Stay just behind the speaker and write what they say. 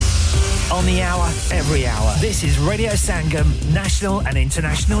On the hour, every hour. This is Radio Sangam, national and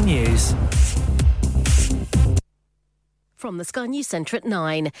international news. From the Sky News Centre at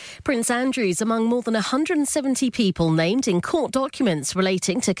 9. Prince Andrew's among more than 170 people named in court documents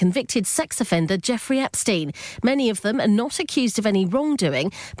relating to convicted sex offender Jeffrey Epstein. Many of them are not accused of any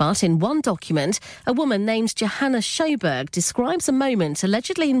wrongdoing, but in one document, a woman named Johanna Schoberg describes a moment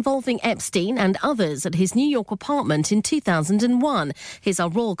allegedly involving Epstein and others at his New York apartment in 2001. Here's our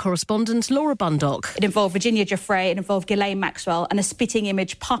royal correspondent, Laura Bundock. It involved Virginia Giuffre, it involved Ghislaine Maxwell and a spitting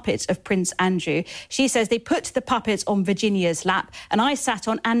image puppet of Prince Andrew. She says they put the puppet on Virginia's lap and I sat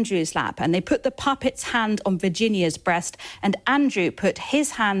on Andrew's lap, and they put the puppet's hand on Virginia's breast and Andrew put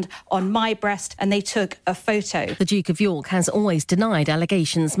his hand on my breast and they took a photo. The Duke of York has always denied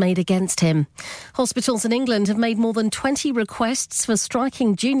allegations made against him. Hospitals in England have made more than 20 requests for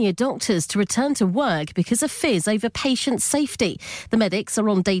striking junior doctors to return to work because of fears over patient safety. The medics are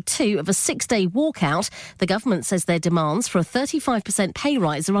on day 2 of a 6-day walkout. The government says their demands for a 35% pay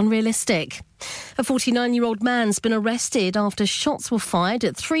rise are unrealistic. A 49-year-old man's been arrested after shots were fired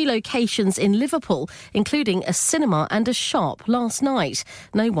at 3 locations in Liverpool, including a cinema and a shop last night.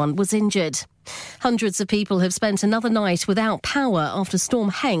 No one was injured. Hundreds of people have spent another night without power after Storm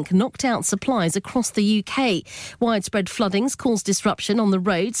Henk knocked out supplies across the UK. Widespread floodings caused disruption on the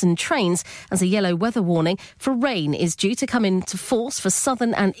roads and trains as a yellow weather warning for rain is due to come into force for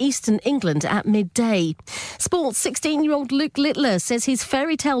southern and eastern England at midday. Sports, 16-year-old Luke Littler says his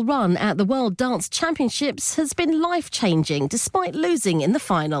fairy tale run at the World Darts Championships has been life-changing despite losing in the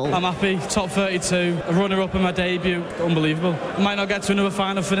final. I'm happy, top 32, a runner-up in my debut, unbelievable. I might not get to another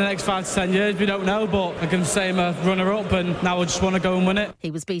final for the next 5 to 10 years. We don't know, but I can say I'm a runner-up and now I just want to go and win it.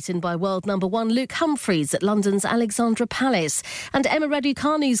 He was beaten by world number 1 Luke Humphries at London's Alexandra Palace. And Emma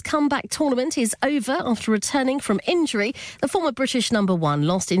Raducanu's comeback tournament is over after returning from injury. The former British number 1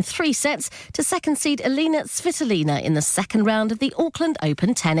 lost in 3 sets to second seed Elina Svitolina in the second round of the Auckland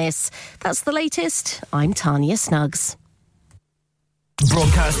Open tennis. That's the latest. I'm Tanya Snuggs.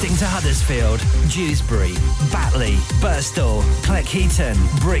 Broadcasting to Huddersfield, Dewsbury, Batley, Birstall, Cleckheaton,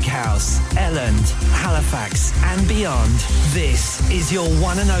 Brickhouse, Elland, Halifax and beyond. This is your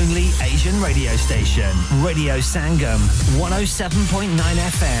one and only Asian radio station. Radio Sangam, 107.9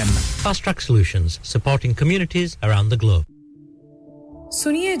 FM. Fast Track Solutions, supporting communities around the globe.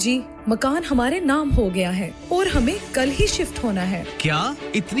 सुनिए जी, मकान हमारे नाम हो गया है और हमें कल ही शिफ्ट होना है। क्या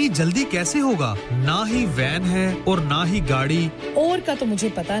इतनी जल्दी कैसे होगा? ना ही वैन है और ना ही गाड़ी। और का तो मुझे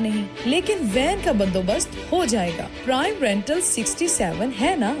पता नहीं, लेकिन वैन का बंदोबस्त हो जाएगा। प्राइम रेंटल 67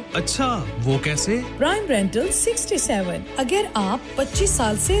 है ना? अच्छा, वो कैसे? Prime rental 67। अगर आप 25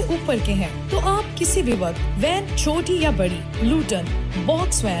 साल से ऊपर के हैं, तो आप किसी भी वक्त वैन छोटी या बड़ी, Luton,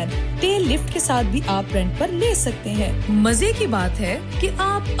 box van, tail lift के साथ भी आप रेंट पर ले सकते हैं। मजे की बात है कि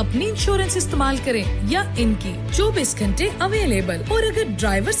आप अपनी इंश्योरेंस इस्तेमाल करें या इनकी 24 घंटे अवेलेबल और अगर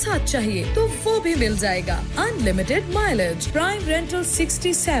ड्राइवर साथ चाहिए तो वो भी मिल जाएगा अनलिमिटेड माइलेज प्राइम रेंटल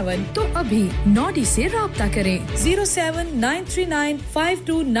 67 तो अभी नॉडी से राब्ता करें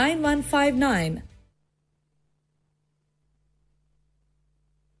 07939529159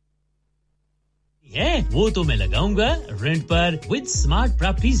 है वो तो मैं लगाऊंगा रेंट पर with smart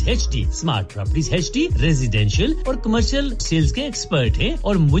properties HD smart properties HD residential और कमर्शियल सेल्स के एक्सपर्ट हैं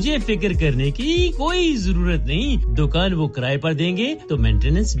और मुझे फिक्र करने की कोई जरूरत नहीं दुकान वो किराए पर देंगे तो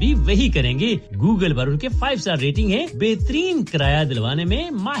मेंटेनेंस भी वही करेंगे गूगल पर उनके 5 स्टार रेटिंग है बेहतरीन किराया दिलवाने में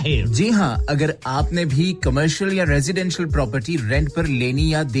माहिर जी हां अगर आपने भी कमर्शियल या रेजिडेंशियल प्रॉपर्टी रेंट पर लेनी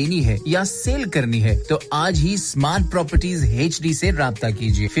या देनी है या सेल करनी है तो आज ही स्मार्ट प्रॉपर्टीज एचडी से राब्ता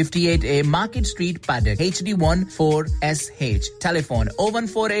कीजिए 58A market street Paddock HD14SH telephone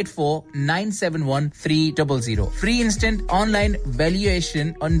 01484 971 300 free instant online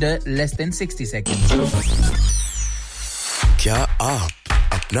valuation under less than 60 seconds क्या आप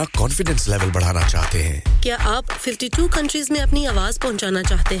अपना कॉन्फिडेंस लेवल बढ़ाना चाहते हैं क्या आप 52 कंट्रीज में अपनी आवाज पहुंचाना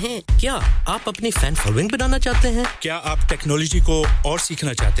चाहते हैं क्या आप अपनी फैन फॉलोइंग बनाना चाहते हैं क्या आप टेक्नोलॉजी को और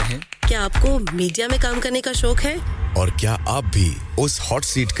सीखना चाहते हैं क्या आपको मीडिया में काम करने का शौक है और क्या आप भी उस हॉट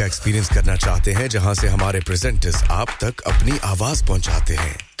सीट का एक्सपीरियंस करना चाहते हैं जहां से हमारे प्रेजेंटर्स आप तक अपनी आवाज पहुंचाते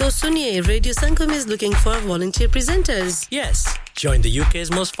हैं तो सुनिए radio Sangam is looking for volunteer presenters yes join the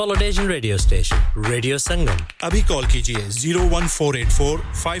UK's most followed Asian radio station Radio Sangam अभी कॉल कीजिए 01484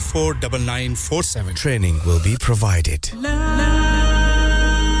 549947 training will be provided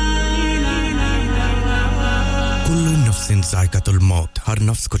kullu नफ्सिन जायकातुल मौत हर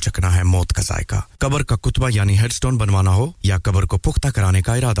नफ्स को चखना है मौत का जायका कब्र का कुतबा यानी हेडस्टोन बनवाना हो या कब्र को पुख्ता कराने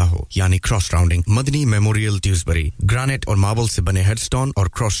का इरादा हो यानी cross rounding Madni memorial ट्यूसबरी granite और मार्बल से बने हेडस्टोन और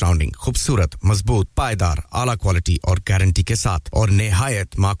क्रॉस राउंडिंग खूबसूरत मजबूत पायदार आला क्वालिटी और गारंटी के साथ और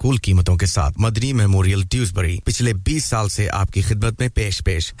निहायत माकूल कीमतों के साथ मदनी मेमोरियल ट्यूसबरी पिछले 20 साल से आपकी खिदमत में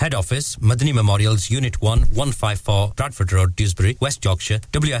पेश head office Madni memorials unit 1 154 Bradford road Dewsbury west Yorkshire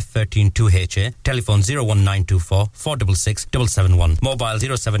WF13 2HA telephone 01924 466 771 mobile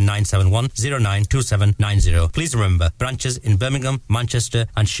 07971 092790 please remember branches in Birmingham Manchester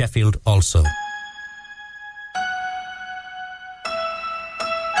and Sheffield also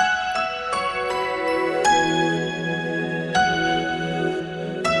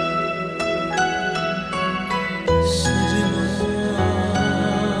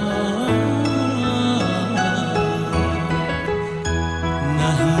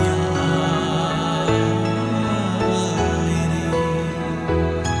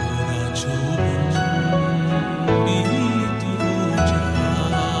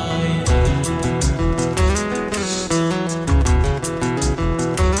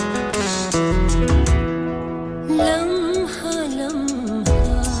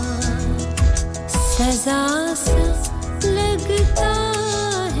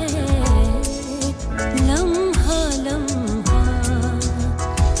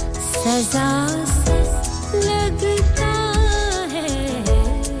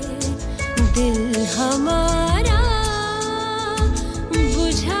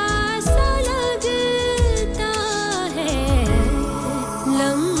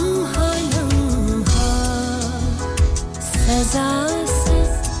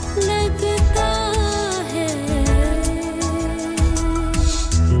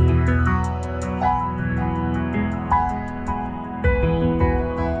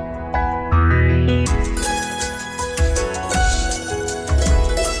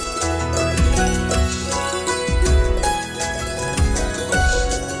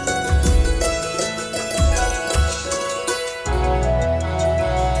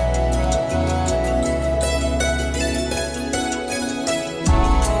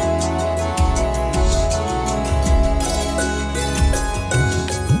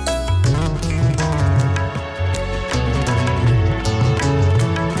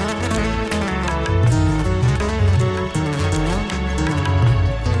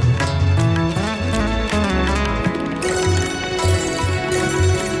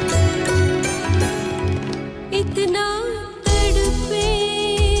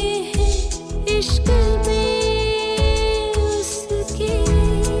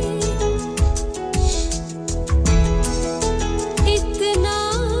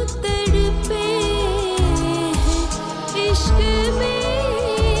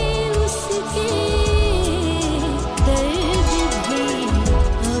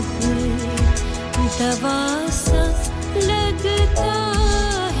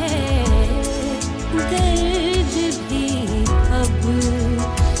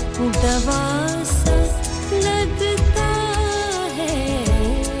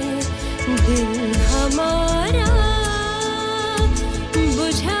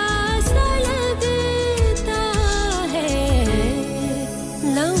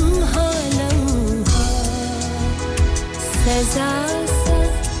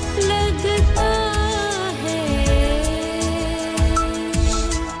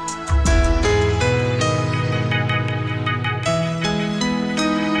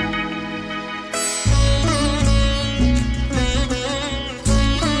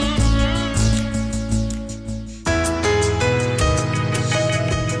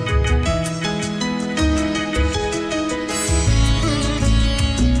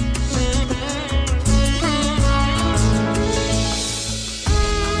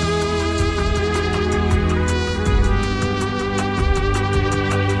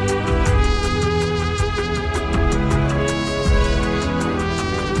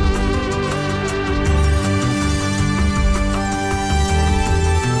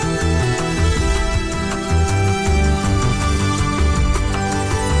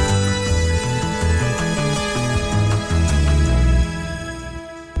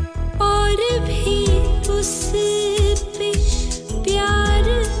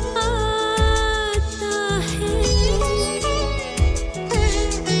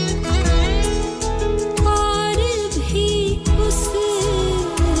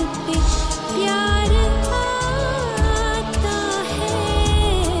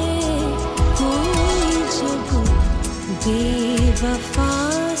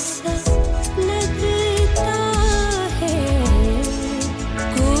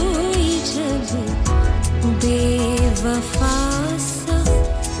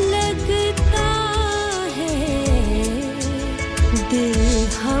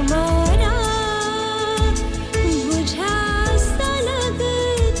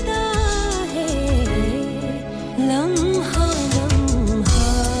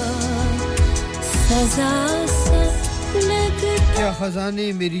क्या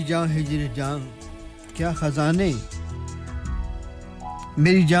खजाने मेरी जान हिजर जान क्या खजाने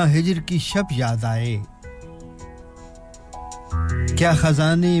मेरी जान हिजर की शब याद आए क्या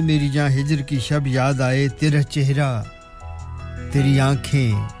खजाने मेरी जान हिजर की शब याद आए तेरा चेहरा तेरी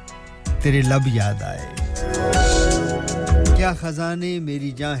आंखें तेरे लब याद आए क्या खजाने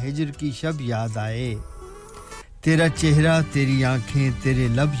मेरी जान हिजर की शब याद आए तेरा चेहरा तेरी आंखें तेरे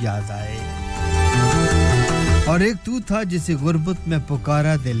लब याद आए और एक तू था जिसे गुर्बत में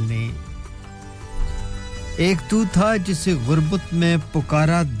पुकारा दिल ने एक तू था जिसे गुर्बत में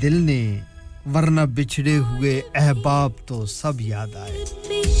पुकारा दिल ने वरना बिछड़े हुए अहबाब तो सब याद आए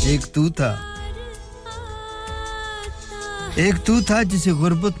एक तू था जिसे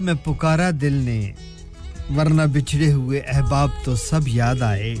गुर्बत में पुकारा दिल ने वरना बिछड़े हुए अहबाब तो सब याद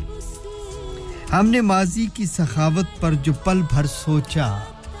आए हमने माजी की सखावत पर जो पल भर सोचा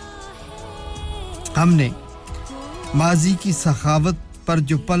हमने माजी की सखावत पर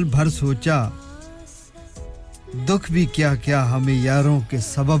जो पल भर सोचा दुख भी क्या हमें यारों के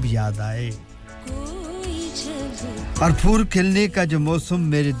सबब याद आए और फूल खिलने का जो मौसम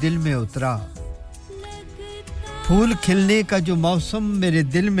मेरे दिल में उतरा फूल खिलने का जो मौसम मेरे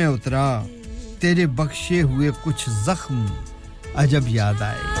दिल में उतरा तेरे बख्शे हुए कुछ जख्म अजब याद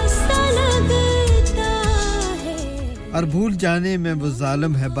आए और भूल जाने में वो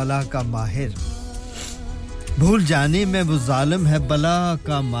जालिम है बला का माहिर भूल जाने में वो जालिम है बला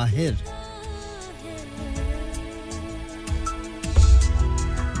का माहिर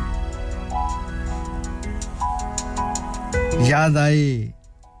याद आए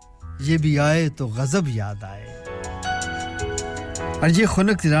ये भी आए तो गजब याद आए और ये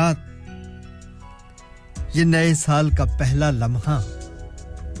खुनक रात ये नए साल का पहला लम्हा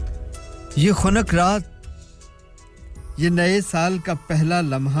ये खुनक रात ये नए साल का पहला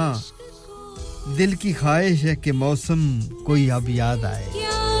लम्हा दिल की ख्वाहिश है कि मौसम कोई अब याद आए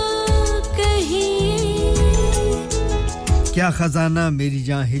क्या खजाना मेरी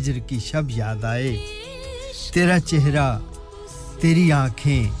जान हिजर की शब याद आए तेरा चेहरा तेरी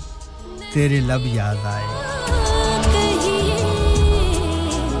आंखें तेरे लब याद आए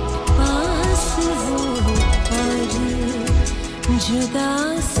जुदा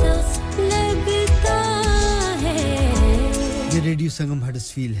सा लगता है ये रेडियो संगम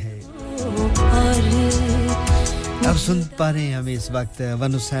हडर्सफील्ड है अब सुन पा रहे हैं हमें इस वक्त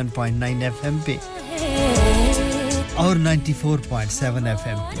 107.9 FM पे और 94.7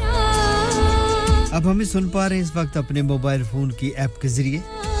 FM पे अब हमें सुन पा रहे हैं इस वक्त अपने मोबाइल फोन की ऐप के जरिए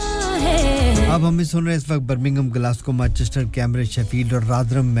अब हमें सुन रहे हैं इस वक्त Birmingham Glasgow Manchester Cambridge Sheffield और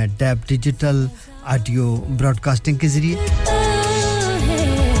रादरम में डैब डिजिटल ऑडियो ब्रॉडकास्टिंग के जरिए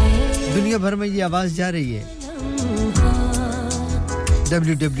दुनिया भर में ये आवाज जा रही है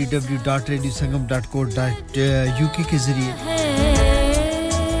www.radiosangam.co.uk के जरिए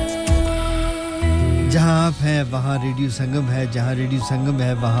जहां आप हैं वहां रेडियो संगम है जहां रेडियो संगम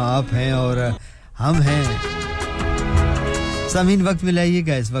है वहां आप हैं और हम हैं सामीन वक्त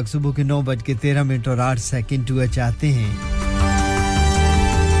मिलाइएगा इस वक्त सुबह के 9:13 और 8 सेकंड हुआ चाहते हैं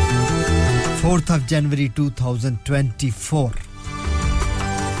 4th of January 2024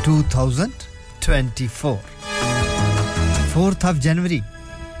 4th of January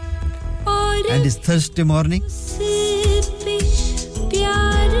and it's Thursday morning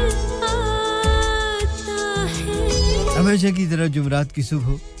हमेशा की तरह जुमरात की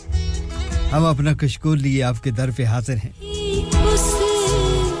सुबह हम अपना कशकोल लिए आपके दर पे हाजिर हैं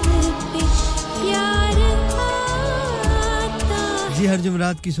जी हर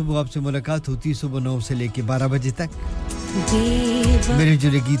जुमरात की सुबह आपसे मुलाकात होती है सुबह 9 से लेके 12 बजे तक मेरे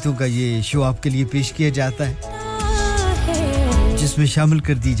जुड़े गीतों का ये शो आपके लिए पेश किया जाता है जिसमें शामिल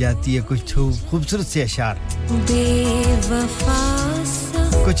कर दी जाती है कुछ खूबसूरत से अशार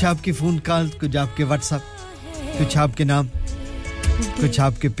कुछ आपके फोन कॉल कुछ आपके व्हाट्सएप कुछ आपके नाम कुछ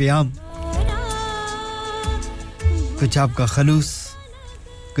आपके प्याम कुछ आपका खलूस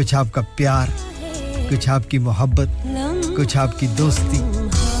कुछ आपका प्यार कुछ आपकी मोहब्बत कुछ आपकी दोस्ती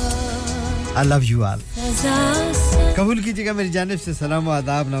I love you all कबूल कीजिएगा मेरी जानिब से सलाम व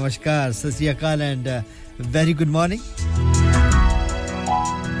आदाब नमस्कार सत श्री अकाल एंड वेरी गुड मॉर्निंग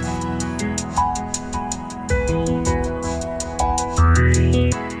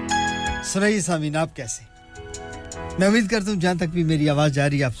सुनाइए सामीन आप कैसे मैं उम्मीद करता हूं जहां तक भी मेरी आवाज जा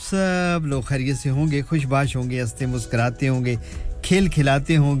रही है आप सब लोग खैरियत से होंगे खुशबाश होंगे हंसते मुस्कुराते होंगे खेल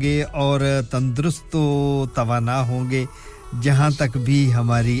खिलाते होंगे और तंदुरुस्त व तवाना होंगे जहां तक भी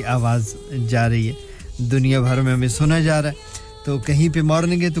हमारी आवाज जा रही है दुनिया भर में हमें सुना जा रहा है तो कहीं पे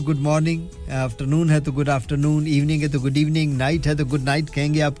मॉर्निंग है तो गुड मॉर्निंग आफ्टरनून है तो गुड आफ्टरनून इवनिंग है तो गुड इवनिंग नाइट है तो गुड नाइट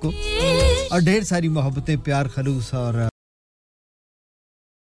कहेंगे आपको और ढेर सारी मोहब्बतें प्यार खलूस और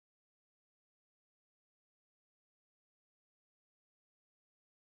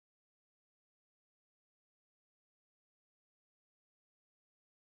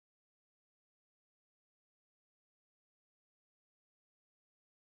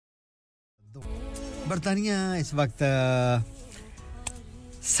बर्तानिया इस वक्त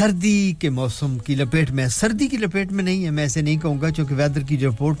सर्दी के मौसम की लपेट में सर्दी की लपेट में नहीं है मैं ऐसे नहीं कहूँगा क्योंकि वेदर की जो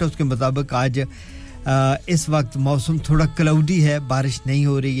रिपोर्ट है उसके मुताबिक आज इस वक्त मौसम थोड़ा क्लाउडी है बारिश नहीं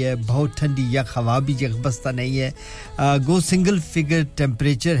हो रही है बहुत ठंडी या हवा भी यकबस्ता नहीं है गो सिंगल फिगर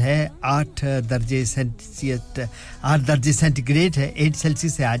टेंपरेचर है 8 दर्जे सेंटीग्रेड है 8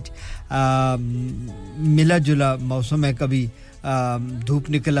 सेल्सियस है आज मिला जुला मौसम है कभी धूप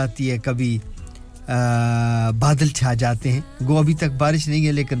निकल आती है कभी बादल छा जाते हैं गो अभी तक बारिश नहीं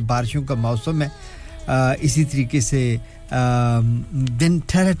है लेकिन बारिशों का मौसम है इसी तरीके से दिन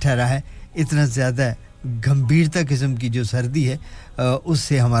ठहरा है इतना ज़्यादा गंभीरता किस्म की जो सर्दी है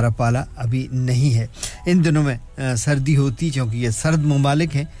उससे हमारा पाला अभी नहीं है इन दिनों में सर्दी होती क्योंकि ये सर्द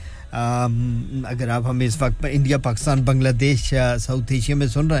ममालिक हैं अगर आप हमें इस वक्त India Pakistan Bangladesh South Asia में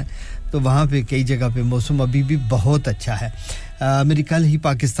सुन रहे हैं तो वहाँ पे कई जगह पे मौसम अभी भी बहुत अच्छा है मेरी कल ही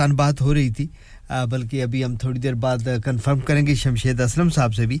पाकिस्तान बात हो रही थी बल्कि अभी हम थोड़ी देर बाद कंफर्म करेंगे शमशेद असलम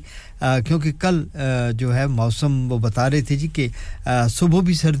साहब से भी क्योंकि कल जो है मौसम वो बता रहे थे जी कि सुबह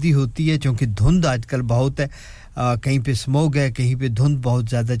भी सर्दी होती है क्योंकि धुंध आजकल बहुत है कहीं पे स्मोग है कहीं पे धुंध बहुत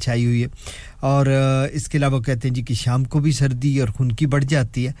ज़्यादा छाई हुई है और इसके अलावा कहते हैं जी कि शाम को भी सर्दी और खुनकी बढ़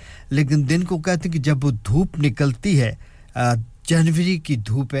जाती है लेकिन दिन को कहते हैं कि जब वो धूप निकलती है जनवरी की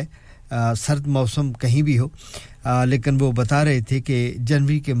धूप है सर्द मौसम कहीं भी हो लेकिन वो बता रहे थे कि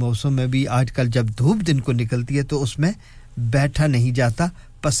जनवरी के मौसम में भी आजकल जब धूप दिन को निकलती है तो उसमें बैठा नहीं जाता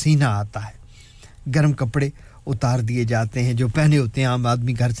पसीना आता है गर्म कपड़े उतार दिए जाते हैं जो पहने होते हैं आम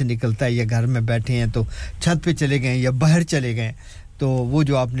आदमी घर से निकलता है या घर में बैठे हैं तो छत पे चले गए या बाहर चले गए तो वो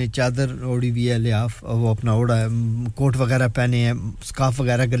जो आपने चादर ओढ़ी हुई है लियाफ वो अपना ओढ़ा कोट वगैरह पहने हैं स्कार्फ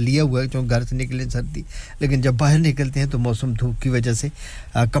वगैरह कर लिया हुआ है जो घर से निकले सर्दी लेकिन जब बाहर निकलते हैं तो मौसम धूप की वजह से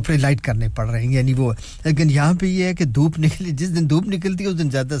कपड़े लाइट करने पड़ रहे हैं यानी वो लेकिन यहाँ पे ये है कि धूप निकले जिस दिन धूप निकलती है उस दिन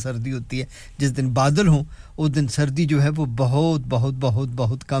ज़्यादा सर्दी होती है जिस दिन बादल हों उस दिन सर्दी जो है वो बहुत बहुत बहुत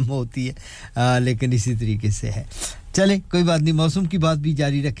बहुत कम होती है लेकिन इसी तरीके से है चलें कोई बात नहीं मौसम की बात भी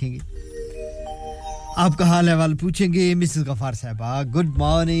जारी रखेंगे आपका हाल अहवाल पूछेंगे मिसेस गफार साहबा गुड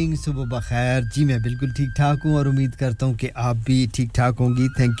मॉर्निंग सुबह बखैर जी मैं बिल्कुल ठीक ठाक हूं और उम्मीद करता हूं कि आप भी ठीक ठाक होंगी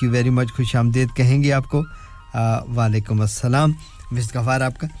थैंक यू वेरी मच खुशामदीद कहेंगे आपको वालेकुम अस्सलाम मिसेस गफार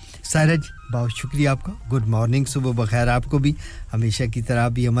आपका सायरा जी बहुत शुक्रिया आपका गुड मॉर्निंग सुबह बखैर आपको भी हमेशा की तरह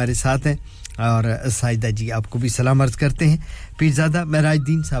भी हमारे साथ हैं और साइदा जी आपको भी सलाम अर्ज करते हैं पीरजादा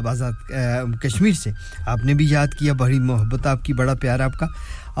महराजुद्दीन साहब आज़ाद कश्मीर से आपने भी याद किया बड़ी मोहब्बत आपकी बड़ा प्यार आपका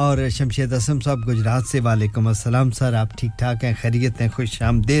और शमशेद असम साहब गुजरात से वालेकुम अस्सलाम सर आप ठीक ठाक हैं खैरियत हैं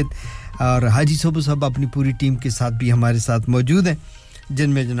खुशामदीद और हाजी सोबू साहब अपनी पूरी टीम के साथ भी हमारे साथ मौजूद हैं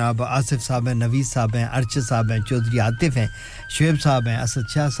जिनमें जनाब आसिफ साहब हैं नवीद साहब हैं अरशद साहब हैं चौधरी आतिफ हैं शुएब साहब हैं असद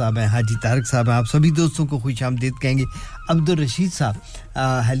शाह साहब हैं हाजी तारक साहब हैं आप सभी दोस्तों को खुशामदीद कहेंगे अब्दुल रशीद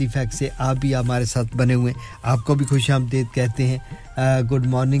साहब हैलीफैक्स से आप भी हमारे साथ बने हुए आपको भी खुशामदीद कहते हैं गुड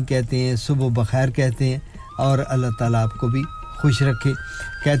मॉर्निंग कहते हैं सुबह बखैर कहते हैं और अल्लाह ताला आपको भी खुश रखे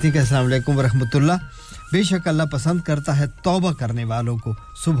कहते हैं कि अस्सलाम वालेकुम व रहमतुल्लाह बेशक अल्लाह पसंद करता है तौबा करने वालों को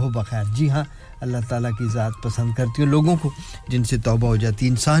सुबह बखैर जी हां अल्लाह ताला की ज़ात पसंद करती है लोगों को जिनसे तौबा हो जाती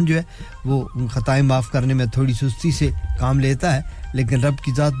है इंसान जो है वो खताएं माफ़ करने में थोड़ी सुस्ती से काम लेता है लेकिन रब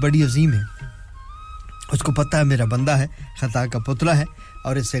की ज़ात बड़ी अजीम है उसको पता है मेरा बंदा है खता का पुतला है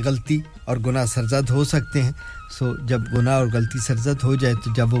और इससे गलती और गुनाह सरजद हो सकते हैं सो जब गुनाह और गलती सरजद हो जाए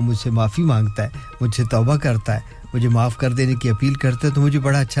तो जब वो मुझसे माफ़ी मांगता है मुझसे तौबा करता है मुझे माफ़ कर देने की अपील करता है तो मुझे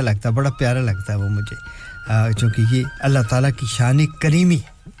बड़ा अच्छा लगता है बड़ा प्यारा लगता है वो मुझे क्योंकि ये अल्लाह ताला की शान करीमी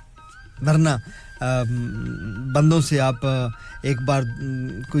है वरना बंदों से आप एक बार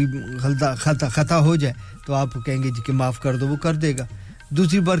कोई खता हो जाए तो आप कहेंगे जी कि माफ़ कर दो वो कर देगा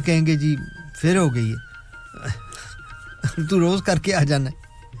दूसरी बार कहेंगे जी फिर हो गई है तू रोज़ करके आ जाना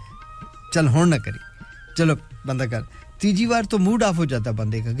चल होड़ ना करी चलो बंदा कर तीजी बार तो मूड ऑफ हो जाता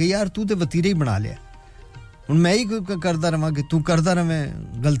बंदे का कि यार तू तो वतीरा ही बना लिया हुन मैं ही करदा रहां कि तू करदा रहे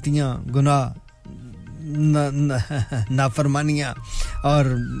गलतियां गुनाह नाफरमानियां और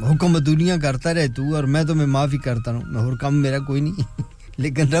हुक्म दुनिया करता रहे तू और मैं तो मैं माफ़ी करता हूं मैं और काम मेरा कोई नहीं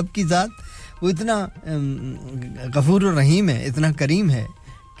लेकिन रब की ज़ात वो इतना गफूर और रहीम है इतना करीम है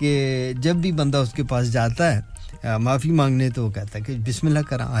कि जब भी बंदा उसके पास जाता है माफ़ी मांगने तो वो कहता है कि बिस्मिल्लाह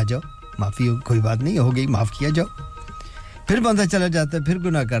करा आ जाओ माफ़ी कोई बात नहीं हो गई माफ़ किया जाओ फिर बंदा चला जाता है फिर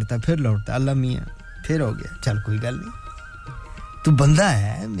गुनाह करता है फिर लौटता अल्लाह मियां फिर हो गया चल कोई गल नहीं तू बंदा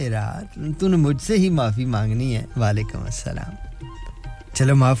है मेरा तूने मुझसे ही माफी मांगनी है वालेकुम अस्सलाम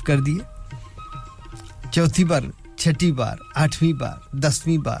चलो माफ कर दिए चौथी बार छठी बार आठवीं बार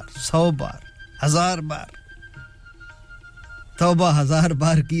 10वीं बार 100 बार 1000 बार तौबा 1000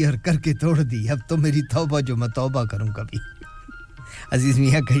 बार की और करके तोड़ दी अब तो मेरी तौबा जो मैं तौबा करूं कभी अजीज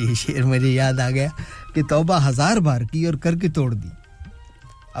मियां का ये शेर मुझे याद आ गया कि तौबा 1000 बार की और करके तोड़ दी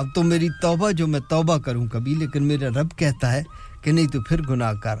अब तो मेरी तौबा जो मैं तौबा करूं कभी लेकिन मेरा रब कहता है कि नहीं तो फिर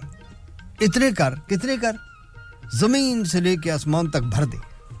गुनाह कर इतने कर कितने कर ज़मीन से लेके आसमान तक भर दे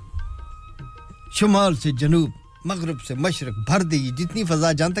शुमाल से जनूब मगरिब से मशरिक भर दे जितनी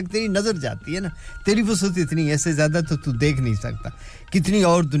फजा जहां तक तेरी नजर जाती है ना तेरी वसअत इतनी ऐसे ज्यादा तो तू देख नहीं सकता कितनी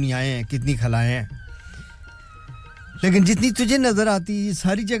और दुनियाएं हैं कितनी खलाएं हैं लेकिन जितनी तुझे नजर आती है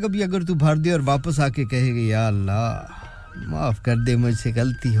सारी जगह भी अगर तू भर दे और वापस आके कहेगा या अल्लाह माफ कर दे मुझसे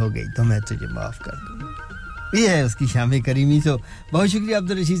गलती हो गई तो मैं तुझे माफ कर दूंगा ये है उसकी शाम करीमी तो बहुत शुक्रिया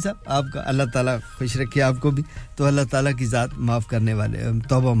अब्दुल रशीद साहब आपका अल्लाह ताला खुश रखे आपको भी तो अल्लाह ताला की जात माफ करने वाले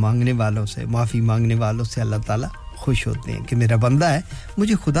तौबा मांगने वालों से माफी मांगने वालों से अल्लाह ताला खुश होते हैं कि मेरा बंदा है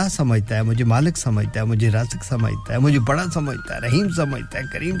मुझे खुदा समझता है मुझे मालिक समझता है मुझे राज़िक समझता है मुझे बड़ा समझता है रहीम समझता है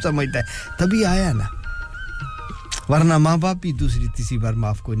करीम समझता है तभी आया ना वरना मां-बाप भी दूसरी तीसरी बार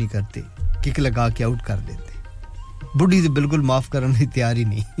माफ को नहीं करते किक लगा के आउट कर देते बुढ़ी तो बिल्कुल माफ करने की तैयार ही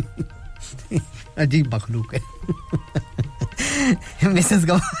नहीं अजीब मखलूक है मिसेस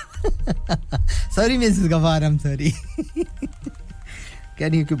गवार सॉरी मिसेस गवार आई एम सॉरी कह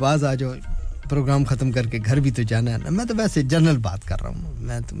रही हूं कि बाज आ जाओ प्रोग्राम खत्म करके घर भी तो जाना है ना मैं तो वैसे जनरल बात कर रहा हूं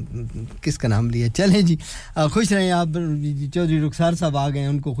मैं तो किसका नाम लिया चलें जी खुश रहें आप चौधरी रुखसार साहब आ गए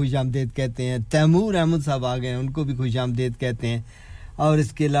उनको खुशामदीद कहते हैं तैमूर अहमद साहब आ गए उनको भी खुशामदीद कहते हैं और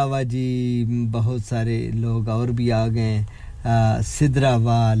इसके अलावा जी बहुत सारे लोग और भी आ गए सिद्रा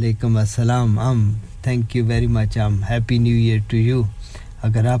वालेकुम अस्सलाम thank you very much happy new year to you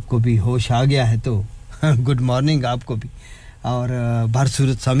अगर आपको भी होश आ गया है तो गुड मॉर्निंग आपको भी और बार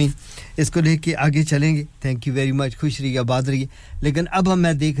सूरत सामीन इसको लेके आगे चलेंगे थैंक यू वेरी मच खुश रहिए आबाद रहिए लेकिन अब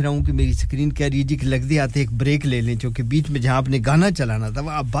मैं देख रहा हूं कि मेरी स्क्रीन कह रही है जी कि लग दे आते एक ब्रेक ले लें क्योंकि बीच में जहां आपने गाना चलाना था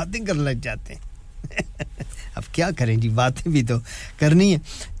वहां आप बातें करने लग जाते हैं अब क्या करें जी बातें भी तो करनी है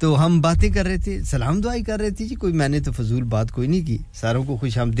तो हम बातें कर रहे थे सलाम दुआई कर रहे थे जी कोई मैंने तो फजूल बात कोई नहीं की सारों को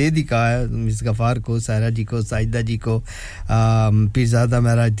खुशामदीद ही कहा है मिस गफार को सायरा जी को साइदा जी को पीरजादा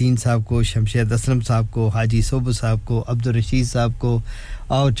महराजुद्दीन साहब को शमशेद असलम साहब को हाजी सोबू साहब को अब्दुल रशीद साहब को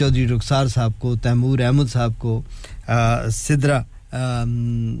और चौधरी रुखसार साहब को तैमूर अहमद साहब को सिद्रा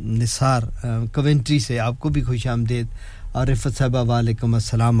निसार कवेंट्री से आपको भी खुशामदीद और रिफत साहबा वालेकुम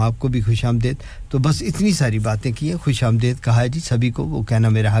अस्सलाम आपको भी खुशामदीद तो बस इतनी सारी बातें की हैं खुशामदीद कहा है जी सभी को वो कहना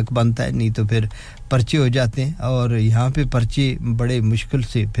मेरा हक बनता है नहीं तो फिर पर्चे हो जाते हैं और यहाँ पे पर्चे बड़े मुश्किल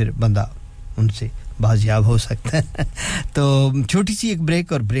से फिर बंदा उनसे बाजियाब हो सकता है तो छोटी सी एक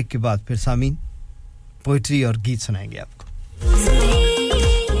ब्रेक और ब्रेक के बाद फिर सामीन पोएट्री और गीत सुनाएंगे आपको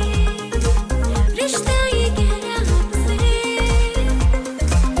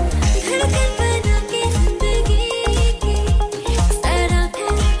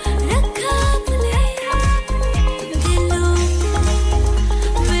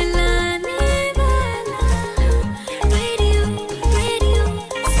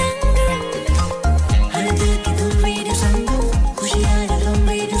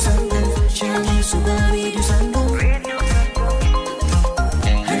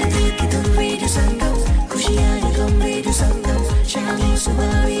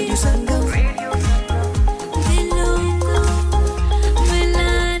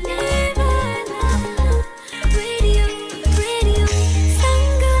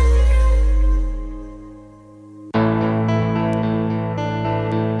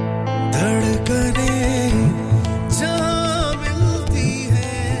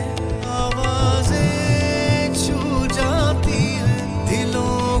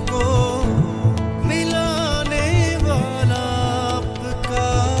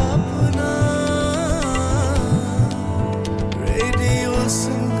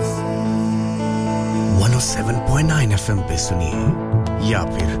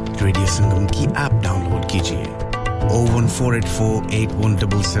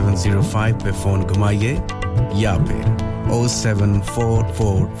पे फोन घुमाइए या फिर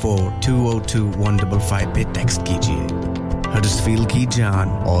 07444202155 पे टेक्स्ट कीजिए हडर्सफील्ड की जान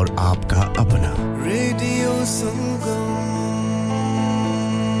और आपका अपना radio Sangam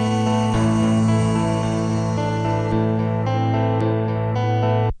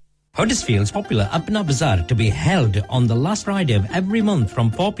Huddersfield's popular Apna Bazaar to be held on the last Friday of every month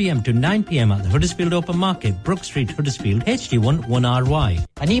from 4 p.m. to 9 p.m. at the Huddersfield Open Market, Brook Street, Huddersfield, HD1 1RY.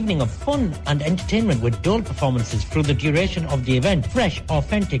 An evening of fun and entertainment with dual performances through the duration of the event. Fresh,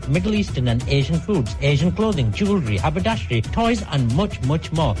 authentic Middle Eastern and Asian foods, Asian clothing, jewellery, haberdashery, toys and much, much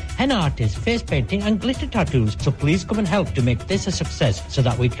more. Henna artists, face painting and glitter tattoos. So please come and help to make this a success so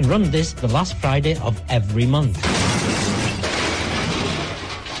that we can run this the last Friday of every month.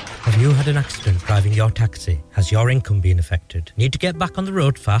 Have you had an accident driving your taxi? Has your income been affected? Need to get back on the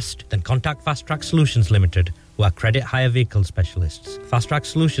road fast? Then contact Fast Track Solutions Limited, who are credit hire vehicle specialists. Fast Track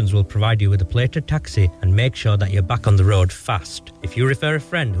Solutions will provide you with a plated taxi and make sure that you're back on the road fast. If you refer a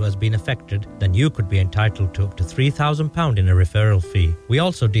friend who has been affected, then you could be entitled to up to £3,000 in a referral fee. We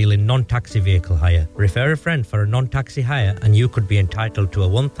also deal in non-taxi vehicle hire. Refer a friend for a non-taxi hire and you could be entitled to a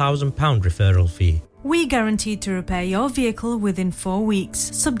 £1,000 referral fee. We guarantee to repair your vehicle within 4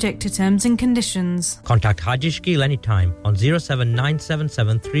 weeks, subject to terms and conditions. Contact Haji Shakil anytime on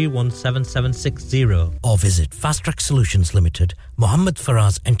 07977317760 or visit Fast Track Solutions Limited, Mohammed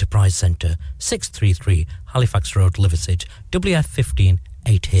Faraz Enterprise Centre, 633 Halifax Road, Liversedge, WF15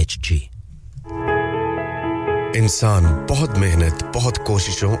 8HG. इंसान बहुत मेहनत, बहुत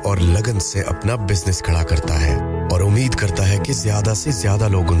कोशिशों और लगन से अपना business खड़ा करता है और उम्मीद करता है कि ज्यादा से ज्यादा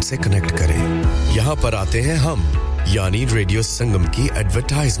लोग उनसे कनेक्ट करें। यहाँ पर आते हैं हम, यानी रेडियो संगम की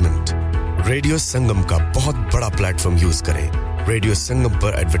एडवर्टाइजमेंट। रेडियो संगम का बहुत बड़ा प्लेटफॉर्म यूज करें। रेडियो संगम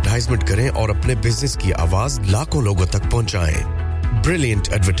पर एडवर्टाइजमेंट करें और अपने बिजनेस की आवाज लाखों लोगों तक पहुंचाएं। Brilliant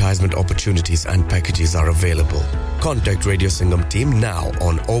advertisement opportunities and packages are available. Contact Radio Sangam team now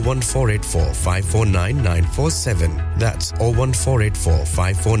on 01484 549 947. That's 01484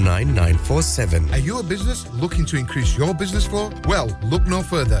 549 947. Are you a business looking to increase your business flow? Well, look no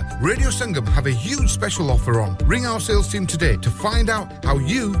further. Radio Sangam have a huge special offer on. Ring our sales team today to find out how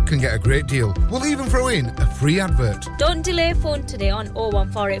you can get a great deal. We'll even throw in a free advert. Don't delay, phone today on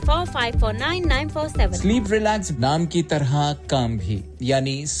 01484 549 947. Sleep Relax नाम की तरह काम भी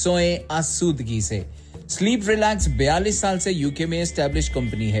यानी सोए आसूदगी से sleep relax 42 साल से यूके में एस्टैब्लिश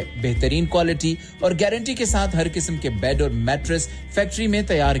कंपनी है बेहतरीन क्वालिटी और गारंटी के साथ हर किस्म के बेड और मैट्रेस फैक्ट्री में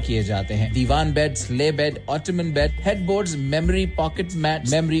तैयार किए जाते हैं divan bed sleigh bed ottoman bed headboards memory pocket mat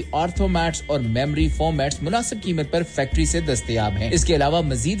memory ortho mats और मेमोरी फोम मैट्स मुनासिब कीमत पर फैक्ट्री से दस्तयाब हैं इसके अलावा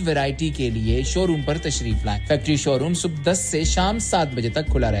मजीद वैरायटी के लिए शोरूम पर तशरीफ लाएं फैक्ट्री शोरूम सुबह 10 से शाम 7 बजे तक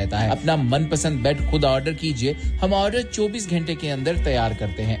खुला रहता है अपना मनपसंद बेड खुद ऑर्डर कीजिए हम ऑर्डर 24 घंटे के अंदर तैयार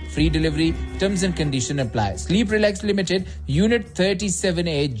करते हैं free delivery terms and condition apply. Sleep Relax Limited, Unit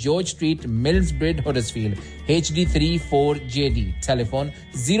 37A, George Street, Millsbridge, Huddersfield, HD34JD. Telephone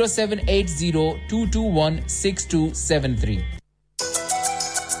 07802216273.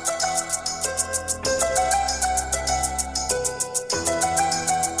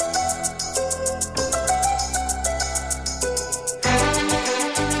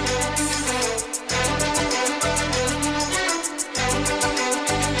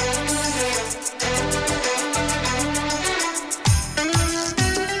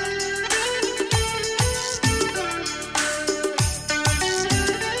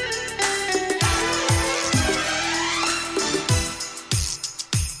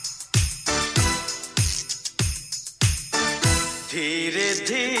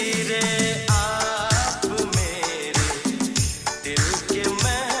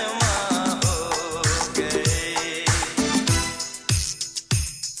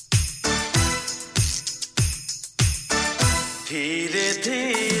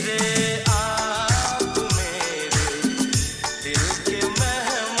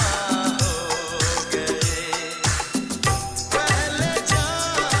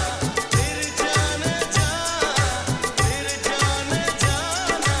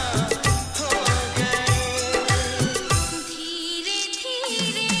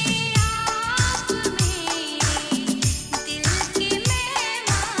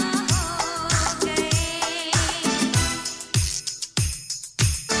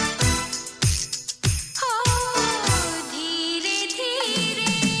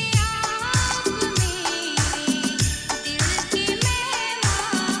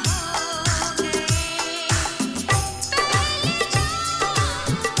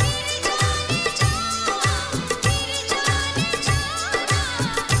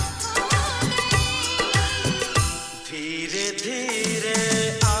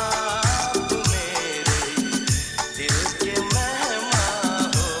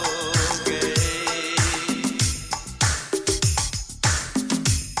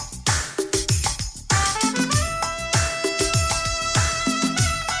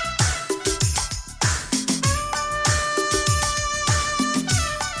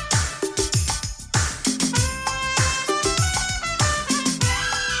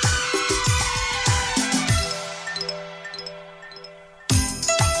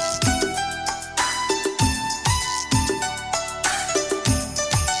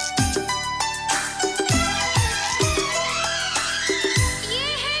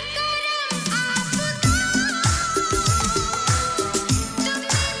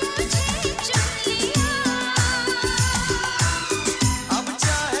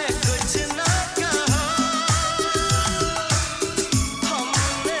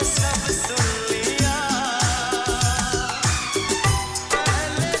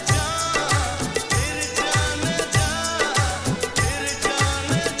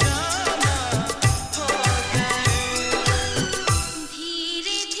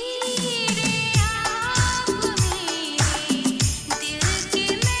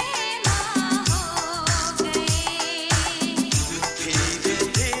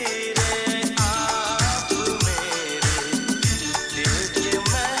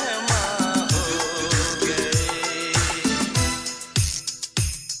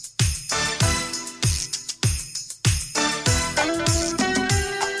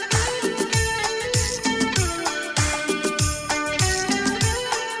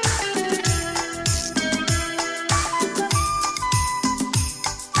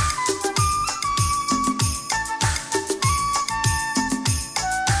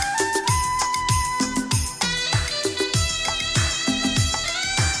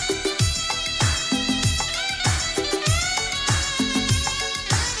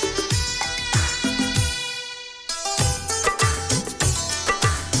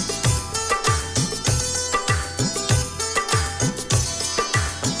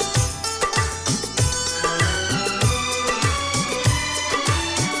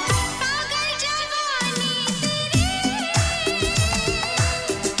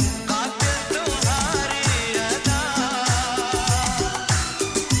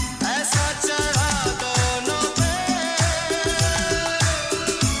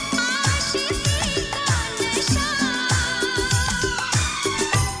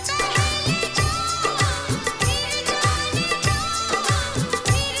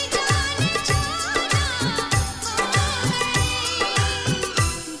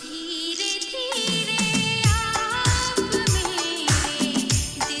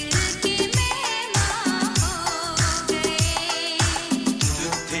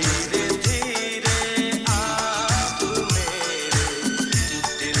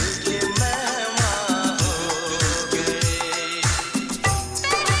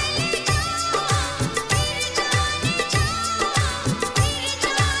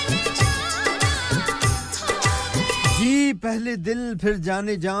 पहले दिल फिर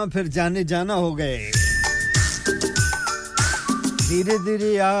जाने जाना हो गए धीरे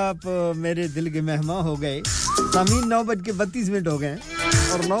धीरे आप मेरे दिल के मेहमान हो गए सामीन 9:32 हो गए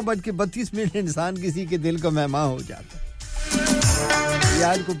और 9:32 इंसान किसी के दिल का मेहमान हो जाता ये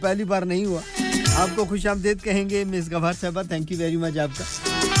आज को पहली बार नहीं हुआ आपको खुशामदीद कहेंगे मिस गवार साहबा थैंक यू वेरी मच आपका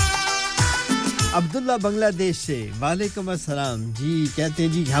अब्दुल्ला बांग्लादेश से वालेकुम अस्सलाम जी कहते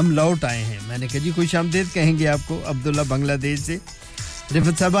हैं जी हम लौट आए हैं मैंने कहा जी खुशामदीद कहेंगे आपको अब्दुल्ला बांग्लादेश से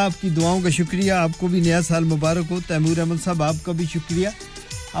रिफत साहब आपकी दुआओं का शुक्रिया आपको भी नया साल मुबारक हो तैमूर अहमद साहब आपका भी शुक्रिया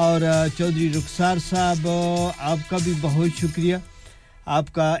और चौधरी रुखसार साहब आपका भी बहुत शुक्रिया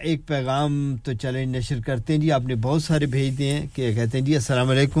आपका एक पैगाम तो चलें नशर करते हैं जी आपने बहुत सारे भेज दिए हैं कि कहते हैं जी अस्सलाम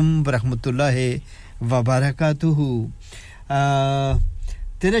वालेकुम व रहमतुल्लाहि व बरकातहू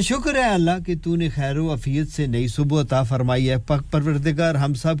तेरा शुक्र है अल्लाह कि तूने खैर व आफियत से नई सुबह अता फरमाई है पाक परवरदिगार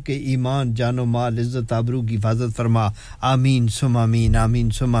हम सब के ईमान जानो माल इज्जत आबरू की हिफाजत फरमा आमीन सुम आमीन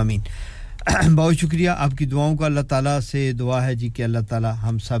आमीन सुम आमीन बहुत शुक्रिया आपकी दुआओं का अल्लाह ताला से दुआ है जी कि अल्लाह ताला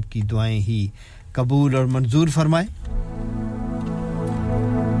हम सब की दुआएं ही कबूल और मंजूर फरमाए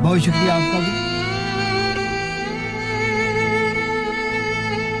बहुत शुक्रिया आपका भी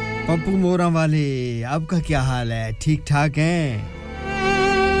पप्पू मोरा वाले आपका क्या हाल है ठीक ठाक हैं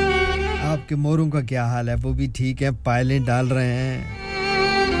आपके मोरों का क्या हाल है वो भी ठीक है पायलें डाल रहे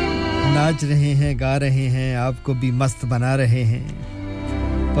हैं नाच रहे हैं गा रहे हैं आपको भी मस्त बना रहे हैं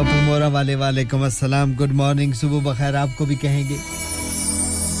पप्पू मोरा वाले वालेकुम अस्सलाम गुड मॉर्निंग सुबह बखैर आपको भी कहेंगे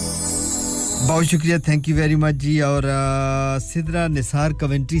बहुत शुक्रिया थैंक यू वेरी मच जी और सिद्रा निसार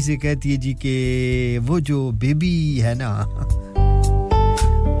कवेंट्री से कहती है जी कि वो जो बेबी है ना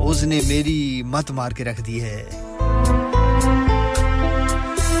उसने मेरी मत मार के रख दी है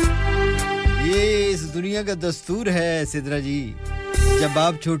ये इस दुनिया का दस्तूर है सिद्रा जी जब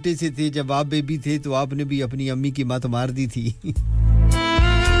आप छोटे से थे जब आप बेबी थे तो आपने भी अपनी अम्मी की मत मार दी थी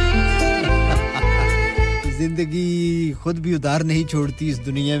जिंदगी खुद भी उधार नहीं छोड़ती इस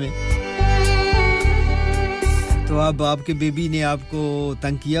दुनिया में तो अब आपके बेबी ने आपको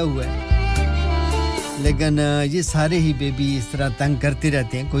तंग किया हुआ है लेकिन ये सारे ही बेबी इस तरह तंग करते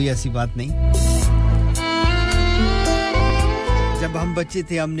रहते हैं कोई ऐसी बात नहीं जब हम बच्चे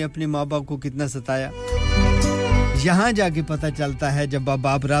थे हमने अपने माँ-बाप को कितना सताया यहाँ जाके पता चलता है जब अब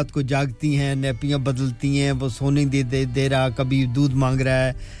आप रात को जागती हैं नैपियां बदलती हैं वो सोने दे रहा कभी दूध मांग रहा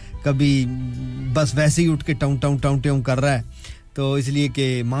है कभी बस वैसे ही उठ के टाउं कर रहा है तो इसलिए कि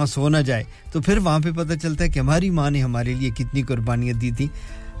माँ सो ना जाए तो फिर वहाँ पे पता चलता है कि हमारी माँ ने हमारे लिए कितनी कुर्बानियाँ दी थी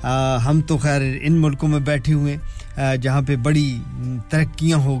हम तो खैर इन मुल्कों में बैठे हुए जहाँ पे बड़ी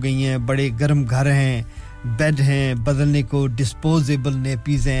तरक्कियाँ हो गई हैं बड़े गर्म घर हैं बेड हैं बदलने को डिस्पोजेबल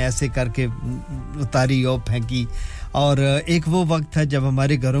नेपीज हैं ऐसे करके उतारी और फेंकी और एक वो वक्त था जब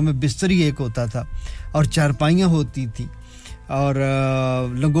हमारे घरों में बिस्तर ही एक होता था और चारपाइयाँ होती थी और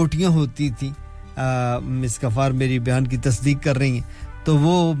लंगोटियाँ होती थी मिस गफार मेरी बयान की तस्दीक कर रही हैं तो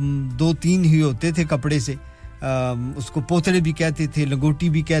वो 2-3 ही होते थे कपड़े से उसको पोतड़े भी कहते थे लंगोटी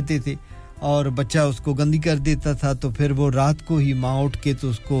भी कहते थे और बच्चा उसको गंदी कर देता था तो फिर वो रात को ही माँ उठ के तो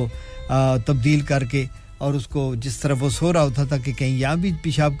उसको तब्दील करके और उसको जिस तरह वो सो रहा होता था कि कहीं यहाँ भी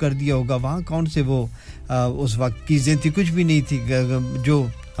पेशाब कर दिया होगा वहाँ कौन से वो उस वक्त चीज़ें थी कुछ भी नहीं थी जो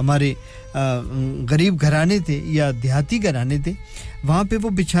हमारे गरीब घराने थे या देहाती घराने थे वहाँ पे वो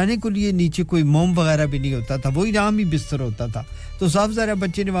बिछाने को लिए नीचे कोई मोम वगैरह भी नहीं होता था वही आम ही बिस्तर होता था तो साफ ज़रा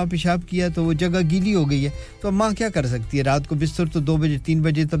बच्चे ने वहाँ पेशाब किया तो वो जगह गीली हो गई है तो माँ क्या कर सकती है रात को बिस्तर तो 2 बजे 3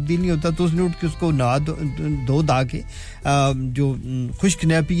 बजे तब्दील नहीं होता तो उसने उठ के उसको नहा धो धा के जो खुश्क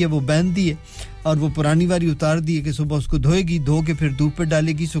नैपी है वो बांध दी है और वो पुरानी वाली उतार दी है कि सुबह उसको धोएगी धो के फिर धूप पे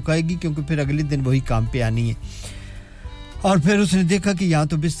डालेगी सुखाएगी क्योंकि फिर अगले दिन वही काम पे आनी है और फिर उसने देखा कि यहाँ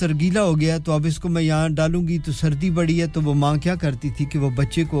तो बिस्तर गीला हो गया तो अब इसको मैं यहाँ डालूंगी तो सर्दी बढ़ी है तो वो माँ क्या करती थी कि वो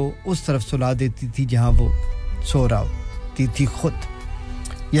बच्चे को उस तरफ सुला देती थी जहाँ वो सो रहा होती थी खुद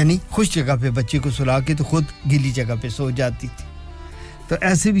यानी खुश जगह पे बच्चे को सुला के तो खुद गीली जगह पे सो जाती थी तो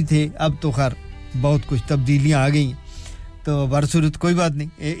ऐसे भी थे अब तो खैर बहुत कुछ तब्दीलियाँ आ गई तो बरसूरत कोई बात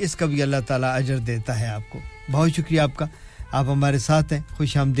नहीं इसका भी अल्लाह ताला अजर देता है आपको बहुत शुक्रिया आपका आप हमारे साथ हैं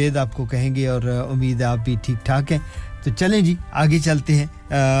खुशामदीद आपको कहेंगे और उम्मीद है आप भी ठीक ठाक हैं तो चलें जी आगे चलते हैं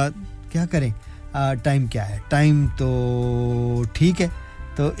क्या करें टाइम क्या है टाइम तो ठीक है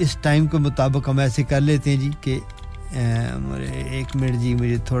तो इस टाइम के मुताबिक हम ऐसे कर लेते हैं जी कि एक मिनट जी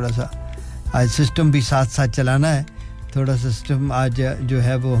मुझे थोड़ा सा आज सिस्टम भी साथ साथ चलाना है थोड़ा सिस्टम आज जो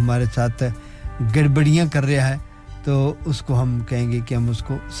है वो हमारे साथ गड़बड़ियां कर रहा है तो उसको हम कहेंगे कि हम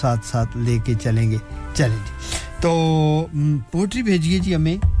उसको साथ साथ लेके चलेंगे चलें जी तो पोट्री भेजिए जी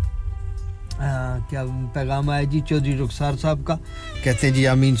हमें क्या पैगाम आया जी चौधरी रुखसार साहब का कहते हैं जी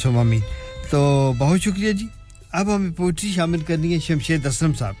आमीन सुम आमीन तो बहुत शुक्रिया जी अब हमें पोएट्री शामिल करनी है शमशेद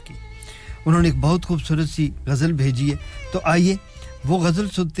असलम साहब की उन्होंने एक बहुत खूबसूरत सी गजल भेजी है तो आइए वो गजल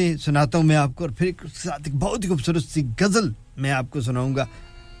सुनाता हूं मैं आपको और फिर एक साथ एक बहुत ही खूबसूरत सी गजल मैं आपको सुनाऊंगा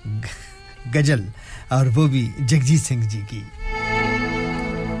गजल और वो भी जगजीत सिंह जी की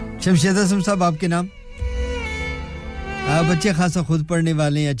शमशेद असलम साहब आपके नाम आप अच्छे खासा खुद पढ़ने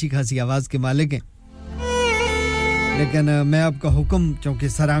वाले हैं अच्छी खासी आवाज के मालिक हैं लेकिन मैं आपका हुक्म चूंकि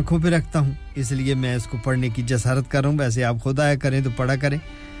सर आंखों पे रखता हूं इसलिए मैं इसको पढ़ने की जसारत कर रहा हूं वैसे आप खुद आया करें तो पढ़ा करें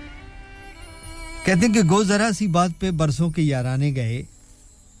कहते हैं कि गो जरा सी बात पे बरसों के याराने गए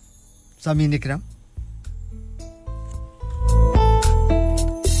सामीन इकराम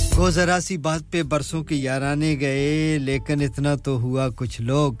गो जरा सी बात पे बरसों के याराने गए लेकिन इतना तो हुआ कुछ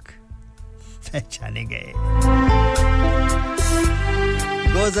लोग पहचाने गए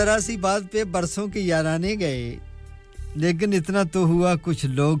गो जरा सी बात पे बरसों के याराने गए लेकिन इतना तो हुआ कुछ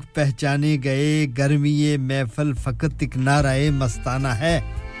लोग पहचाने गए गर्मीए महफिल फकत एक नाराए मस्ताना है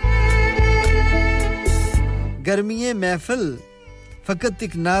गर्मीए महफिल फकत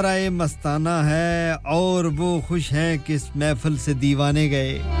एक नाराए मस्ताना है और वो खुश हैं कि इस महफिल से दीवाने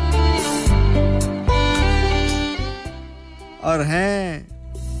गए और हैं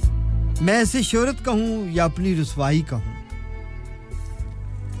मैं इसे शोहरत कहूं या अपनी रुसवाई कहूं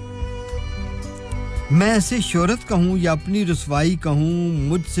मैं इसे शोहरत कहूं या अपनी रुसवाई कहूं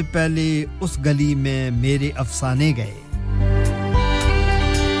मुझसे पहले उस गली में मेरे अफसाने गए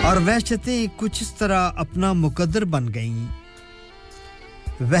और वहशतें कुछ इस तरह अपना मुकद्दर बन गईं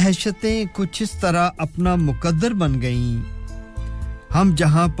वहशतें कुछ इस तरह अपना मुकद्दर बन गईं हम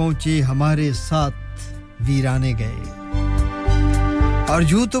जहां पहुंचे हमारे साथ वीराने गए और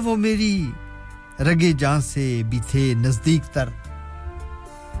यूं तो वो मेरी रगे जान से भी थे नजदीक तर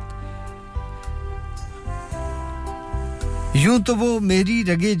यूं तो वो मेरी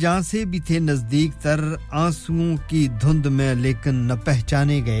रगे जान से भी थे नजदीक तर आंसुओं की धुंध में लेकिन न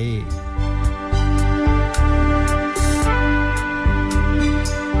पहचाने गए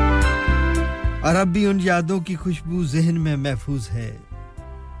और अब भी उन यादों की खुशबू ज़हन में महफूज है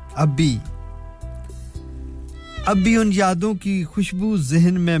अब भी उन यादों की खुशबू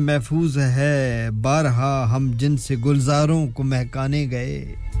ज़हन में महफूज है बारहा हम जिनसे गुलजारों को महकाने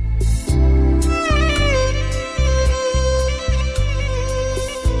गए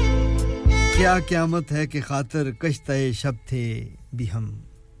क्या क़यामत है कि खातिर कश्ते शब थे भी हम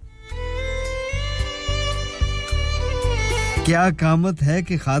क्या क़यामत है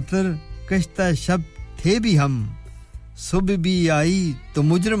कि खातिर कश्ते शब थे भी हम सुबह भी आई तो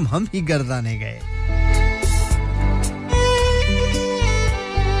मुजरिम हम ही गर्दाने गए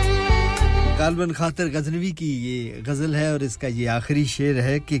गालबन खातिर गजनवी की ये गजल है और इसका ये आखिरी शेर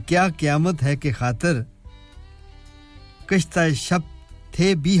है कि क्या क़यामत है कि खातिर कश्ते शब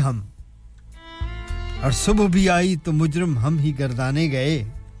थे भी हम और सुबह भी आई तो मुजरिम हम ही गर्दाने गए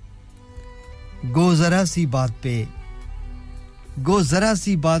गो जरा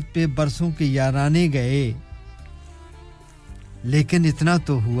सी बात पे बरसों के याराने गए लेकिन इतना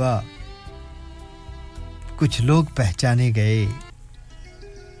तो हुआ कुछ लोग पहचाने गए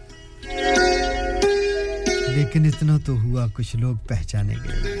लेकिन इतना तो हुआ कुछ लोग पहचाने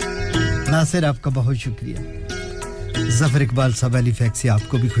गए नासिर आपका बहुत शुक्रिया ज़फर इकबाल साहब हैलिफैक्स से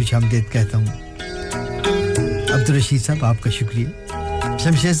आपको भी खुशामदीद कहता हूं अब्दुल रशीद साहब आपका शुक्रिया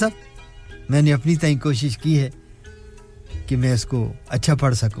शमशेद साहब मैंने अपनी ताईं कोशिश की है कि मैं इसको अच्छा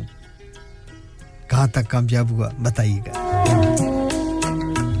पढ़ सकूं कहां तक कामयाब हुआ बताइएगा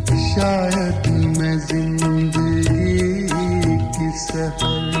शायद मैं जिंदगी की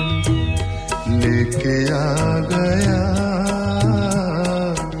सफर लेके आ गया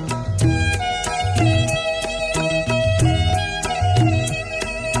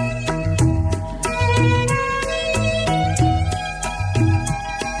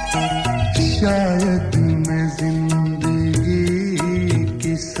शायद मैं जिंदगी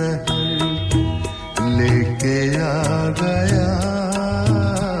की सहर लेके आ गया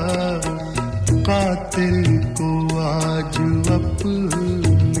कातिल को आज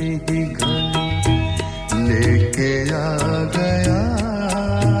अपने ही घर लेके आ गया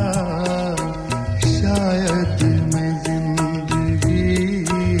शायद मैं जिंदगी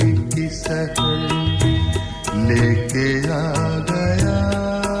की सहर लेके आ गया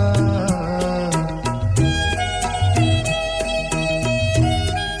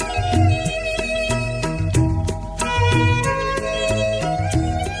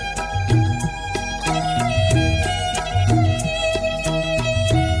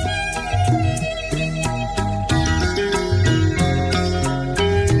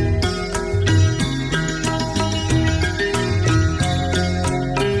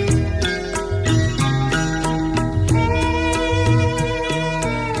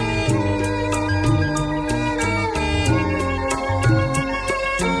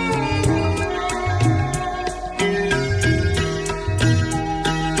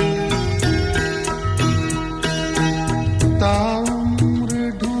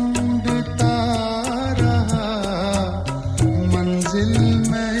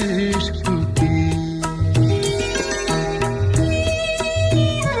इश्क की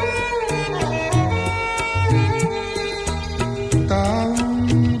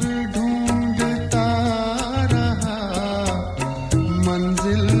ताउम्र ढूंढता रहा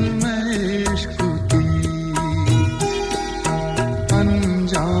मंजिल में इश्क की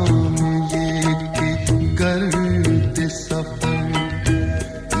अंजाम ये कि गर्द सफर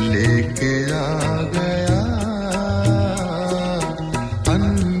लेके आ गया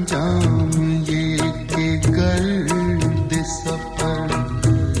अंजाम ये कि गर्द सफर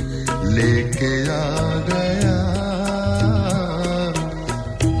लेके आ गया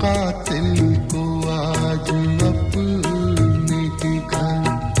कातिल को आज अपने ही घर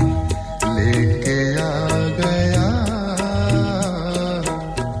लेके आ गया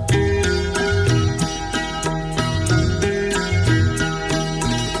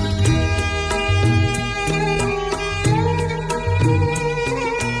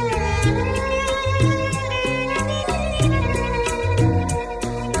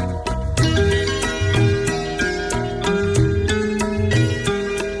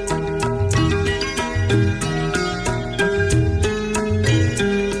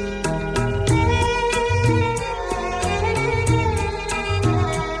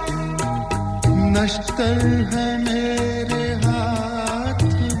नश्तर है मेरे हाथ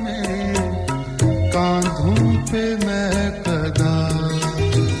में कांधों पे मैं कदा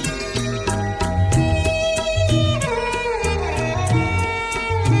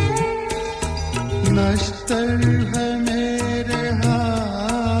नश्तर है मेरे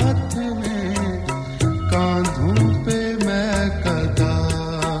हाथ में कांधों पे मैं कदा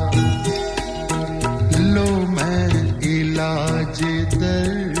लो मैं इलाज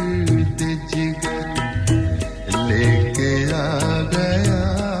दर्द जिगर लेके आ गया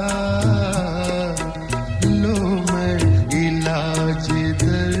लो मैं इलाज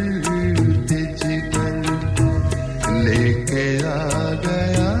दर्द जिगर लेके आ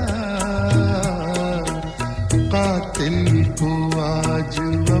गया कातिल को आज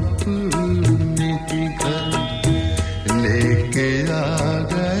अपने ही घर लेके आ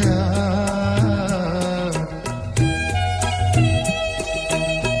गया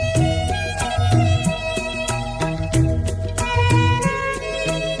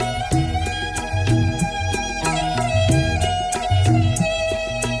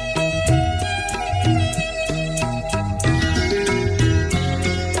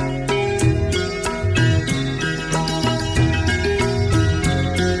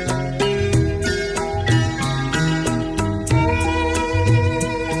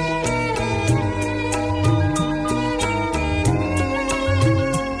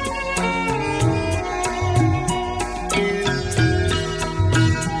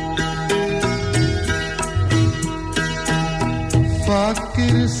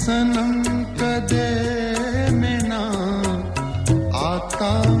फाकिर सनम कदे में ना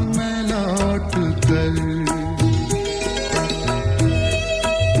आता मैं लौट कर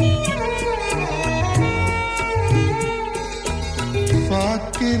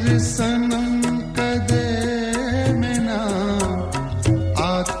फाकिर सनम कदे में ना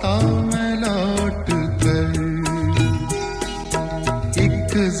आता मैं लौट कर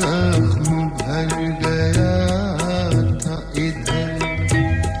एक जख्म भर गया था इधर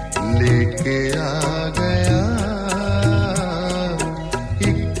लेके आ गया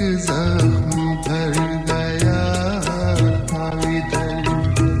एक जख्म भर गया था इधर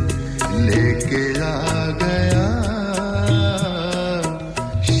लेके आ गया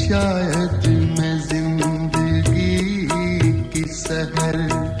शायद मैं जिंदगी की सहर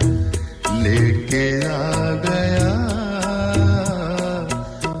लेके आ गया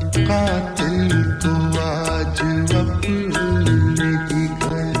कातिल को आज अपने ही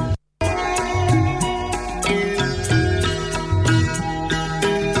घर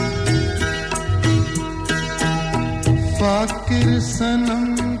फाकिर सनम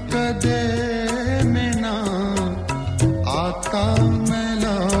कदे में ना आता मैं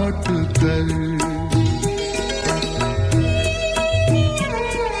लौट कर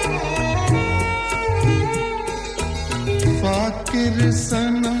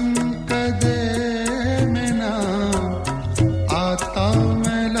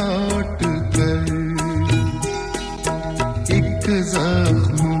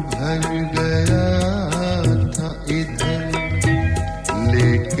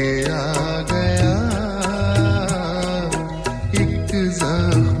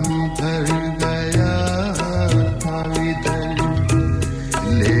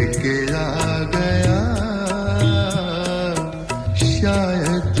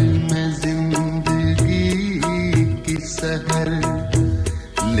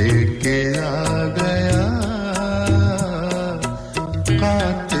लेके आ गया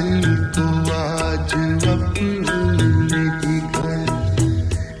कातिल को आज अपने ही घर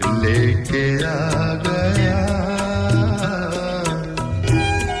लेके आ गया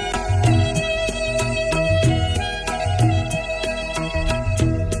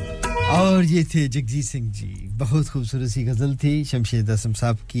और ये थे जगजीत सिंह जी बहुत खूबसूरत सी गजल थी शमशेद असम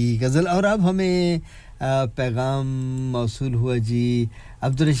साहब की गजल और अब हमें पैगाम मौसूल हुआ जी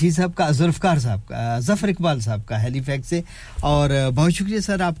अब्दुल रशीद साहब का ज़ुल्फ़कार साहब का ज़फ़र इकबाल साहब का हैलीफैक्स से और बहुत शुक्रिया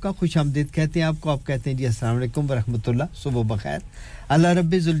सर आपका खुशामदीद कहते हैं आपको आप कहते हैं जी अस्सलाम वालेकुम व रहमतुल्लाह सुबह बखैर अल्लाह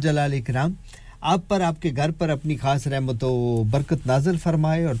रब्बे ज़ुल जलाल इकराम आप पर आपके घर पर अपनी खास रहमत व बरकत नाज़िल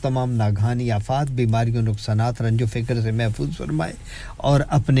फरमाए और तमाम नागहानी आफात बीमारियों नुकसानात रंजो फ़िक्र से महफूज फरमाए और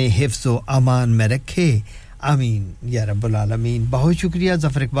अपने हिफ्ज़ व अमान में रखे आमीन या रब्बुल आलमीन बहुत शुक्रिया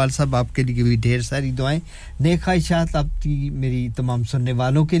ज़फ़र इकबाल साहब आपके लिए भी ढेर सारी दुआएं नेक ख्वाहिशात आपकी मेरी तमाम सुनने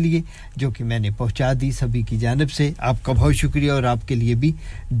वालों के लिए जो कि मैंने पहुंचा दी सभी की जानिब से आपका बहुत शुक्रिया और आपके लिए भी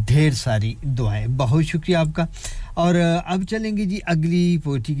ढेर सारी दुआएं बहुत शुक्रिया आपका और अब चलेंगे जी अगली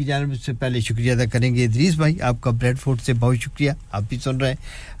पोइट्री की जानिब से पहले शुक्रिया अदा करेंगे इदरीस भाई आपका ब्रेडफोर्ड से बहुत शुक्रिया आप भी सुन रहे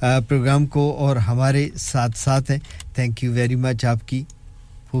हैं प्रोग्राम को और हमारे साथ हैं थैंक यू वेरी मच आपकी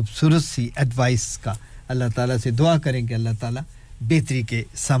खूबसूरत सी एडवाइस का अल्लाह ताला से दुआ करें कि अल्लाह ताला बेहतरी के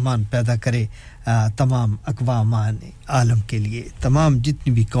सामान पैदा करे तमाम अक़वामान आलम के लिए तमाम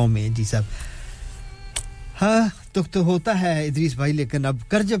जितनी भी कौमें जी साहब हाँ दुख तो होता है इदरीस भाई लेकिन अब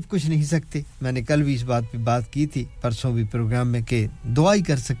कर जब कुछ नहीं सकते मैंने कल भी इस बात पे बात की थी परसों भी प्रोग्राम में कि दुआ ही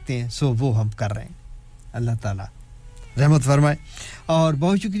कर सकते हैं सो वो हम कर रहे हैं अल्लाह ताला रहमत फरमाए और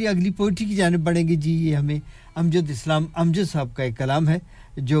बहुत शुक्रिया अगली पोइट्री की जानिब बढ़ेंगे जी ये हमें अमजद साहब का एक कलाम है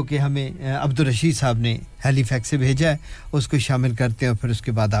जो कि हमें अब्दुल रशीद साहब ने हैलीफैक्स से भेजा है उसको शामिल करते हैं और फिर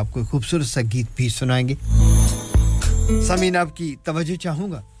उसके बाद आपको खूबसूरत सा गीत भी सुनाएंगे सामीन आपकी तवज्जो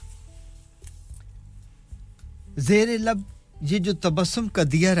चाहूंगा ज़ेरे लब ये जो तबस्सुम का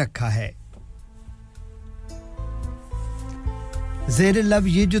दिया रखा है ज़ेरे लब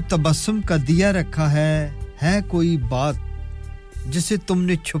ये जो तबस्सुम का दिया रखा है कोई बात जिसे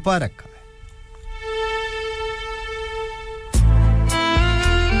तुमने छुपा रखा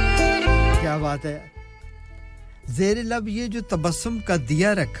क्या बात है ज़ेरे लब ये जो तबस्सुम का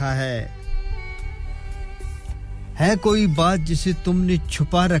दिया रखा है कोई बात जिसे तुमने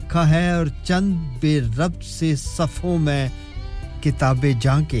छुपा रखा है और चंद बेरब्त से सफ़ों में किताबें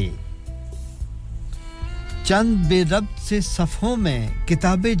जाके चंद बेरब्त से सफ़ों में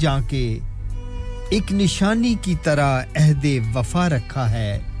किताबें जाके एक निशानी की तरह अहदे वफा रखा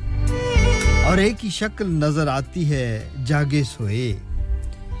है और एक ही शक्ल नजर आती है जागे सोए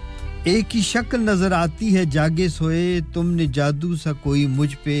एक ही शक्ल नजर आती है जागे सोए तुमने जादू सा कोई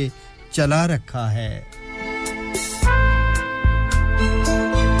मुझ पे चला रखा है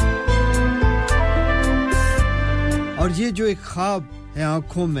और ये जो एक ख्वाब है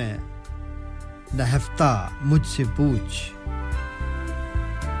आंखों में नहफ्ता मुझसे पूछ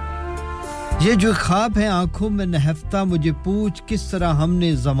ये जो ख्वाब है आंखों में नहफ्ता मुझे पूछ किस तरह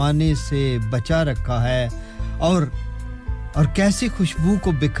हमने ज़माने से बचा रखा है और कैसे खुशबू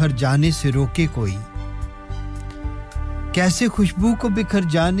को बिखर जाने से रोके कोई कैसे खुशबू को बिखर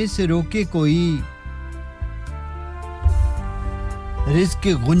जाने से रोके कोई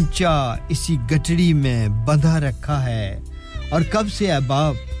रिज़्क़ गुंचा इसी गठड़ी में बंधा रखा है और कब से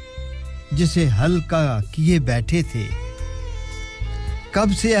अहबाब जिसे हल्का किए बैठे थे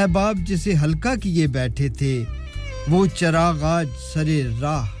कब से अहबाब जिसे हल्का किए बैठे थे वो चिराग आज सरे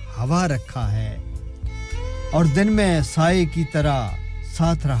राह हवा रखा है और दिन में साए की तरह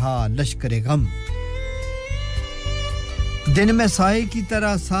साथ रहा लश्कर गम दिन में साए की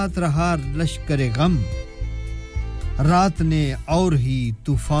तरह साथ रहा लश्कर गम रात ने और ही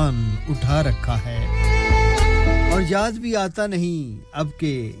तूफान उठा रखा है और याद भी आता नहीं अब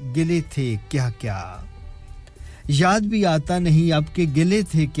के गिले थे क्या-क्या याद भी आता नहीं अब के गिले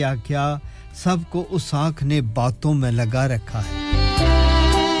थे क्या-क्या सबको उस आंख ने बातों में लगा रखा है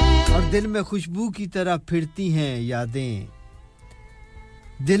और दिल में खुशबू की तरह फिरती हैं यादें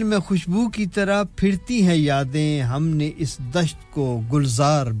दिल में खुशबू की तरह फिरती हैं यादें हमने इस दश्त को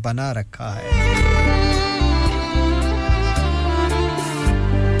गुलजार बना रखा है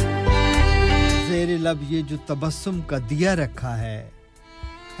ज़ेरे लब ये जो तबस्सुम का दिया रखा है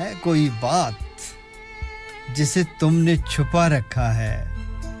कोई बात जिसे तुमने छुपा रखा है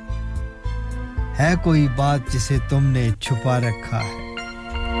कोई बात जिसे तुमने छुपा रखा है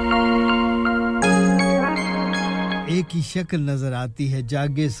एक ही शक्ल नजर आती है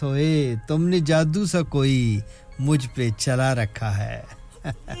जागे सोए तुमने जादू सा कोई मुझ पे चला रखा है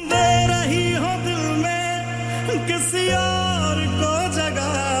दे रही हो दिल में किसी और को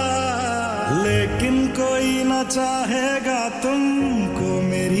जगह कोई ना चाहेगा तुमको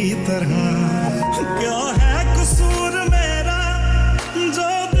मेरी तरह क्या है कसूर मेरा जो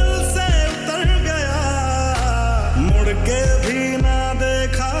दिल से उतर गया मुड़ के भी ना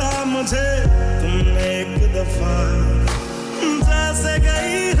देखा मुझे तुमने एक दफा जैसे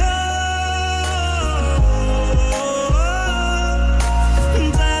गई हो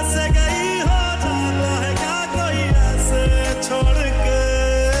जैसे गई हो जाता है क्या कोई ऐसे छोड़ के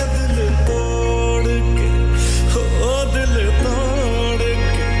दिल तोड़ के हो दिल तोड़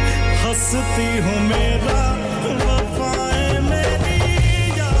के हंसती हूँ मेरा वफाएं मेरी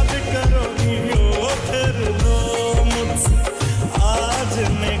याद करोगी ओ फिर लो मुझसे आज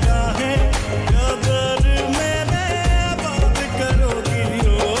निगाहें कदर मेरे बात करोगी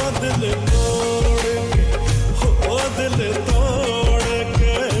ओ दिल तोड़ के हो दिल तोड़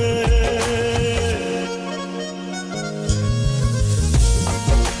के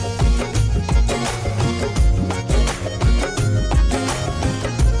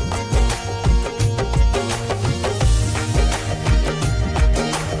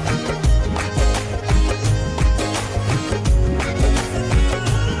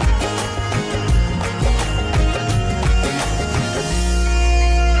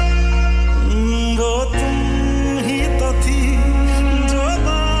वो तुम ही तो थी जो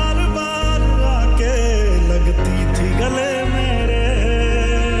बार-बार आके लगती थी गले मेरे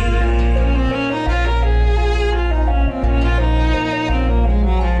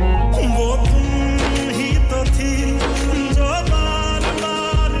वो तुम ही तो थी जो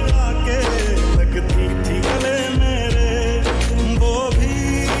बार-बार आके लगती थी गले मेरे वो भी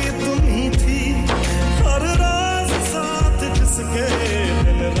तुम ही थी हर रोज साथ जिसके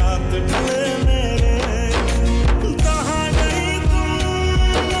दिन रात ढले मेरे कहाँ गई तुम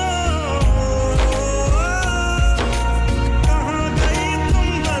कहाँ गई तुम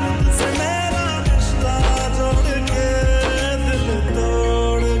दर्द से मेरा रिश्ता जोड़ के दिल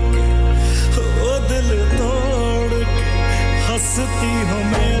तोड़ के ओ दिल तोड़ के हंसती हो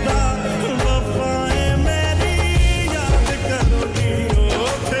मेरा वफाएं मेरी याद करोगी ओ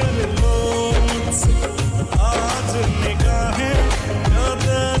फिर लो मुझसे आज निगाहें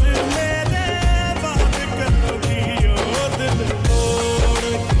कदर मेरे बात करोगी ओ दिल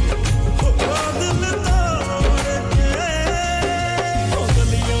तोड़ के ओ दिल तोड़ के ओ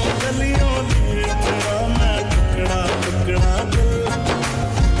गलियों गलियों लिए तेरा मैं टुकड़ा टुकड़ा दिल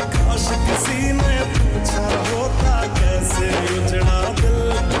काश किसी ने पूछा होता कैसे उजड़ा दिल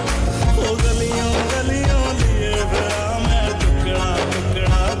ओ गलियों गलियों लिए तेरा मैं टुकड़ा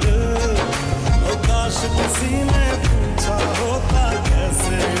टुकड़ा दिल ओ काश किसी ने पूछा होता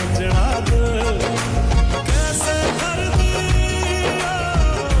कैसे उजड़ा दिल कैसे भर दिया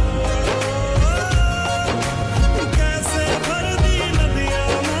कैसे भर दी नदियां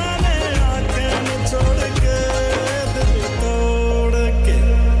मैंने आंखें निचोड़ के दिल तोड़ के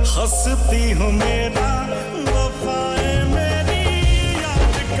हंसती हूँ मेरा वफाएं मेरी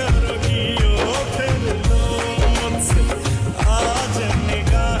याद करोगी ओ फिर लो मुझसे आज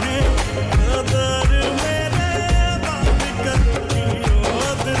निगाहें कदर मेरे बात करोगी ओ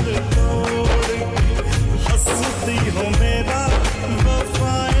दिल तोड़ के हंसती हूँ मेरा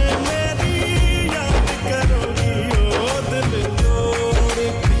वफाएं मेरी याद करोगी ओ दिल तोड़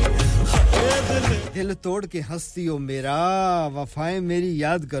के हाय दिल तोड़ के हंसती हो मेरा वफाएं मेरी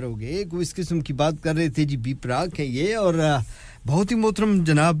याद करोगे कोई इस किस्म की बात कर रहे थे जी बी प्राक है ये और बहुत ही मोहतरम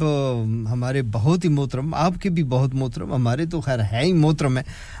जनाब हमारे बहुत ही मोहतरम आपके भी बहुत मोहतरम हमारे तो खैर है ही मोहतरम है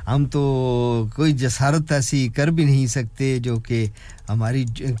हम तो कोई जसारत ऐसी कर भी नहीं सकते जो कि हमारी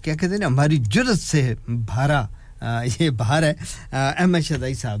क्या कहते हैं ना हमारी जुर्रत से भारा ये बाहर है अहमद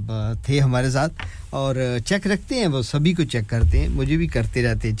शदाई साहब थे हमारे साथ और चेक रखते हैं वो सभी को चेक करते हैं मुझे भी करते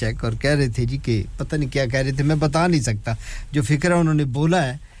रहते हैं चेक और कह रहे थे जी कि पता नहीं क्या कह रहे थे मैं बता नहीं सकता जो फिक्र उन्होंने बोला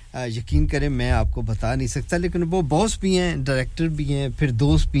है यकीन करें मैं आपको बता नहीं सकता लेकिन वो बॉस भी हैं डायरेक्टर भी हैं फिर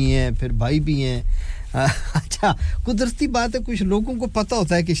दोस्त भी हैं फिर भाई भी हैं अच्छा कुदरती बात है कुछ लोगों को पता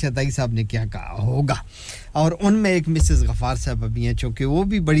होता है कि शदाई साहब ने क्या कहा होगा और उनमें एक मिसेस गफार साहब भी हैं क्योंकि वो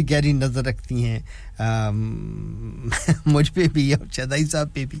भी बड़ी गहरी नजर रखती हैं मुझ पे भी और शदाई साहब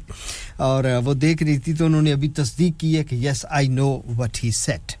पे भी और वो देख रही थी तो उन्होंने अभी तस्दीक की है कि yes I know what he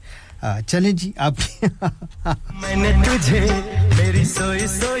said चलें जी आप मैंने तुझे मेरी सोई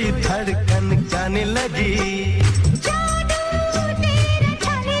सोई धड़कन जाने लगी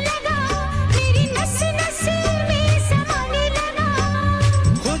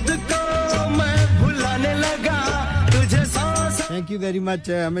थैंक यू वेरी मच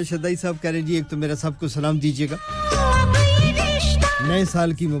हमें शदाई साहब कह रहे जी एक तो मेरा सबको सलाम दीजिएगा नए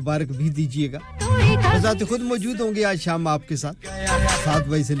साल की मुबारक भी दीजिएगा वज़ात खुद मौजूद होंगे आज शाम आपके साथ 7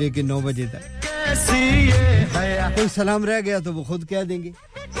 बजे से लेके 9 बजे तक कैसी ये हया कोई सलाम रह गया तो वो खुद कह देंगे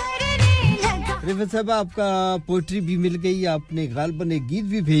रिफत साहब आपका पोएट्री भी मिल गई आपने गालबन एक गीत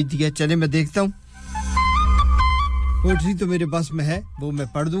भी भेज दिया चले मैं देखता हूं पोएट्री तो मेरे पास में है वो मैं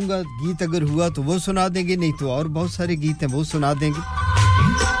पढ़ दूंगा गीत अगर हुआ तो वो सुना देंगे नहीं तो और बहुत सारे गीत हैं वो सुना देंगे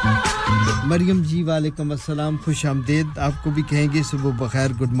मरियम जी वालेकुम अस्सलाम खुशामदीद आपको भी कहेंगे सुबह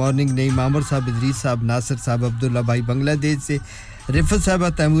बखैर गुड मॉर्निंग नईम आमर साहब इदरीस साहब नासिर साहब अब्दुल्ला भाई बांग्लादेश से रिफत साहब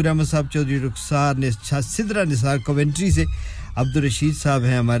तैमूर अहमद साहब चौधरी रुखसार ने सिद्रा निसार कवेंट्री से अब्दुल रशीद साहब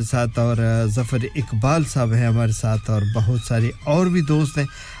हैं हमारे साथ और जफर इकबाल साहब हैं हमारे साथ और बहुत सारे और भी दोस्त हैं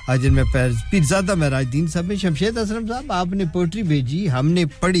आज मैं पीरजादा महराजदीन साहब में शमशेद असलम साहब आपने पोएट्री भेजी हमने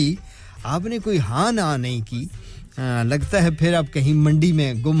पढ़ी आपने कोई हां ना नहीं की लगता है फिर आप कहीं मंडी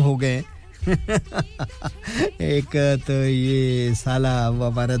में गुम हो गए एक तो ये साला वो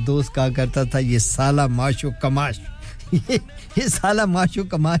हमारा दोस्त कहा करता था ये साला माशो कमाश ये साला माशो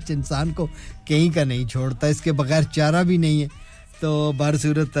कमाश इंसान को कहीं का नहीं छोड़ता इसके बगैर चारा भी नहीं है तो बार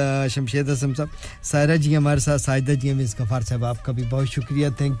सूरत शमशेद असम साहब सायरा जी हमारे साथ साजिदा जी मिस गफार साहब आपका भी बहुत शुक्रिया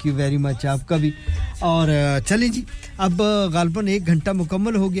थैंक यू वेरी मच आपका भी और चलें जी अब गालबन 1 घंटा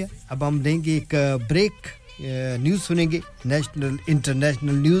मुकम्मल हो गया अब हम लेंगे एक ब्रेक न्यूज़ सुनेंगे नेशनल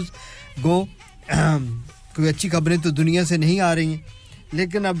इंटरनेशनल न्यूज़ गो कोई अच्छी खबरें तो दुनिया से नहीं आ रही हैं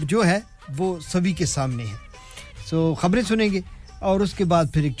लेकिन अब जो है वो सभी के सामने है सो खबरें सुनेंगे और उसके बाद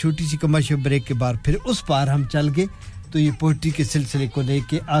फिर एक छोटी सी कमर्शियल ब्रेक के बाद फिर उस पार हम चल के तो ये पोएट्री के सिलसिले को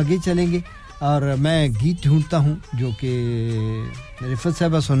लेके आगे चलेंगे और मैं गीत ढूंढता हूं जो कि रिफत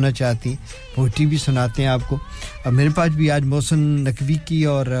साहबा सुनना चाहती पोएट्री भी सुनाते हैं आपको अब मेरे पास भी आज मौसम नकवी की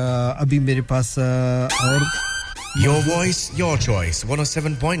और अभी मेरे पास और Your voice, your choice.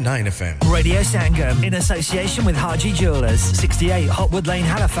 107.9 FM. Radio Sangam in association with Haji Jewellers, 68 Hotwood Lane,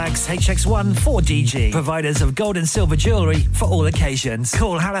 Halifax, HX1 4DG. Providers of gold and silver jewellery for all occasions.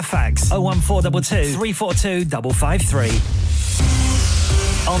 Call Halifax 01422 342 553.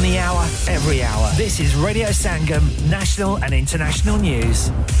 On the hour, every hour. This is Radio Sangam, national and international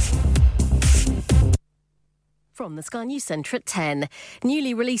news. From the Sky News Centre at 10.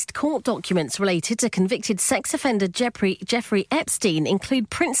 Newly released court documents related to convicted sex offender Jeffrey Epstein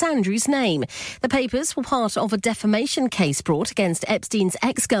include Prince Andrew's name. The papers were part of a defamation case brought against Epstein's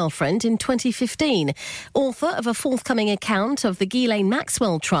ex-girlfriend in 2015. Author of a forthcoming account of the Ghislaine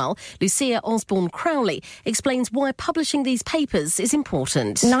Maxwell trial, Lucia Osborne Crowley, explains why publishing these papers is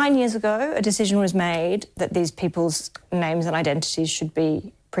important. 9 years ago, a decision was made that these people's names and identities should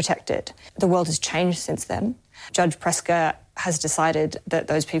be protected. The world has changed since then. Judge Presker has decided that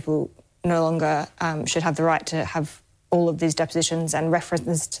those people no longer should have the right to have all of these depositions and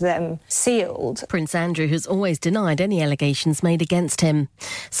references to them sealed. Prince Andrew has always denied any allegations made against him.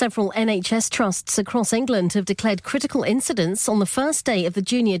 Several NHS trusts across England have declared critical incidents on the first day of the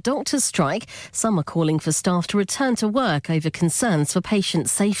junior doctors' strike. Some are calling for staff to return to work over concerns for patient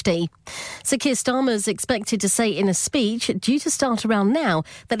safety. Sir Keir Starmer is expected to say in a speech due to start around now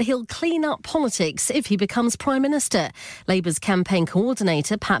that he'll clean up politics if he becomes Prime Minister. Labour's campaign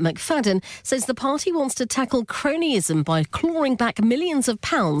coordinator Pat McFadden says the party wants to tackle cronyism by clawing back millions of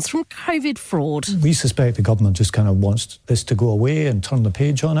pounds from COVID fraud. We suspect the government just kind of wants this to go away and turn the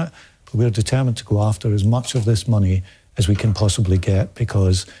page on it, but we're determined to go after as much of this money as we can possibly get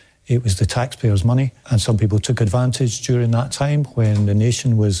because it was the taxpayers' money and some people took advantage during that time when the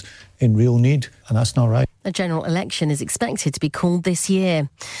nation was in real need, and that's not right. A general election is expected to be called this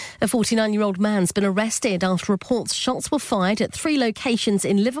year. A 49-year-old man's been arrested after reports shots were fired at 3 locations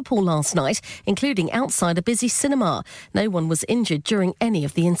in Liverpool last night, including outside a busy cinema. No one was injured during any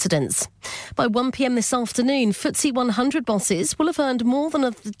of the incidents. By 1 p.m. this afternoon, FTSE 100 bosses will have earned more than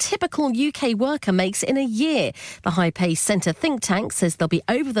the typical UK worker makes in a year. The high-pay centre think tank says they'll be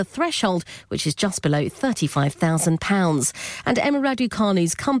over the threshold, which is just below £35,000. And Emma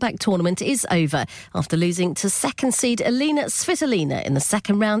Raducanu's comeback tournament is over after losing to second seed Elina Svitolina in the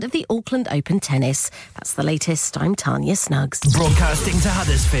second round of the Auckland Open Tennis. That's the latest. I'm Tanya Snuggs. Broadcasting to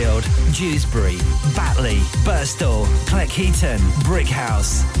Huddersfield, Dewsbury, Batley, Birstall, Cleckheaton,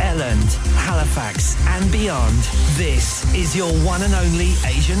 Brickhouse, Elland, Halifax and beyond. This is your one and only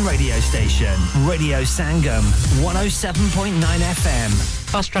Asian radio station. Radio Sangam, 107.9 FM.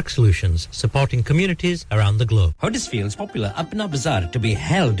 Fast Track Solutions, supporting communities around the globe. Huddersfield's popular Apna Bazaar to be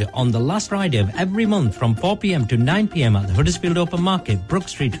held on the last Friday of every month from 4 p.m. to 9 p.m. at the Huddersfield Open Market, Brook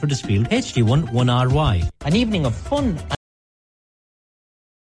Street, Huddersfield, HD1 1RY. An evening of fun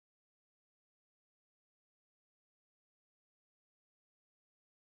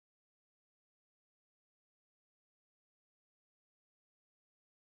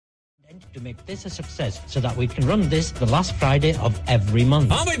to make this a success so that we can run this the last Friday of every month.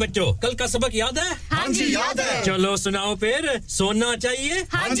 हाँ भाई बच्चों कल का सबक याद है हाँ जी याद है चलो सुनाओ फिर सोना चाहिए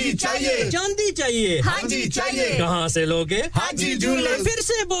हाँ जी चाहिए चांदी चाहिए हाँ जी चाहिए कहाँ से लोगे हाजी जूलर्स फिर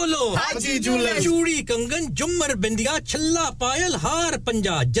से बोलो हाजी जूलर्स चूड़ी कंगन झुमर बिंदिया छल्ला पायल हार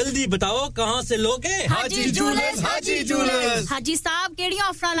पंजा जल्दी बताओ कहाँ से लोगे हाजी जूलर्स हाजी साहब केड़ी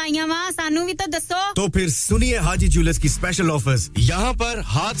ऑफर लाईया वा सानू भी तो दसो तो फिर सुनिए हाजी जूलर्स की स्पेशल ऑफर्स यहाँ पर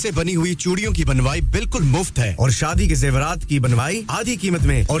हाथ से बनी हुई चूड़ियों की बनवाई बिल्कुल मुफ्त है और शादी के जेवरात की बनवाई आधी कीमत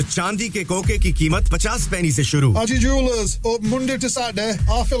में और चांदी के कोके की कीमत 50 पैसे से शुरू Haji Jewellers open Monday to Saturday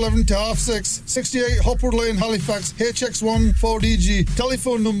half 11 to half 6 68 Hopwood Lane Halifax HX1 4DG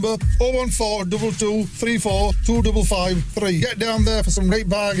telephone number 01422342553 get down there for some great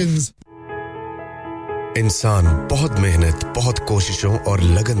bargains इंसान बहुत मेहनत बहुत कोशिशों और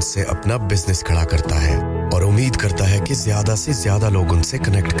लगन से अपना बिजनेस खड़ा करता है और उम्मीद करता है कि ज्यादा से ज्यादा लोग उनसे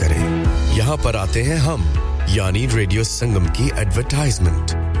कनेक्ट करें यहाँ पर आते हैं हम यानी रेडियो संगम की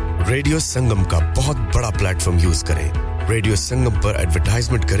एडवर्टाइजमेंट रेडियो संगम का बहुत बड़ा प्लेटफॉर्म यूज करें रेडियो संगम पर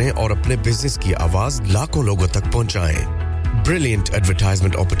एडवर्टाइजमेंट करें और अपने बिजनेस की आवाज लाखों लोगों तक पहुंचाएं Brilliant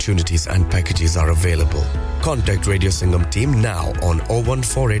advertisement opportunities and packages are available. Contact Radio Singham team now on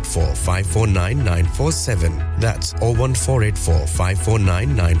 01484 549 947. That's 01484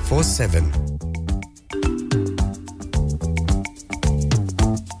 549 947.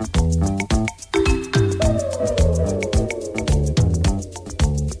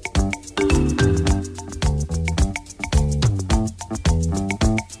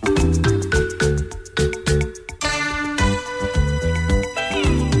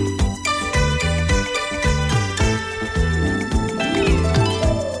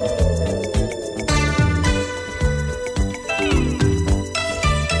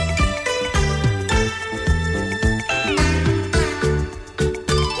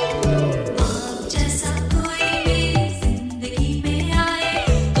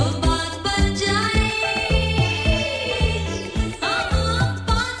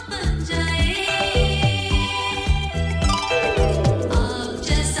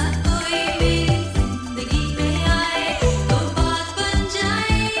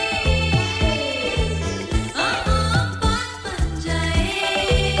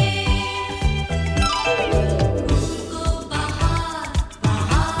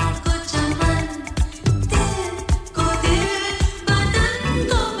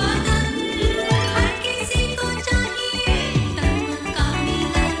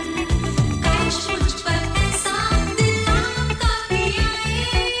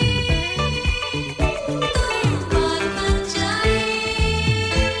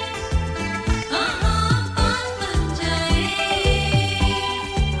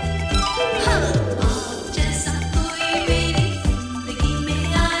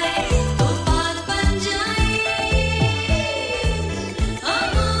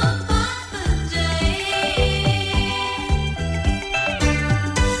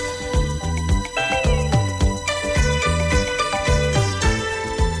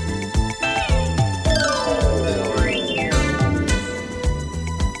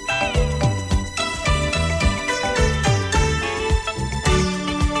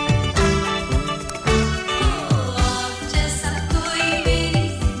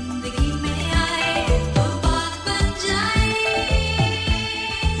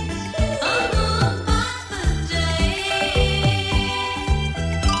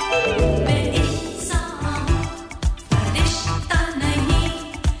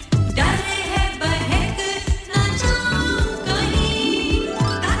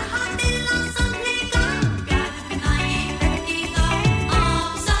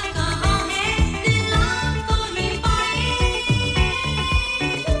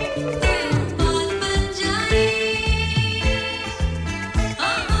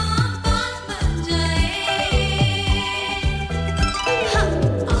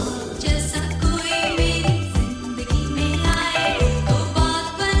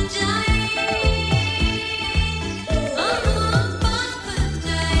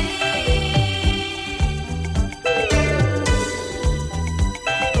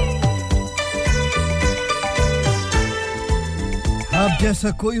 जैसा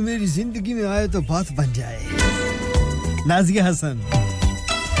कोई मेरी जिंदगी में आए तो बात बन जाए नाज़िया हसन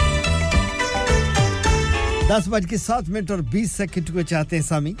 10:07 और 20 सेकंड को चाहते हैं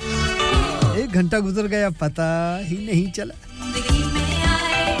सामी 1 घंटा गुजर गया पता ही नहीं चला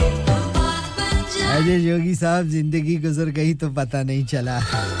अजय जोगी साहब जिंदगी गुजर गई तो पता नहीं चला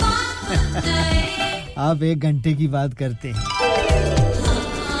आप 1 घंटे की बात करते हैं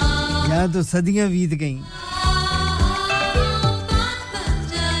यहाँ तो सदियां बीत गईं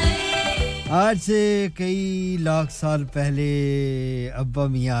आज से कई लाख साल पहले अब्बा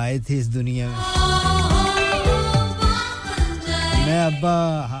मियां आए थे इस दुनिया में मैं अब्बा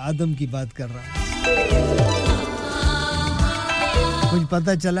आदम की बात कर रहा हूं कुछ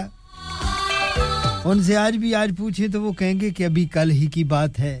पता चला उनसे आज पूछे तो वो कहेंगे कि अभी कल ही की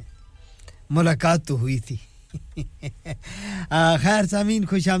बात है मुलाकात तो हुई थी खैर सामीन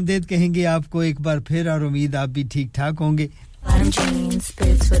खुशामदीद कहेंगे आपको एक बार फिर और उम्मीद आप भी ठीक ठाक होंगे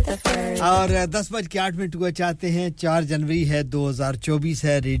और 10:08 हुआ चाहते हैं 4 जनवरी है 2024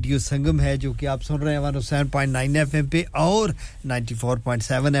 है रेडियो संगम है जो कि आप सुन रहे हैं 107.9 एफएम पे और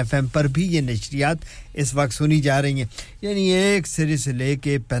 94.7 एफएम पर भी ये नशरियात इस वक्त सुनी जा रही हैं यानी एक सिरे से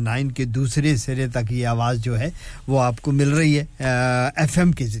लेके पेनाइन के दूसरे सिरे तक ये आवाज जो है वो आपको मिल रही है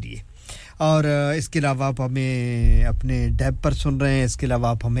एफएम के जरिए और इसके अलावा आप हमें अपने टैब पर सुन रहे हैं इसके अलावा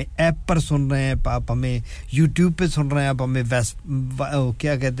आप हमें ऐप पर सुन रहे हैं आप हमें YouTube पे सुन रहे हैं आप हमें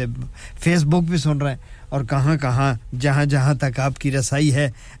क्या कहते हैं Facebook पे सुन रहे हैं और कहां-कहां जहां-जहां तक आपकी रसाई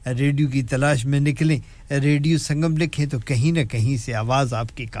है रेडियो की तलाश में निकलें रेडियो संगम लिखें तो कहीं ना कहीं से आवाज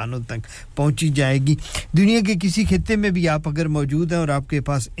आपके कानों तक पहुंची जाएगी दुनिया के किसी खित्ते में भी आप अगर मौजूद हैं और आपके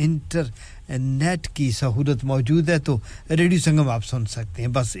पास नेट की सहूलत मौजूद है तो रेडियो संगम आप सुन सकते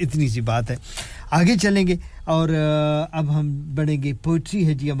हैं बस इतनी सी बात है आगे चलेंगे और अब हम बढ़ेंगे पोएट्री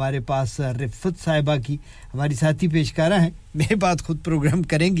है जी हमारे पास रिफत साहिबा की हमारी साथी पेशकारा हैं मेरे बात खुद प्रोग्राम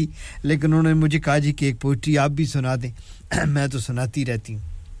करेंगी लेकिन उन्होंने मुझे कहा जी कि एक पोएट्री आप भी सुना दें मैं तो सुनाती रहती हूं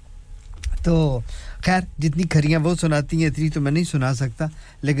तो खैर जितनी खरियां वो सुनाती हैं इतनी तो मैं नहीं सुना सकता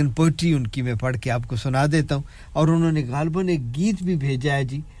लेकिन पोएट्री उनकी मैं पढ़ के आपको सुना देता हूं और उन्होंने गालबन एक गीत भी भेजा है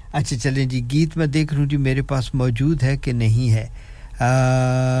जी अच्छा चलें जी गीत मैं देख रहा हूं जी मेरे पास मौजूद है कि नहीं है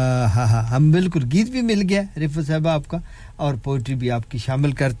हां हम बिल्कुल गीत भी मिल गया रिफत साहब आपका और पोएट्री भी आपकी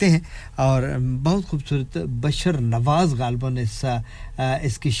शामिल करते हैं और बहुत खूबसूरत बशर नवाज गालबन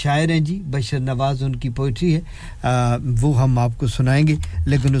इसके शायर हैं जी बशर नवाज उनकी पोएट्री है वो हम आपको सुनाएंगे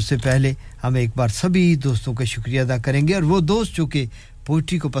लेकिन उससे पहले हम एक बार सभी दोस्तों का शुक्रिया अदा करेंगे और वो दोस्त जो कि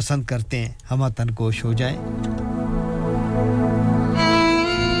पोएट्री को पसंद करते हैं हम तनकोश हो जाएं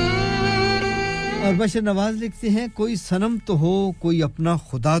और बशर नवाज लिखते हैं कोई सनम तो हो कोई अपना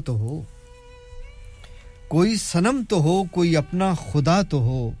खुदा तो हो कोई सनम तो हो कोई अपना खुदा तो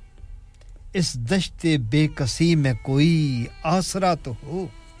हो इस दश्ते बेकसी में कोई आसरा तो हो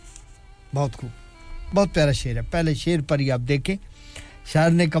बहुत खूब बहुत प्यारा शेर है पहले शेर पर ही आप देखें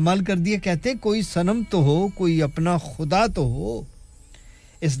शायर ने कमाल कर दिया कहते हैं कोई सनम तो हो कोई अपना खुदा तो हो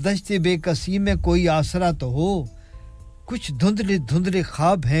इस दश्ते बेकसी में कोई आसरा तो हो कुछ धुंधले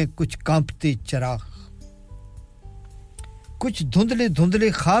ख्वाब हैं कुछ कांपते चिराग कुछ धुंधले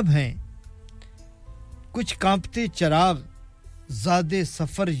ख्वाब हैं कुछ कांपते चिराग ज़ादे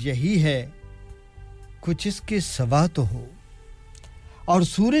सफर यही है कुछ इसके सवा तो हो और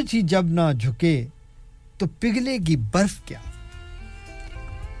सूरज ही जब ना झुके तो पिघलेगी बर्फ क्या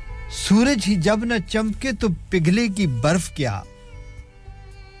सूरज ही जब ना चमके तो पिघलेगी बर्फ क्या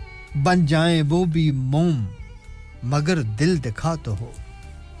बन जाएं वो भी मोम मगर दिल दिखा तो हो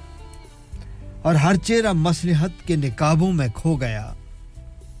और हर चेहरा मसलहत के निकाबों में खो गया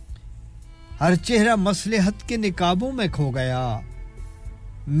हर चेहरा मसलहत के निकाबों में खो गया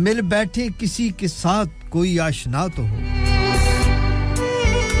मिल बैठे किसी के साथ कोई आशना तो हो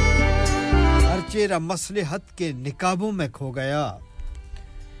हर चेहरा मसलहत के निकाबों में खो गया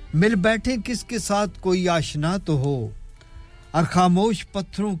मिल बैठे किसके साथ कोई आशना तो हो और खामोश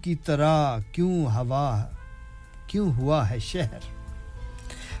पत्थरों की तरह क्यों हुआ है शहर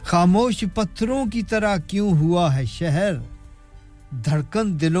खामोश पत्थरों की तरह क्यों हुआ है शहर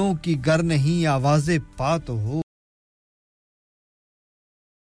धड़कन दिलों की गर नहीं आवाज़ें पा तो हो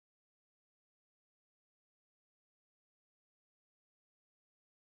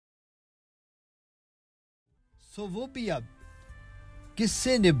सो वो भी अब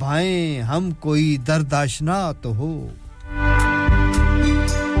किससे निभाएं हम कोई दर्द आशना तो हो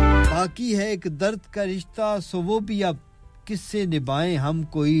बाकी है एक दर्द का रिश्ता सो वो भी अब किससे निभाएं हम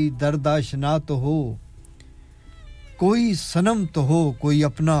कोई दर्द आशना तो हो कोई सनम तो हो कोई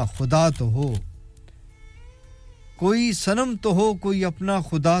अपना खुदा तो हो कोई सनम तो हो कोई अपना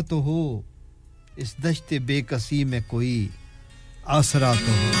खुदा तो हो इस दश्ते बेकसी में कोई आसरा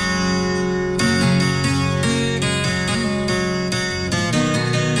तो हो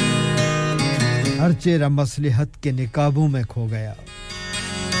हर चेहरा मसलहत के निकाबों में खो गया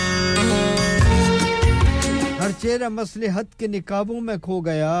हर चेहरा मसलहत के निकाबों में खो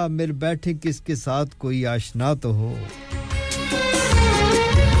गया मिल बैठे किसके साथ कोई आशना तो हो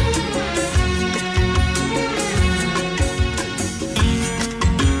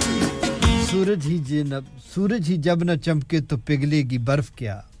सूरज ही जब न चमके तो पिघलेगी बर्फ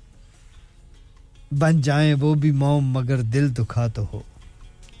क्या बन जाए वो भी मौम मगर दिल दुखा तो हो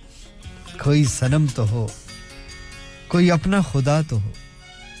कोई सनम तो हो कोई अपना खुदा तो हो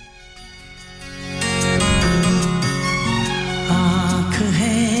आँख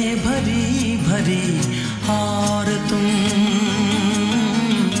है भरी भरी और तुम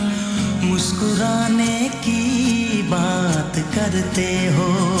मुस्कुराने की बात करते हो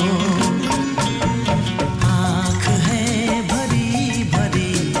आँख है भरी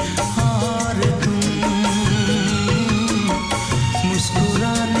भरी और तुम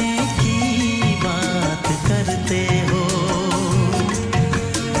मुस्कुराने की बात करते हो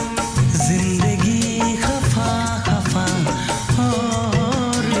जिंदगी खफा खफा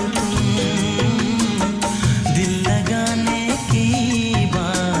और तुम दिल लगाने की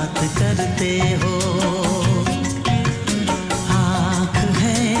बात करते हो आँख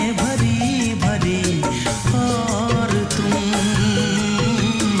है भरी भरी और तुम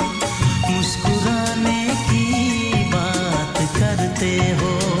मुस्कुराने की बात करते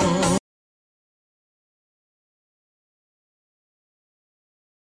हो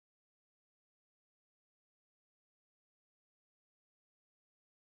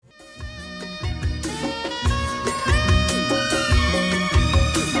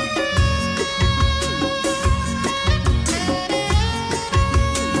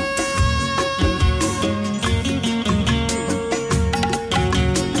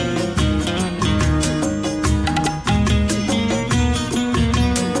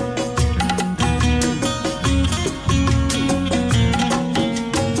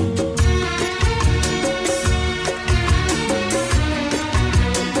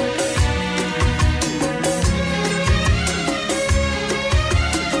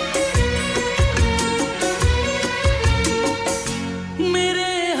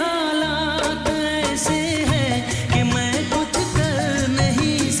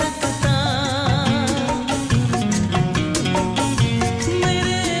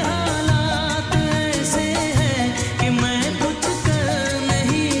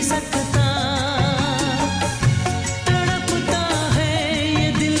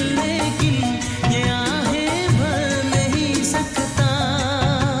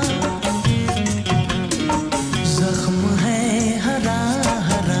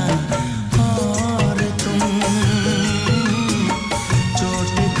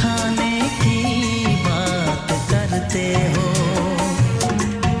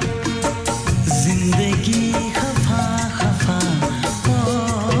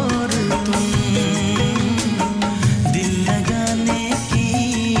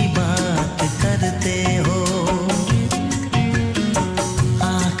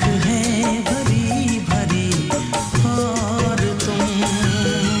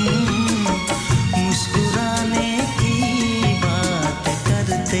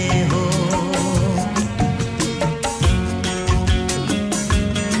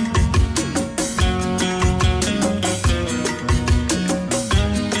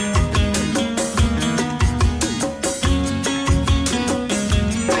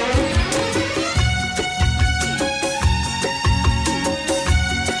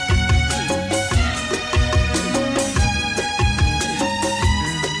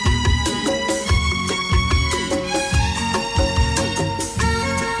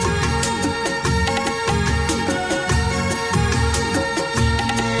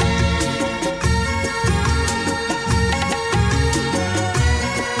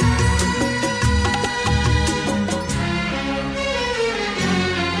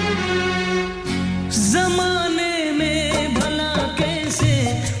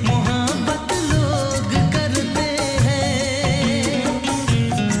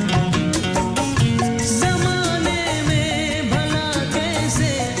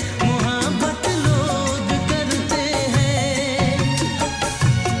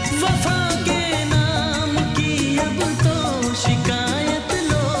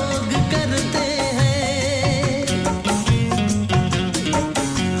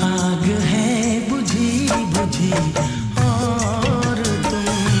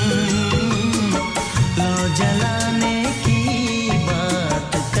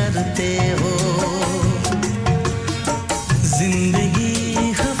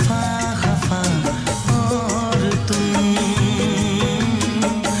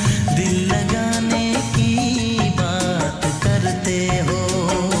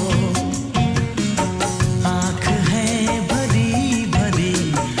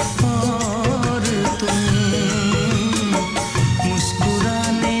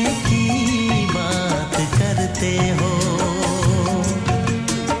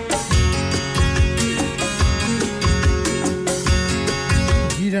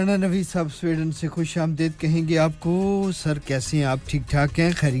राना नवी साहब स्वीडन से खुशामदीद कहेंगे आपको सर कैसे हैं आप ठीक ठाक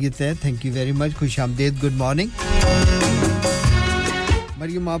हैं खैरियत है thank you very much खुशामदीद good morning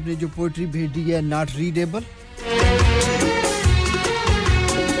Maryam आपने जो पोएट्री भेजी है नॉट रीडेबल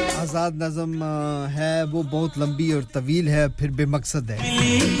आजाद नज़म है वो बहुत लंबी और तवील है फिर बेमकसद है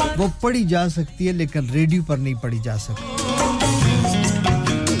वो पढ़ी जा सकती है लेकिन रेडियो पर नहीं पढ़ी जा सकती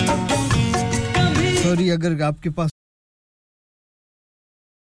सॉरी अगर आपके पास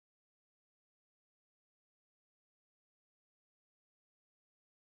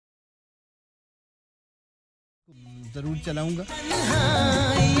जरूर चलाऊंगा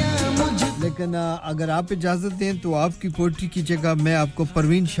लेकिन अगर आप इजाजत दें तो आपकी पोएट्री की जगह मैं आपको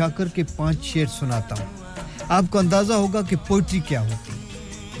परवीन शाकर के 5 शेर सुनाता हूं आपको अंदाजा होगा कि पोएट्री क्या होती है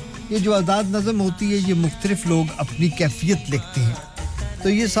ये जो आजाद नज़म होती है ये मुख्तलिफ लोग अपनी कैफियत लिखते हैं तो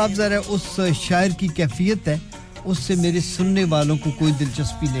ये साफ ज़ाहिर है उस शायर की कैफियत है उससे मेरे सुनने वालों को कोई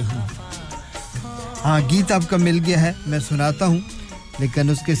दिलचस्पी नहीं हां गीत आपका मिल गया है मैं सुनाता हूं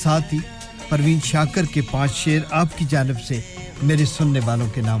लेकिन उसके साथ ही परवीन शाकर के 5 शेर आपकी जानिब से मेरे सुनने वालों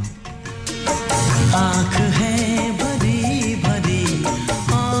के नाम आँख है भरी भरी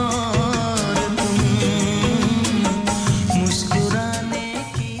और तुम मुस्कुराने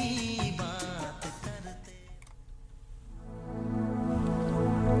की बात करते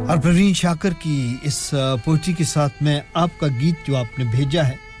और परवीन शाकर की इस पोएट्री के साथ मैं आपका गीत जो आपने भेजा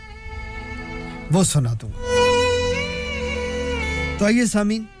है वो सुना दूं तो आइए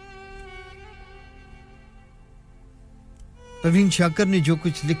सामीन परवीन शाकर ने जो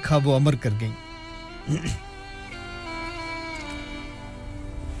कुछ लिखा वो अमर कर गई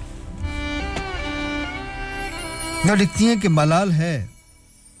वो लिखती हैं कि मलाल है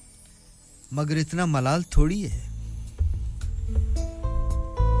मगर इतना मलाल थोड़ी है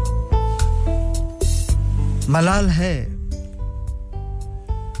मलाल है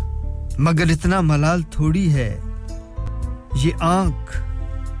मगर इतना मलाल थोड़ी है ये आंख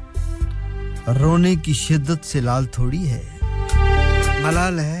रोने की शिद्दत से लाल थोड़ी है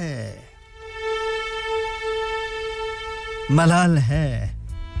मलाल है मलाल है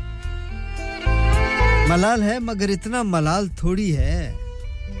मलाल है मगर इतना मलाल थोड़ी है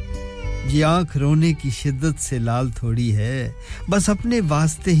ये आंख रोने की शिद्दत से लाल थोड़ी है बस अपने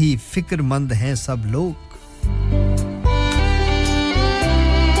वास्ते ही फिक्रमंद हैं सब लोग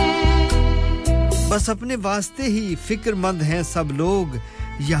बस अपने वास्ते ही फिक्रमंद हैं सब लोग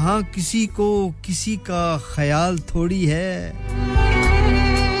यहाँ किसी को किसी का ख्याल थोड़ी है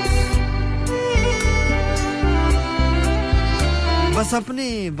बस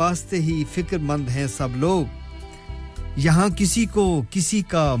अपने वास्ते ही फिक्रमंद हैं सब लोग यहाँ किसी को किसी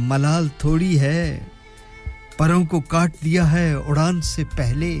का मलाल थोड़ी है परों को काट दिया है उड़ान से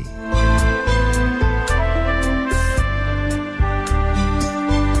पहले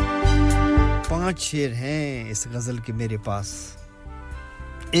पांच शेर हैं इस गजल के मेरे पास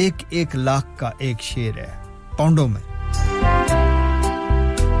एक लाख का एक शेर है पाउंडों में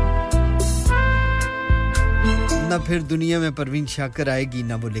ना फिर दुनिया में परवीन शाकर आएगी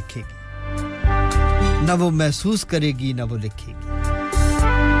ना वो लिखेगी ना वो महसूस करेगी ना वो लिखेगी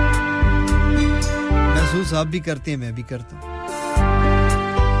महसूस आप भी करते हैं मैं भी करता हूं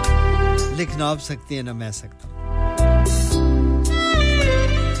लिखना आप सकते हैं ना मैं सकता हूं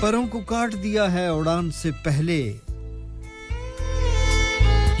परों को काट दिया है उड़ान से पहले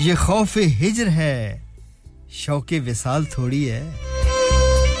ये खौफे हिज्र है शौके विसाल थोड़ी है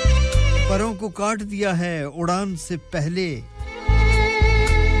परों को काट दिया है उड़ान से पहले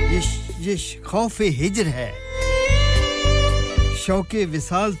ये खौफे हिज्र है शौके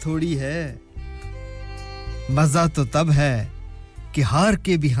विसाल थोड़ी है मजा तो तब है कि हार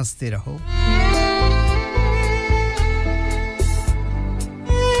के भी हंसते रहो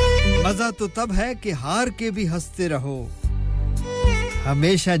मजा तो तब है कि हार के भी हंसते रहो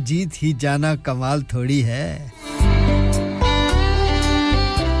हमेशा जीत ही जाना कमाल थोड़ी है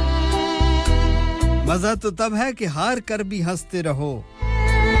मजा तो तब है कि हार कर भी हंसते रहो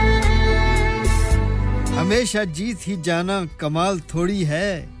हमेशा जीत ही जाना कमाल थोड़ी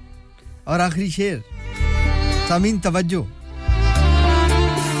है और आखिरी शेर सामीन तवज्जो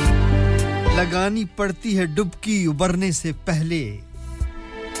लगानी पड़ती है डुबकी उबरने से पहले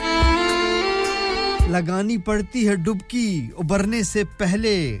लगानी पड़ती है डुबकी उबरने से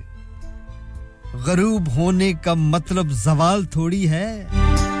पहले गरूब होने का मतलब ज़वाल थोड़ी है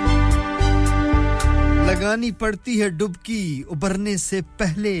लगानी पड़ती है डुबकी उबरने से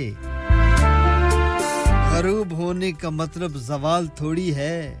पहले गरूब होने का मतलब ज़वाल थोड़ी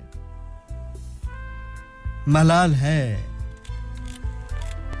है मलाल है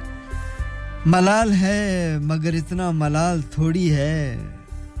मगर इतना मलाल थोड़ी है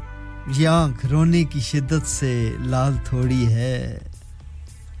ये आंख रोने की शिद्दत से लाल थोड़ी है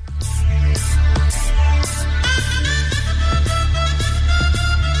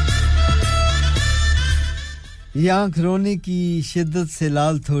ये आंख रोने की शिद्दत से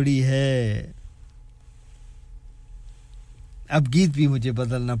लाल थोड़ी है अब गीत भी मुझे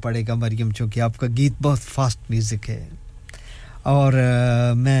बदलना पड़ेगा मरियम चूंकि आपका गीत बहुत फास्ट म्यूजिक है और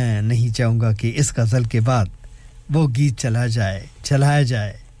मैं नहीं चाहूंगा कि इस गजल के बाद वो गीत चलाया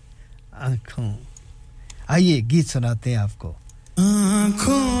जाए आंखों आइए गीत सुनाते हैं आपको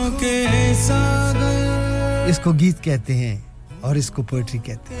आंखों के सागर इसको गीत कहते हैं और इसको पोएट्री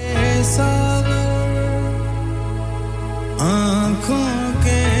कहते हैं आंखों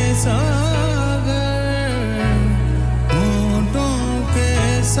के सागर होठों के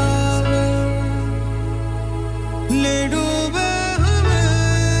सागर ले डूबे हमें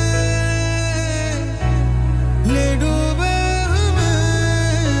ले डूबे हमें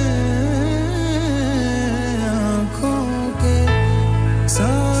आंखों के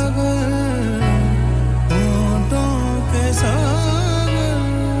सागर होठों के सागर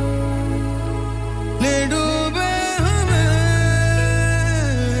ले डूबे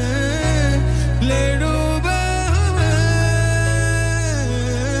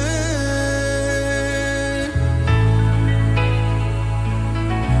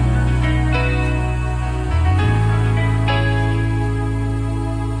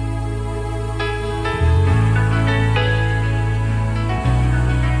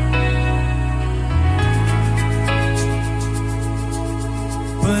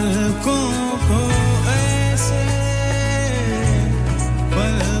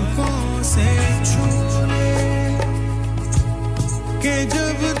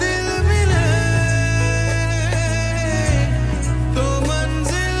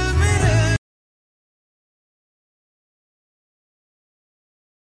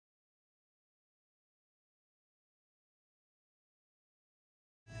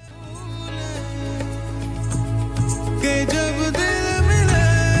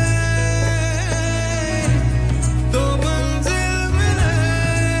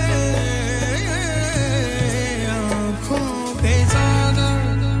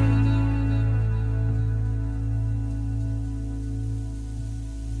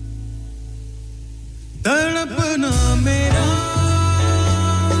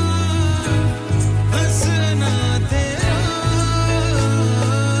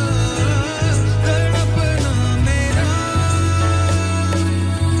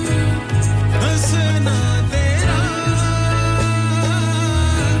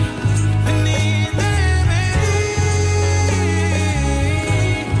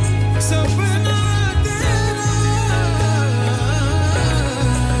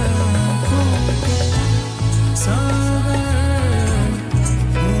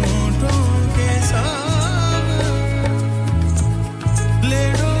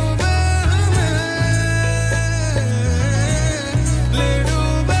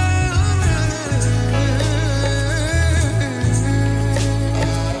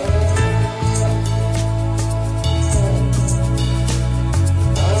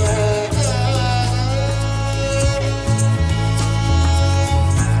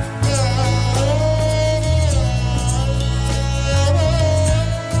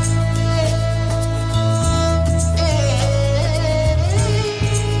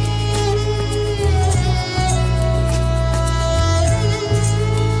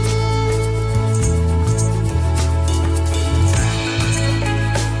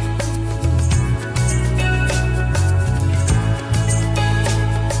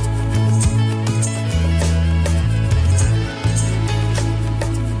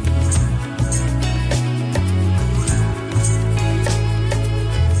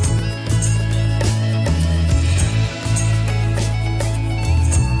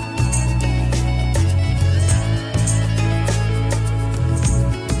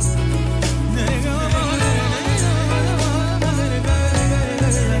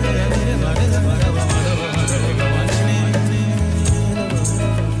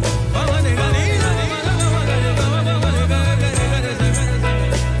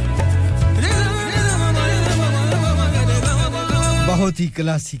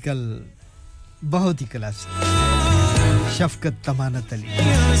क्लासिकल बहुत ही क्लासिकल शफकत तमानत अली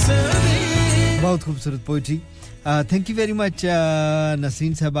बहुत खूबसूरत poetry thank you very much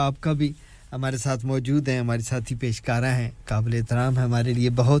Nasreen साहब आपका भी हमारे साथ मौजूद हैं हमारे साथी पेशकारा हैं काबिल एहतराम है हमारे लिए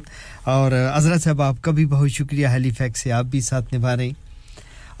बहुत और अज़रा साहब आपका भी बहुत शुक्रिया हैलीफैक्स से आप भी साथ निभा रहे हैं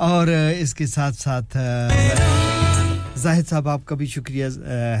और इसके साथ-साथ जाहिद साहब आपका भी शुक्रिया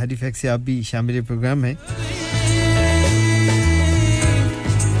हैलीफैक्स से आप भी शामिल प्रोग्राम हैं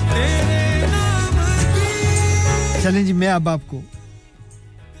चलें जी मैं अब आपको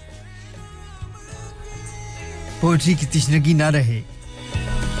पोएट्री की तशनगी ना रहे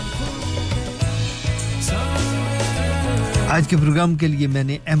आज के प्रोग्राम के लिए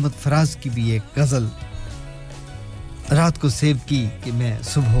मैंने अहमद फराज की भी एक गजल रात को सेव की कि मैं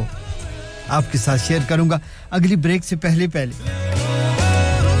सुबह आपके साथ शेयर करूंगा अगली ब्रेक से पहले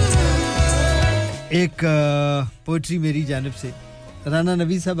एक पोएट्री मेरी जानिब से राना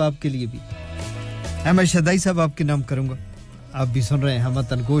नवी साहब आपके लिए भी अहमद शदाई साहब आपके नाम करूंगा आप भी सुन रहे हैं हम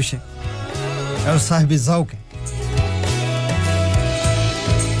तनगोश हैं और साहिब ज़ौक़ हैं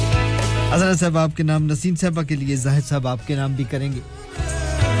अज़रा साहब आपके नाम नसीम साहबा के लिए जाहिद साहब आपके नाम भी करेंगे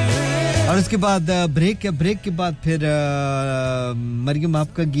और उसके बाद ब्रेक के बाद फिर मरियम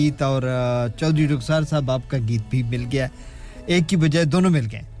आपका गीत और चौधरी रुखसार साहब आपका गीत भी मिल गया एक की बजाय दोनों मिल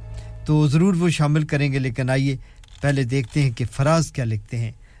गए तो ज़रूर वो शामिल करेंगे लेकिन आइए पहले देखते हैं कि फराज क्या लिखते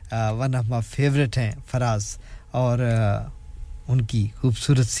हैं वन ऑफ माय फेवरेट हैं फराज और उनकी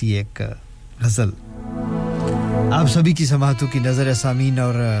खूबसूरत सी एक गजल आप सभी की समाअतों की नजर है सामीन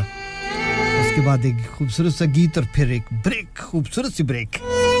और उसके बाद एक खूबसूरत सा गीत और फिर एक ब्रेक खूबसूरत सी ब्रेक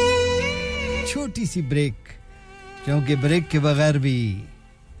छोटी सी ब्रेक क्योंकि ब्रेक के बगैर भी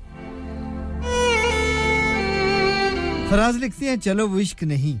फराज लिखते हैं चलो वो इश्क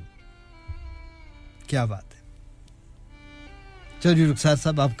नहीं क्या बात है चौधरी रुखसार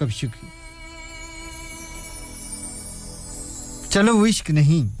साहब आपका भी शुक्रिया चलो वो इश्क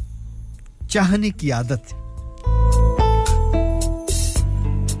नहीं चाहने की आदत है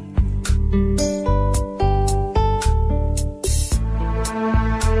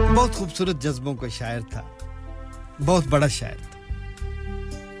बहुत खूबसूरत जज्बों का शायर था बहुत बड़ा शायर था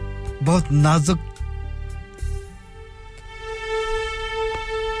बहुत नाजुक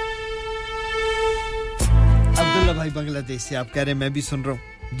अब्दुल्ला भाई बांग्लादेश से आप कह रहे हैं मैं भी सुन रहा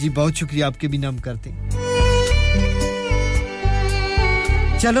हूं जी बहुत शुक्रिया आपके भी नाम करते हैं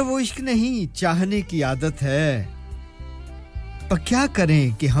चलो वो इश्क नहीं चाहने की आदत है पर क्या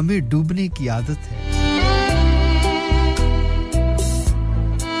करें कि हमें डूबने की आदत है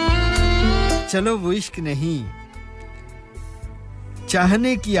चलो वो इश्क नहीं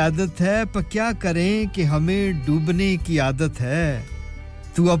चाहने की आदत है पर क्या करें कि हमें डूबने की आदत है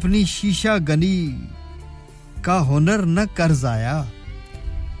तू अपनी शीशा गनी का हुनर न कर जाया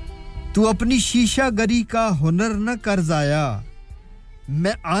तू अपनी शीशा गरी का हुनर न कर जाया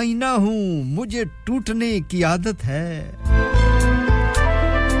मैं आईना हूं मुझे टूटने की आदत है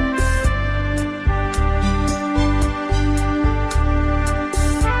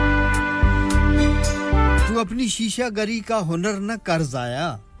तू अपनी शीशा गरी का हुनर न कर जाया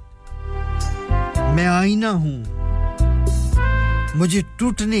मैं आईना हूं मुझे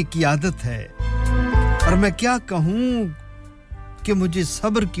टूटने की आदत है और मैं क्या कहूं कि मुझे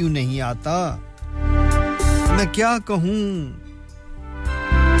सब्र क्यों नहीं आता मैं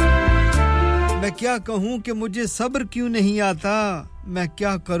क्या कहूं कि मुझे सब्र क्यों नहीं आता मैं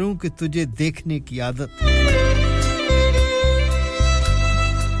क्या करूं कि तुझे देखने की आदत है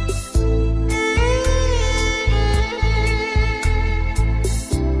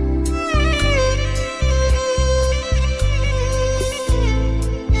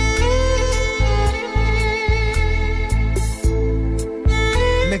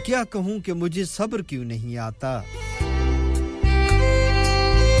मैं क्या कहूं कि मुझे सब्र क्यों नहीं आता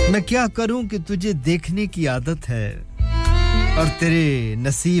मैं क्या करूं कि तुझे देखने की आदत है और तेरे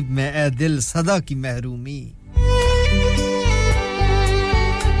नसीब में ए दिल सदा की महरूमी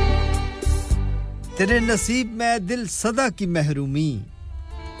तेरे नसीब में दिल सदा की महरूमी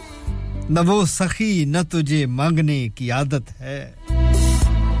न वो सखी न तुझे मांगने की आदत है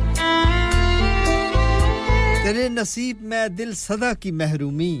तेरे नसीब में दिल सदा की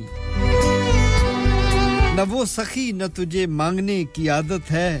महरूमी न वो सखी न तुझे मांगने की आदत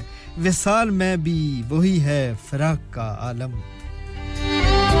है विसाल में भी वही है फिराक का आलम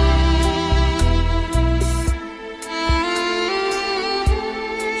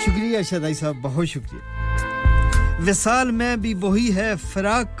शुक्रिया शदाई साहब बहुत शुक्रिया विसाल में भी वही है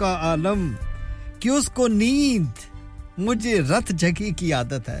फिराक का आलम कि उसको नींद मुझे रत जगी की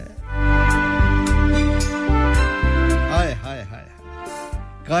आदत है हाय हाय हाय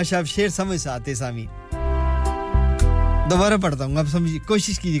काश आप शेर समझ आते सामी दोबारा पढ़ता हूं आप समझिए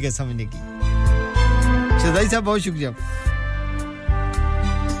कोशिश कीजिएगा समझने की शदाई साहब बहुत शुक्रिया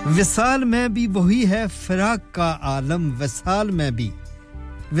विसाल में भी वही है फिराक का आलम विसाल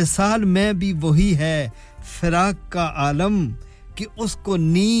में भी वही है फिराक का आलम कि उसको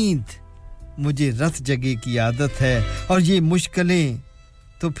नींद मुझे रत जगे की आदत है और ये मुश्किलें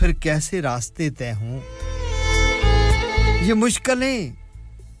तो फिर कैसे रास्ते तय हों ये मुश्किलें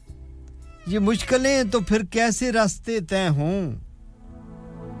ये मुश्किलें तो फिर कैसे रास्ते तय हों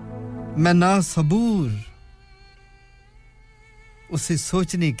मैं ना सबूर उसे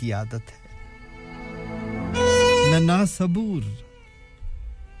सोचने की आदत है मैं ना सबूर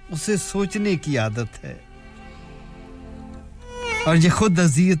उसे सोचने की आदत है और ये खुद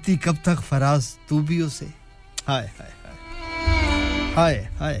अज़ियती कब तक फराज तू भी उसे हाय हाय हाय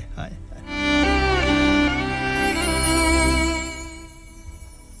हाय हाय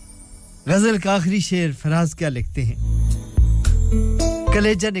गजल का आखिरी शेर फराज क्या लिखते हैं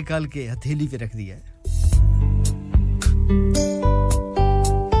कलेजा निकाल के हथेली पे रख दिया है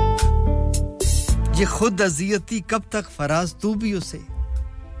ये खुद अज़ियती कब तक फराज तू भी उसे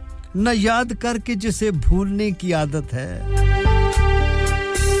न याद करके जिसे भूलने की आदत है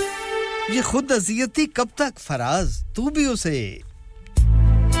ये खुद अज़ियती कब तक फराज तू भी उसे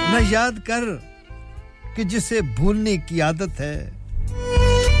न याद कर कि जिसे भूलने की आदत है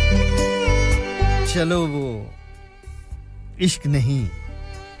चलो वो इश्क नहीं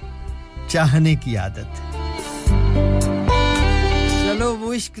चाहने की आदत है चलो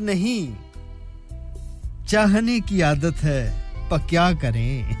वो इश्क नहीं चाहने की आदत है पर क्या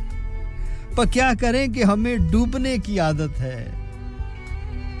करें कि हमें डूबने की आदत है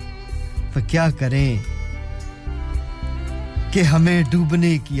पर क्या करें कि हमें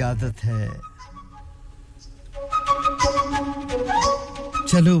डूबने की आदत है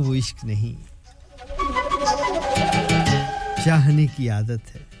चलो वो इश्क नहीं चाहने की आदत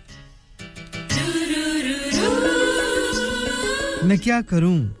है मैं क्या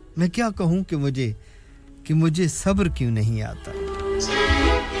करूं मैं क्या कहूं कि मुझे सब्र क्यों नहीं आता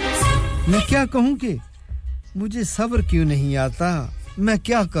मैं क्या कहूं कि मुझे सब्र क्यों नहीं आता मैं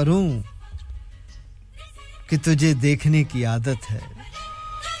क्या करूं कि तुझे देखने की आदत है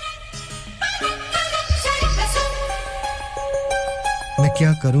मैं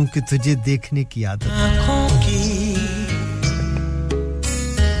क्या करूं कि तुझे देखने की आदत है आँखों की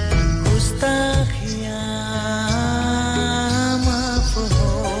गुस्ताखियां माफ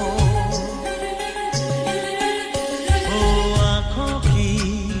हो आँखों की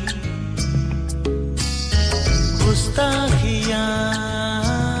गुस्ताखियां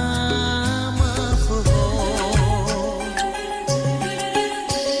माफ हो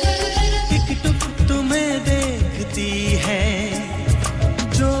एक टुक तुम्हें देखती है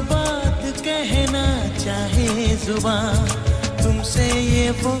कहना चाहे जुबान तुमसे ये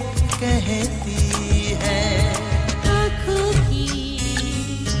वो कहती है आँखों की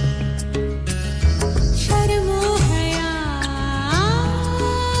शर्म हया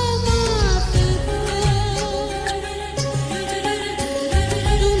माफ हो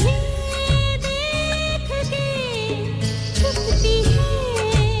तुम्हें देख के छुपती है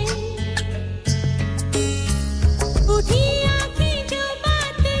उठी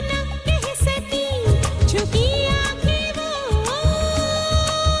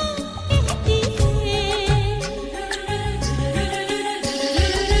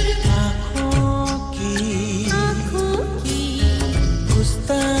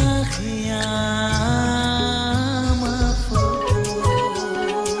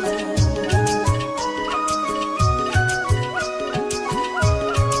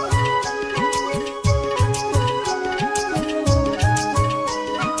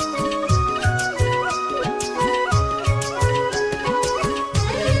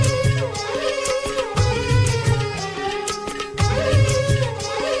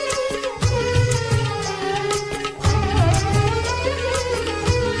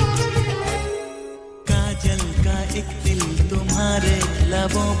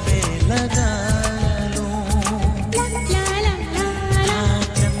लबों पे लगा लूं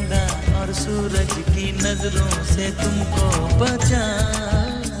चंदा और सूरज की नजरों से तुमको बचा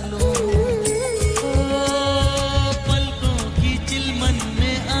लूं पलकों की चिलमन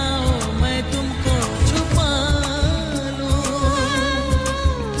में आओ मैं तुमको छुपा लूं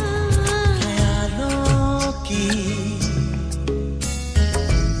ख्यालों की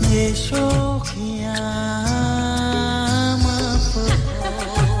ये शौकियां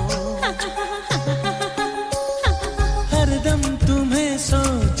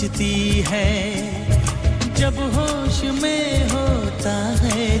सोचती है जब होश में होता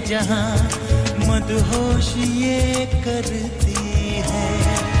है जहां मदहोश ये करती है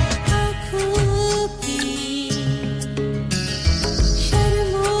आँखों की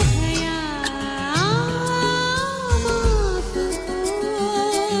शर्म हया माफ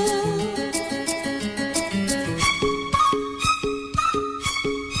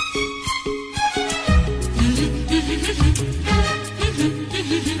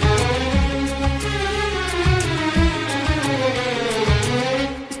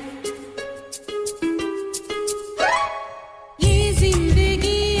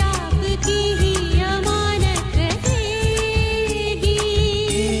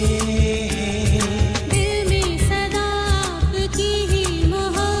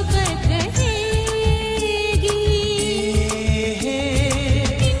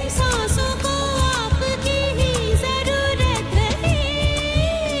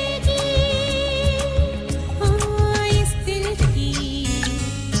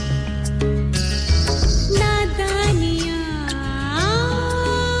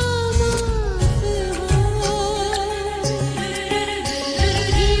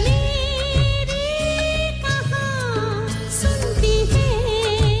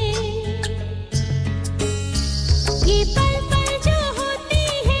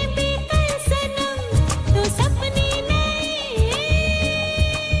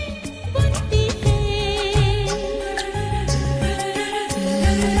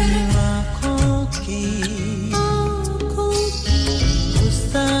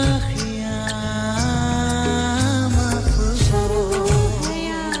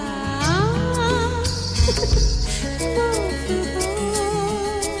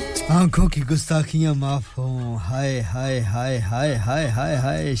आंखों की गुस्ताखियां माफ हो हाय हाय हाय हाय हाय हाय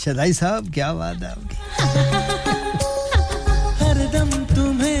हाय शदाई साहब क्या बात है आपकी हरदम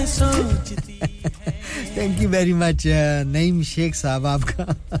तुम्हें सोचती thank you very much Naeem Sheikh साहब आपका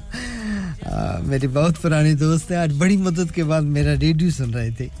मेरे बहुत पुराने दोस्त हैं आज बड़ी मदद के बाद मेरा रेडियो सुन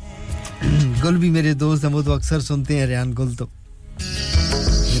रहे थे गुल भी मेरे दोस्त हैं वो तो अक्सर सुनते हैं रियान गुल तो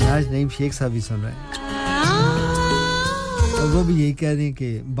आज नईम शेख साहब भी सुन रहे हैं और वो भी यही कह रहे हैं कि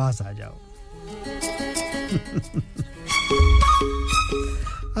बास आ जाओ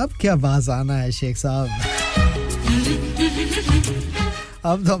अब क्या बास आना है शेख साहब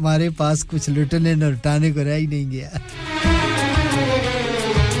अब तो हमारे पास कुछ लुटने न लुटाने को रह ही नहीं गया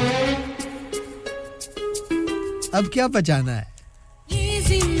अब क्या बचाना है ये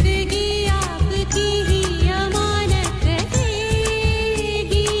जिंदगी आपकी ही अमानत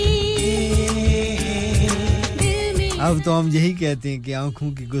रहेगी अब तो हम यही कहते हैं कि आंखों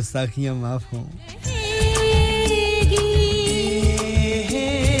की गुस्ताखियां माफ हों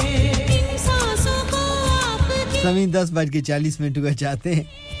समय 10:40 हुआ चाहते हैं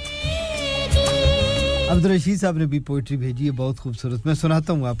अब्दुल रशीद साहब ने भी पोएट्री भेजी है बहुत खूबसूरत मैं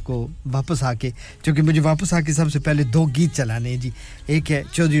सुनाता हूं आपको वापस आके क्योंकि मुझे वापस आके सबसे पहले दो गीत चलाने हैं जी एक है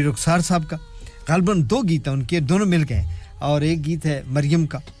चौधरी रुखसार साहब का गालबन दो गीत हैं उनके दोनों मिल गए और एक गीत है मरियम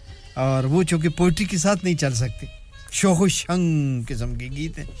का और वो चूंकि पोएट्री के साथ नहीं चल सकते शोखो शंग किस्म के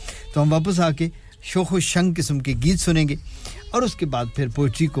गीत हैं तो हम वापस आके शोखो शंग किस्म के गीत सुनेंगे और उसके बाद फिर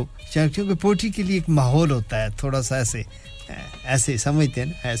पोएट्री को क्योंकि पोएट्री के लिए एक माहौल होता है थोड़ा सा ऐसे समझते हैं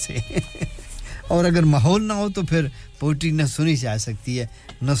ना ऐसे और अगर माहौल ना हो तो फिर पोएट्री न सुनी जा सकती है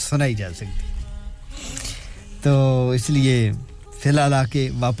न सुनाई जा सकती तो इसलिए फिलहाल आके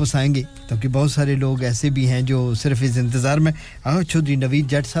वापस आएंगे क्योंकि बहुत सारे लोग ऐसे भी हैं जो सिर्फ इस इंतजार में चौधरी नवीद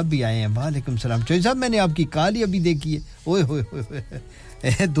जट साहब भी आए हैं वालेकुम सलाम चौधरी साहब मैंने आपकी कॉल ही अभी देखी है ओए होए होए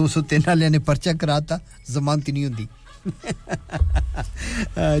 203 वाले ने पर्चा कराता जमानत नहीं होती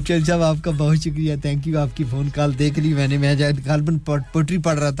चल साहब आपका बहुत शुक्रिया थैंक यू आपकी फोन कॉल देख ली मैंने मैं गालबन पोएट्री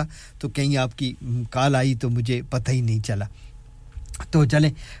पढ़ रहा था तो कहीं आपकी कॉल आई तो मुझे पता ही नहीं चला तो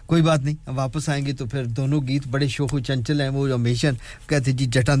चलें कोई बात नहीं वापस आएंगे तो फिर दोनों गीत बड़े शोखो चंचल हैं वो हमेशा कहते जी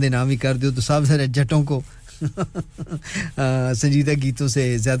जटां दे नाम ही कर दो तो साहब सारे जटों को संजीदा गीतों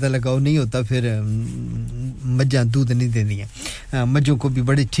से ज्यादा लगाव नहीं होता फिर मज्जां दूध नहीं देती हैं मज्जों को भी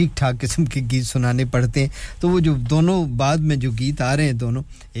बड़े ठीक ठाक किस्म के गीत सुनाने पड़ते हैं तो वो जो दोनों बाद में जो गीत आ रहे हैं दोनों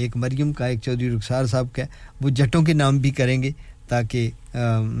एक मरियम का एक चौधरी रुखसार साहब का वो जटों के नाम भी करेंगे ताकि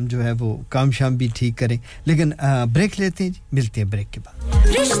जो है वो काम शाम भी ठीक करें लेकिन ब्रेक लेते हैं जी मिलते हैं ब्रेक के बाद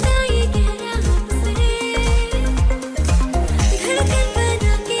रिश्ता ये गहरा हमसे धड़कन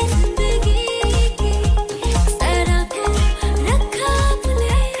बना के जिंदगी की सारा प्यार रखा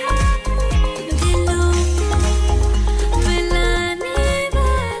अपने दिलों को मिलाने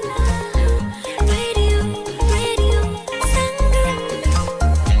वाला रेडियो संगम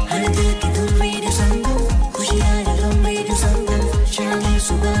हर दिल की धुन रेडियो संगम खुशियाँ गम रेडियो संगम शाम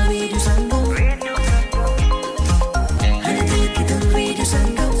सुबह रेडियो संगम हर दिल की धुन रेडियो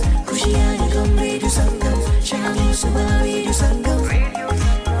संगम खुशियाँ गम रेडियो संगम शाम सुबह रेडियो संगम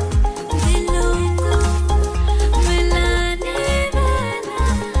दिलों को मिलाने वाला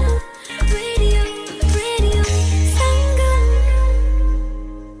रेडियो संगम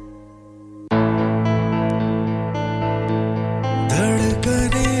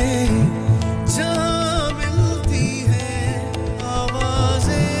धड़कनें जहाँ मिलती हैं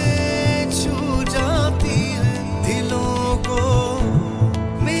आवाज़ें छू जाती हैं दिलों को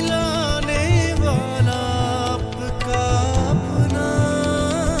मिलाने वाला आपका अपना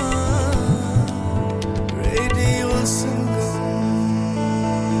रेडियो संगम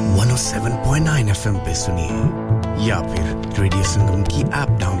 107.9 FM पे सुनिए या फिर रेडियो संगम की ऐप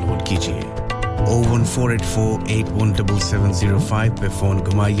डाउनलोड कीजिए 01484817705 पे फोन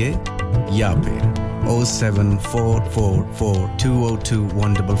घुमाइए या फिर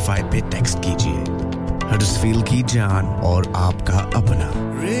 07444202155 पे टेक्स्ट कीजिए हडर्सफील्ड की जान और आपका अपना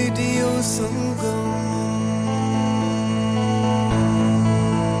रेडियो संगम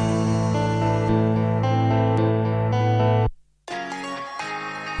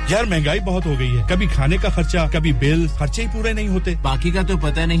यार महंगाई बहुत हो गई है कभी खाने का खर्चा कभी बिल खर्चे ही पूरे नहीं होते बाकी का तो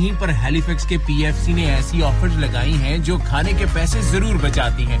पता नहीं पर हैलिफैक्स के पीएफसी ने ऐसी ऑफर्स लगाई हैं जो खाने के पैसे जरूर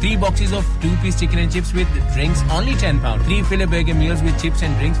बचाती हैं 3 boxes of 2-piece chicken and chips with drinks only £10 3 filet burger meals with chips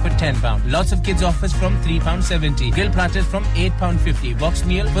and drinks for £10 lots of kids offers from £3.70 grill platters from £8.50 box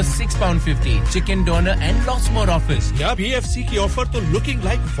meal for £6.50 chicken doner and lots more offers यार PFC की offer तो looking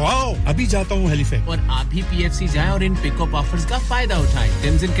like wow अभी जाता हूँ Halifax और आप भी PFC जाएं और इन पिकअप ऑफर्स का फायदा उठाएं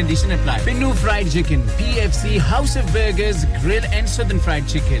terms and condition apply. Pinnu Fried Chicken, PFC, House of Burgers, Grill and Southern Fried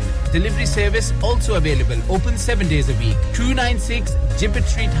Chicken. Delivery service also available. Open 7 days a week. 296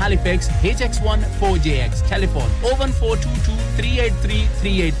 Gibbet Street, Halifax, HX1 4JX. Telephone 01422 383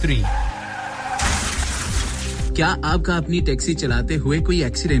 383. क्या आपका अपनी taxi चलाते हुए कोई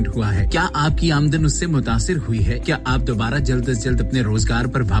accident हुआ है? क्या आपकी आमदन उससे मुतासिर हुई है? क्या आप दोबारा जल्द से जल्द अपने रोजगार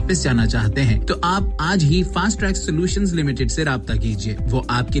पर वापस जाना चाहते हैं? तो आप आज ही फास्ट ट्रैक सॉल्यूशंस लिमिटेड से राब्ता कीजिए। वो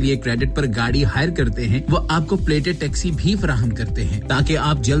आपके लिए क्रेडिट पर गाड़ी हायर करते हैं। वो आपको प्लेटेड टैक्सी भी फराहम करते हैं ताकि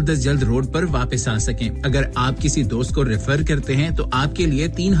आप जल्द से जल्द रोड पर वापस आ सकें। अगर आप किसी दोस्त को रेफर करते हैं तो आपके लिए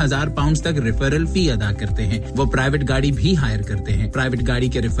 3000 पाउंड तक रेफरल फी अदा करते हैं। वो प्राइवेट गाड़ी भी हायर करते हैं। प्राइवेट गाड़ी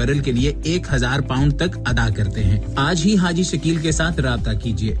के रेफरल के लिए 1000 पाउंड तक अदा करते हैं। आज ही हाजी शकील के साथ राब्ता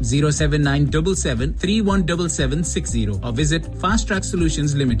कीजिए 07977 317760 और visit fast track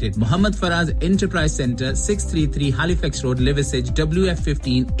solutions limited, Mohammad Faraz enterprise centre, 633 Halifax road, Liversedge,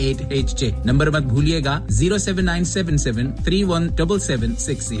 WF15 8HJ। Number मत भूलिएगा 07977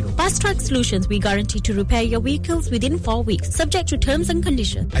 317760. Fast Track Solutions, we guarantee to repair your vehicles within 4 weeks, subject to terms and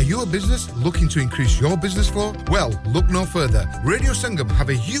conditions. Are you a business looking to increase your business flow? Well, look no further. Radio Sangam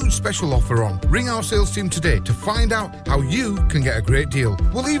have a huge special offer on. Ring our sales team today to find out how you can get a great deal.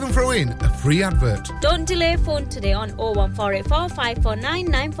 We'll even throw in a free advert. Don't delay, phone today on 01484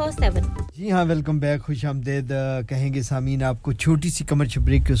 549 947. जी हाँ, welcome back, खुशामदीद कहेंगे सामीन। आपको छोटी सी commercial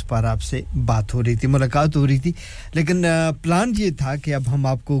break के उस पर आपसे बात हो रही थी, मुलाकात हो रही थी, लेकिन प्लान ये था कि अब हम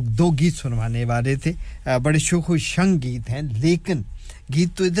आपको 2 गीत सुनवाने वाले थे। बड़े शोखो शंग गीत हैं, लेकिन गीत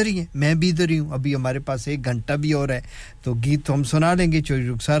तो इधर ही है, मैं भी इधर ही हूँ। अभी हमारे पास 1 घंटा भी और है, तो गीत तो हम सुना लेंगे। चोरी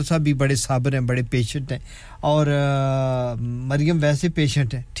रुखसार साहब भी बड़े साबर हैं, बड़े पेशेंट हैं, और मरियम वैसे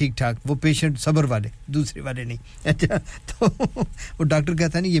पेशेंट हैं, ठीक ठाक। वो पेशेंट सब्र वाले, दूसरे वाले नहीं। अच्छा, तो वो डॉक्टर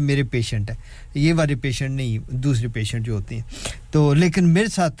कहता है नहीं ये मेरे पेशेंट है, ये वाले पेशेंट नहीं, दूसरे पेशेंट जो होते हैं। तो लेकिन मेरे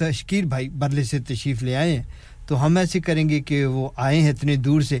साथ शकील भाई बदले से तशरीफ़ ले आए हैं, तो हम ऐसे करेंगे कि वो आए हैं इतने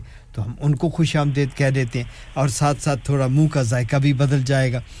दूर से, तो हम उनको खुशामदीद कह देते हैं, और साथ साथ थोड़ा मुंह का जायका भी बदल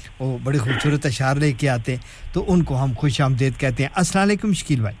जाएगा। वो बड़े खूबसूरत अशार लेके आते हैं, तो उनको हम खुशामदीद कहते हैं। अस्सलाम वालेकुम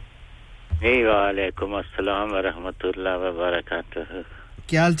शकील भाई। जी वालेकुम अस्सलाम व रहमतुल्लाह व बरकातहू।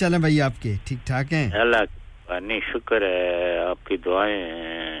 क्या हाल चाल है भाई आपके? ठीक ठाक हैं? अल्लाह का शुक्र है, आपकी दुआएं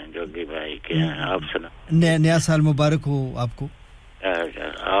हैं जोगी भाई के हैं। आप सुना, नया साल मुबारक हो आपको।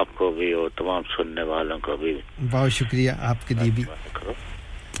 आपको भी और तमाम सुनने वालों को भी बहुत शुक्रिया, आपके लिए भी।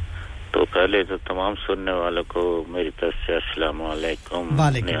 तो पहले तो तमाम सुनने वालों को मेरी तरफ से अस्सलाम वालेकुम,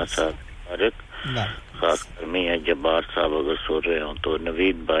 नया साल मुबारक। खास कर मियां जब्बार साहब अगर सुन रहे हो तो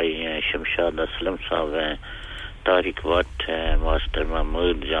नवीद भाई हैं, शमशाद असलम साहब हैं, तारिक भट्ट हैं, मास्टर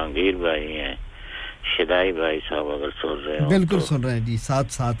महमूद जहांगीर भाई हैं, शिदाई भाई साहब अगर सुन रहे हो। बिल्कुल तो सुन रहे हैं जी,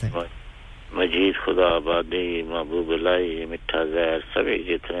 साथ हैं। मजीद खुदा आबादी, महबूब लाई, मिठा जहर, सभी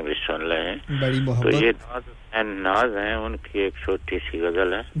जितने भी सुन रहे हैं, बड़ी मोहब्बत। तो ये नाज हैं, उनकी एक छोटी सी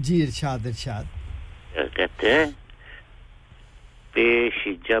गजल है जी। इरशाद कहते हैं, पेश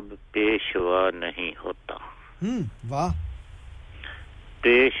जब पेशवा नहीं होता। वाह।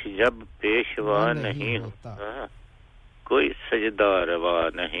 पेश जब पेशवा नहीं होता, कोई सजदा रवा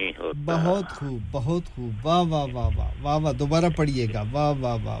नहीं होता। बहुत खूब, वाह वाह वाह वाह वाह वाह। दोबारा पढ़िएगा, वाह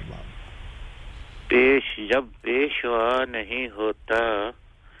वाह वाह वाह। पेश जब पेशवा नहीं होता,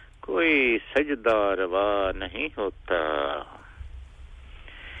 कोई सजदा रवा नहीं होता।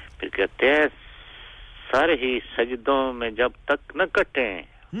 फिर कहते हैं, सर ही सजदों में जब तक न कटे,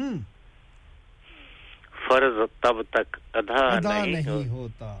 फर्ज तब तक अदा नहीं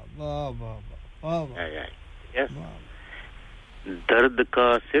होता। वाह वाह वाह वाह। दर्द का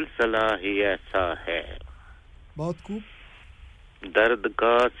सिलसिला ही ऐसा है, बहुत खूब। दर्द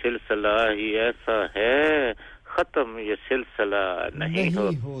का सिलसिला ही ऐसा है, खत्म ये सिलसिला नहीं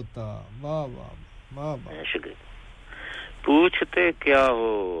होता। वाह वाह वाह वाह। शुक्रिया। पूछते क्या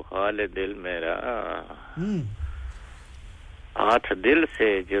हो हाल दिल मेरा, हाथ दिल से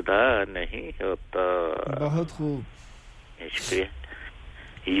जुदा नहीं होता। बहुत खूब, शुक्रिया।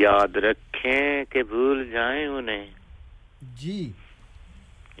 याद रखें कि भूल जाएं उन्हें जी,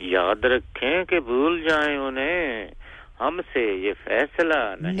 याद रखें कि भूल जाएं उन्हें, हमसे ये फैसला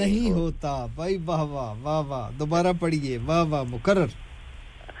नहीं होता। भाई वाह वाह वाह वाह। दोबारा पढ़िए, वाह वाह मुकर्रर।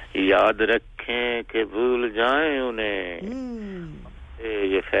 याद रखें कि भूल जाएं उन्हें,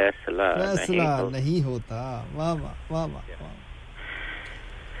 ये फैसला नहीं होता। वाह वाह वाह वाह।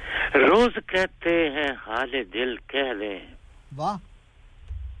 रोज कहते हैं हाले दिल कह लें, वाह।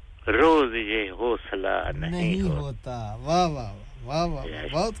 रोज ये हौसला नहीं होता। वाह वाह वाह वाह।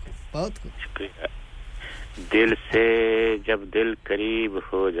 बहुत खूब। शुक्रिया। दिल से जब दिल करीब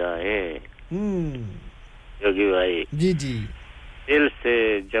हो जाए, जोगी भाई जी, दिल से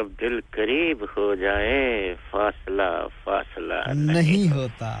जब दिल करीब हो जाए फासला फासला नहीं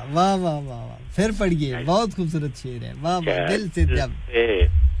होता वाह वाह वाह वाह फिर पढ़िए बहुत खूबसूरत शेर है वाह वाह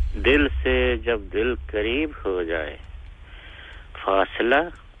दिल से जब दिल करीब हो जाए फासला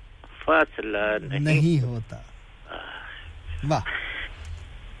फासला नहीं होता वाह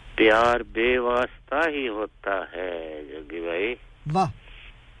प्यार बेवास्ता ही होता है जोगी भाई वाह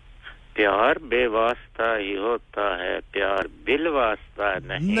प्यार बेवास्ता ही होता है प्यार बिलवास्ता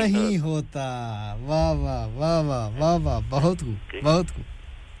नहीं होता वाह वाह वाह वाह वाह वाह बहुत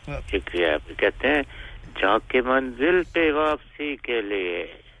खूब शुक्रिया कहते हैं जाके मंजिल पे वापसी के लिए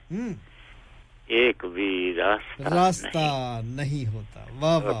एक भी रास्ता नहीं होता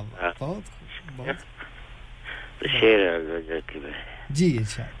वाह वाह बहुत शेर जी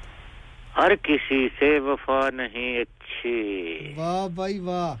अच्छा हर किसी से वफा नहीं अच्छी वाह भाई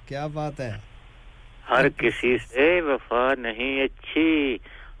वाह क्या बात है हर किसी से वफा नहीं अच्छी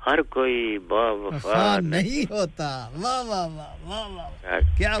हर कोई वफा नहीं होता वाह वाह वाह वाह वाह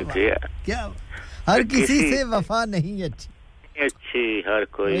क्या हर किसी से वफा नहीं अच्छी हर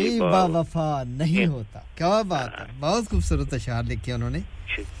कोई वफा नहीं होता क्या बात है बहुत खूबसूरत अशआर लिखे उन्होंने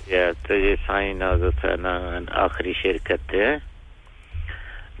शुक्रिया तो ये साईं नाज़ आखिरी शेर कहते हैं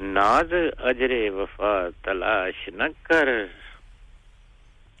नाज अजरे वफा तलाश न कर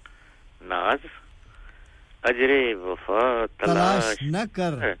नाज अजरे वफा तलाश न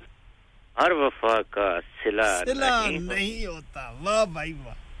कर हर वफा का सिला नहीं होता वाह भाई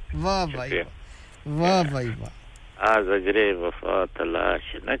वाह वाह भाई वाह भाई वाह आज अजरे वफा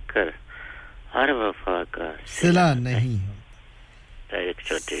तलाश न कर हर वफा का सिला नहीं होता एक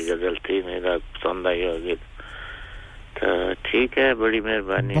छोटी गजल थी मेरा पसंद आई होगी तो ठीक है बड़ी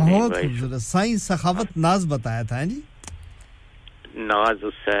मेहरबानी बहुत खूबसूरत साईं सखावत नाज बताया था जी नाज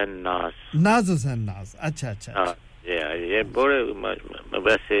हुसैन नाज अच्छा अच्छा ये बड़े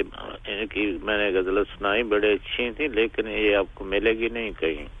वैसे इनकी मैंने गजल सुनाई बड़े अच्छी थी लेकिन ये आपको मिलेगी नहीं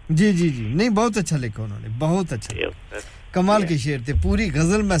कहीं जी नहीं बहुत अच्छा लिखा उन्होंने बहुत अच्छा कमाल के शेर थे पूरी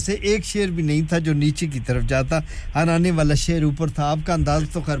गजल में से एक शेर भी नहीं था जो नीचे की तरफ जाता हर आने वाला शेर ऊपर था आपका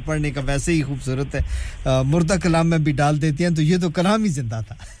अंदाज तो खैर पढ़ने का वैसे ही खूबसूरत है मुर्दा कलाम में भी डाल देते हैं तो ये तो कलाम ही जिंदा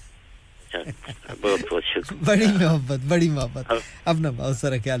था बहुत शुक्रिया बड़ी मोहब्बत अपना बहुत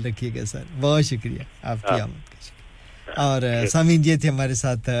सारा ख्याल रखिएगा सर बहुत शुक्रिया आपकी आमद का और सामीन ये थे हमारे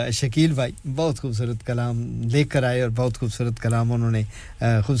साथ शकील भाई बहुत खूबसूरत कलाम लेकर आए और बहुत खूबसूरत कलाम उन्होंने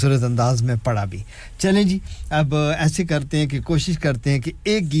खूबसूरत अंदाज में पढ़ा भी चलें जी अब ऐसे करते हैं कि कोशिश करते हैं कि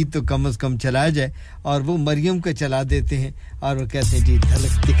एक गीत तो कम से कम चलाया जाए और वो मरियम का चला देते हैं और वो कहते हैं जी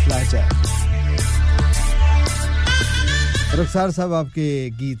झलक दिखला जाए रुखसार साहब आपके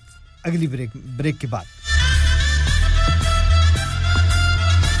गीत अगली ब्रेक के बाद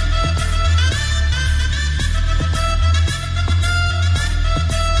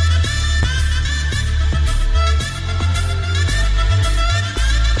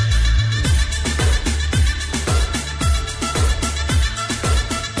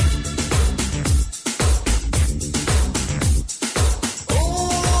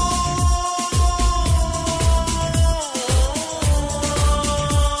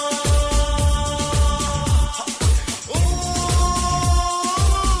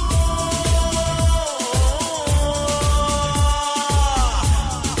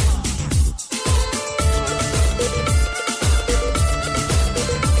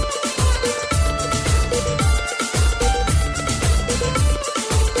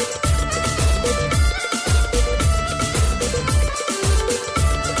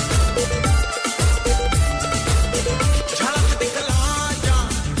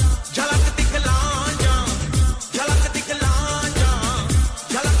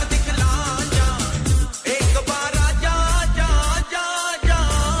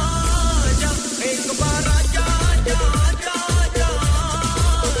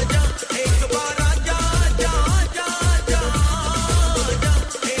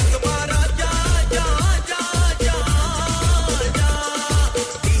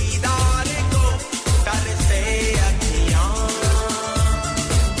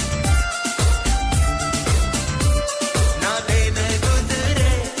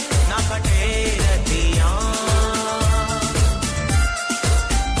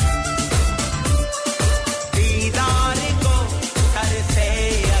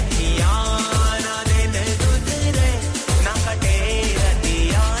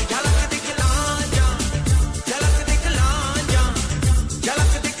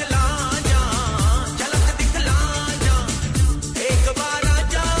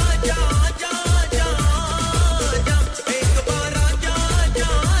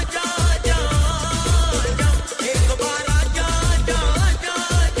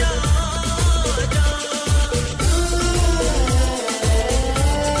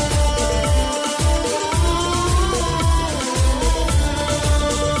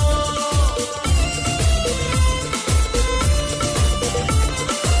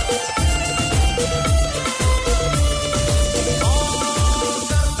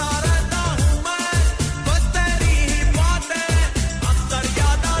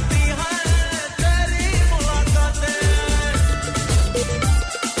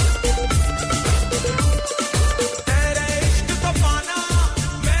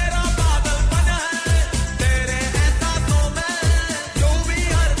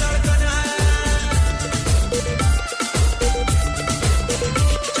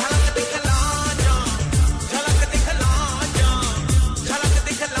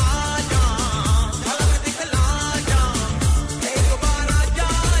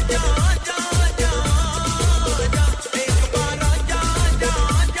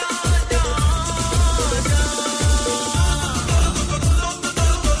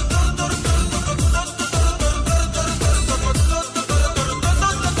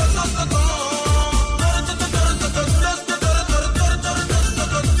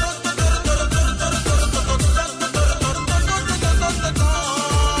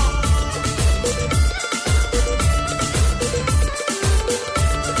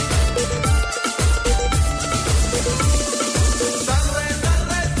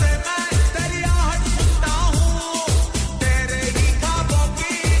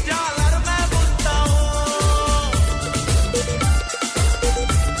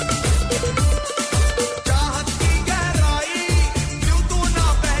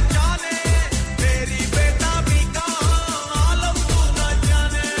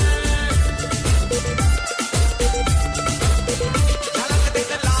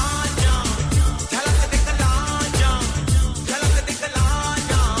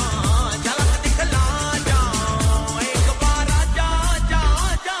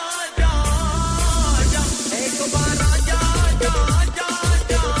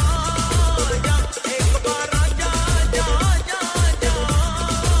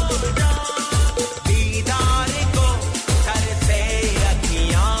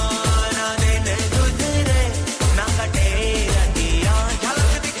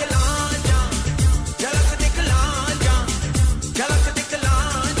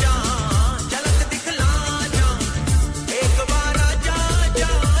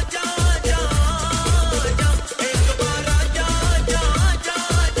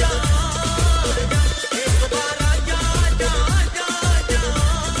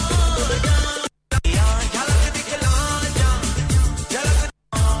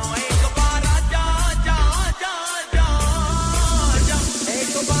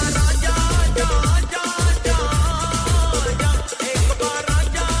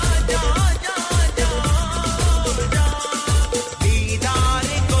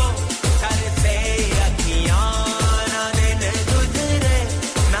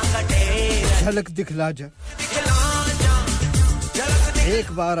झलक दिखला जा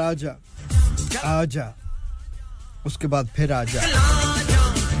एक बार आजा आजा उसके बाद फिर आजा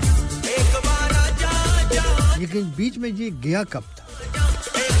लेकिन बीच में ये गया कब था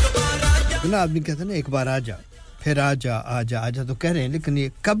बिना आदमी कहते ना एक बार आजा फिर आजा आजा आजा तो कह रहे हैं लेकिन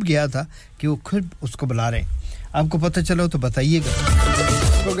ये कब गया था कि वो खुद उसको बुला रहे हैं आपको पता चला हो तो बताइएगा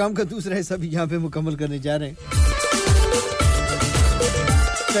प्रोग्राम का दूसरा हिस्सा भी यहां पे मुकम्मल करने जा रहे हैं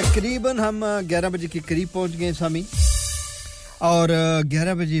तकरीबन हम 11 बजे के करीब पहुंच गए सामी और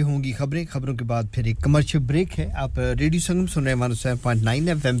 11 बजे होंगी खबरों के बाद फिर एक कमर्शियल ब्रेक है आप रेडियो संगम सुन रहे हैं 107.9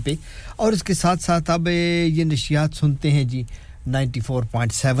 एफएम पे और इसके साथ-साथ अब ये नशियात सुनते हैं जी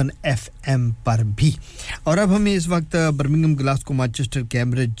 94.7 एफएम पर भी और अब हम इस वक्त Birmingham Glasgow Manchester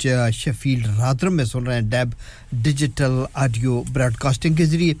Cambridge Sheffield Rotherham में सुन रहे हैं डैब डिजिटल ऑडियो ब्रॉडकास्टिंग के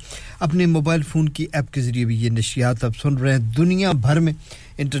जरिए अपने मोबाइल फोन की ऐप के जरिए भी ये नशियात अब सुन रहे हैं दुनिया भर में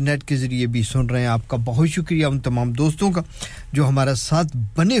इंटरनेट के जरिए भी सुन रहे हैं आपका बहुत शुक्रिया उन तमाम दोस्तों का जो हमारा साथ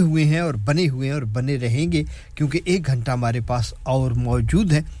बने हुए हैं और बने रहेंगे क्योंकि 1 घंटा हमारे पास और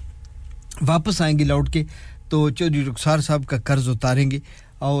मौजूद है वापस आएंगे लौट के तो चौधरी रुखसार साहब का कर्ज उतारेंगे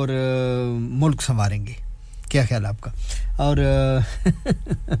और मुल्क संवारेंगे क्या ख्याल आपका और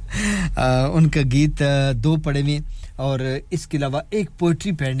उनका गीत 2 पढ़े हुए और इसके अलावा एक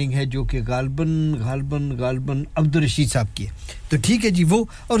पोएट्री पेंडिंग है जो कि गालबन अब्दुल रशीद साहब की है तो ठीक है जी वो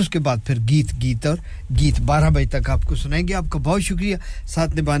और उसके बाद फिर गीत 12 बजे तक आपको सुनाएंगे आपका बहुत शुक्रिया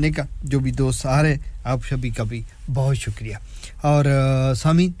साथ निभाने का जो भी दोस्त आ रहे हैं आप सभी का भी बहुत शुक्रिया और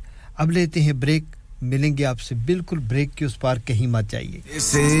सामीन अब लेते हैं ब्रेक मिलेंगे आपसे बिल्कुल ब्रेक के उस पार कहीं मत जाइए This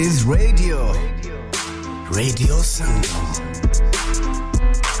is Radio Sangam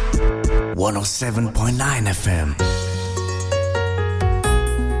 107.9 FM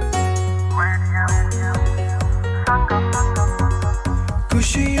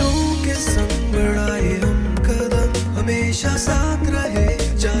खुशियों के संग बढ़ाए हम कदम हमेशा साथ रहे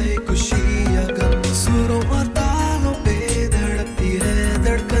चाहे खुशी या गम सुरों और तालों पे धड़कती है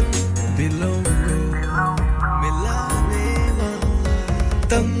धड़कन दिलों को मिलाने वाला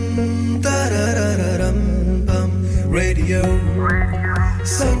तम तररररम बम रेडियो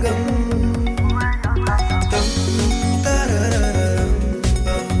संगम तम तररररम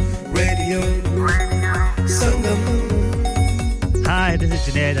बम radio Sangam Hi, this is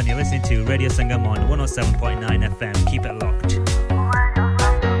Junaid and you're listening to Radio Sangam on 107.9 FM. Keep it locked.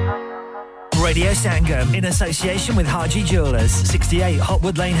 Radio Sangam in association with Haji Jewellers, 68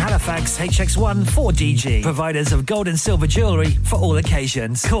 Hotwood Lane, Halifax, HX1 4DG. Providers of gold and silver jewellery for all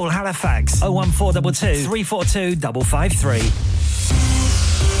occasions. Call Halifax 01422 342 553.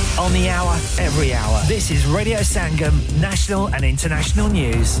 On the hour, every hour. This is Radio Sangam, national and international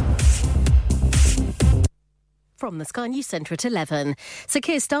news. From the Sky News Centre at 11. Sir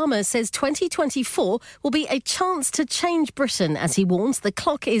Keir Starmer says 2024 will be a chance to change Britain as he warns the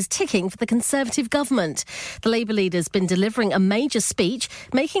clock is ticking for the Conservative government. The Labour leader's been delivering a major speech,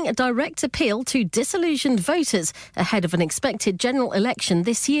 making a direct appeal to disillusioned voters ahead of an expected general election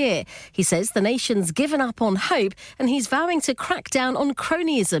this year. He says the nation's given up on hope and he's vowing to crack down on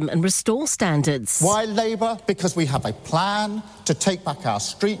cronyism and restore standards. Why Labour? Because we have a plan to take back our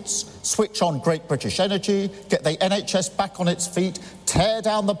streets, switch on Great British Energy, get the NHS back on its feet, tear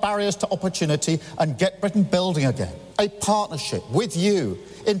down the barriers to opportunity and get Britain building again. A partnership with you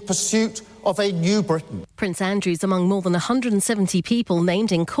in pursuit of a new Britain. Prince Andrew's among more than 170 people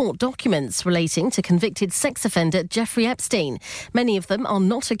named in court documents relating to convicted sex offender Jeffrey Epstein. Many of them are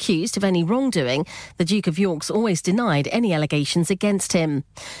not accused of any wrongdoing. The Duke of York's always denied any allegations against him.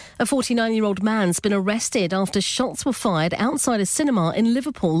 A 49-year-old man's been arrested after shots were fired outside a cinema in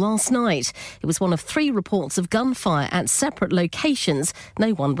Liverpool last night. It was one of 3 reports of gunfire at separate locations.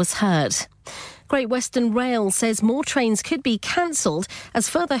 No one was hurt. Great Western Rail says more trains could be cancelled as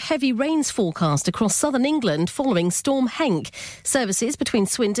further heavy rains forecast across southern England following Storm Henk. Services between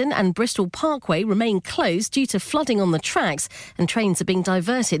Swindon and Bristol Parkway remain closed due to flooding on the tracks, and trains are being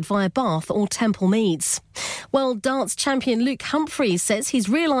diverted via Bath or Temple Meads. World darts champion Luke Humphries says he's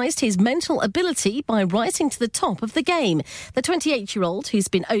realised his mental ability by rising to the top of the game. The 28-year-old, who's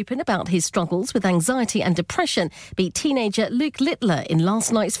been open about his struggles with anxiety and depression, beat teenager Luke Littler in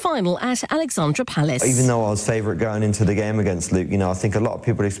last night's final at Alexandra Palace. Even though I was favourite going into the game against Luke, I think a lot of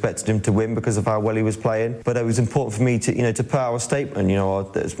people expected him to win because of how well he was playing. But it was important for me to, to put out a statement.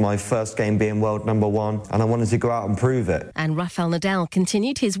 It's my first game being world number 1, and I wanted to go out and prove it. And Rafael Nadal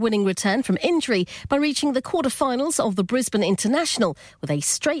continued his winning return from injury by reaching the quarter-finals of the Brisbane International with a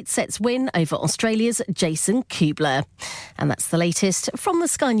straight sets win over Australia's Jason Kubler. And that's the latest from the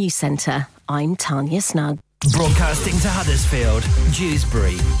Sky News Centre. I'm Tanya Snug. Broadcasting to Huddersfield,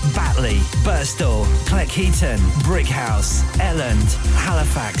 Dewsbury, Batley, Birstall, Cleckheaton, Brickhouse, Elland,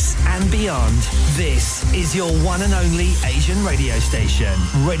 Halifax and beyond. This is your one and only Asian radio station.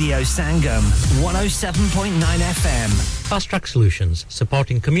 Radio Sangam, 107.9 FM. Fast Track Solutions,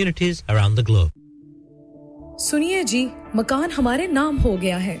 supporting communities around the globe. सुनिए जी मकान हमारे नाम हो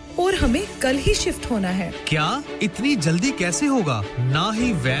गया है और हमें कल ही शिफ्ट होना है क्या इतनी जल्दी कैसे होगा ना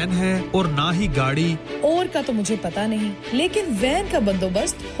ही वैन है और ना ही गाड़ी और का तो मुझे पता नहीं लेकिन वैन का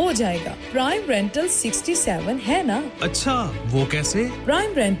बंदोबस्त हो जाएगा प्राइम रेंटल 67 है ना अच्छा वो कैसे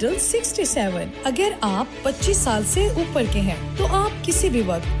प्राइम रेंटल 67 अगर आप 25 साल से ऊपर के हैं तो आप किसी भी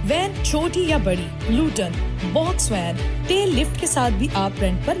वक्त वैन छोटी या बड़ी Luton box van tail lift के साथ भी आप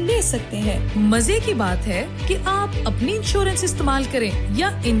रेंट पर ले सकते हैं मजे की बात है कि आप अपनी इंश्योरेंस इस्तेमाल करें या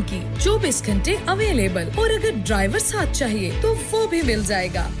इनकी 24 घंटे अवेलेबल और अगर ड्राइवर साथ चाहिए तो वो भी मिल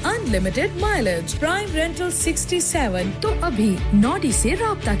जाएगा अनलिमिटेड माइलेज प्राइम रेंटल 67 तो अभी नॉडी से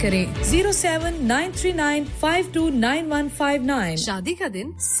राब्ता करें 07939529159 शादी का दिन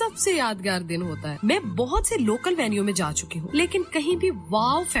सबसे यादगार दिन होता है मैं बहुत से लोकल वेन्यू में जा चुकी हूँ लेकिन कहीं भी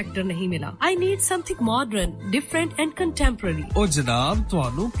वाव फैक्टर नहीं मिला I need something modern different and contemporary ओ जनाब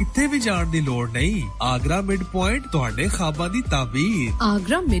ਤੁਹਾਨੂੰ ਕਿੱਥੇ ਵੀ ਜਾਣ ਦੀ ਲੋੜ ਨਹੀਂ ਆਗਰਾ ਮਿਡ ਪੁਆਇੰਟ ਤੁਹਾਡੇ ਖਾਬਾਂ ਦੀ ਤਾਬੀਰ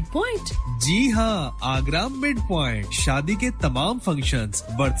आगरा मिड पॉइंट जी हां आगरा मिड पॉइंट शादी के तमाम functions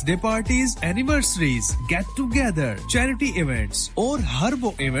birthday parties anniversaries get together charity events और हर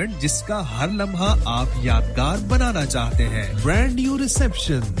वो इवेंट जिसका हर लम्हा आप यादगार बनाना चाहते हैं ब्रांड न्यू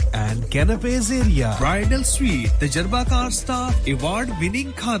रिसेप्शन एंड कैनपेज एरिया ब्राइडल स्वीट तजर्बाकार स्टाफ अवार्ड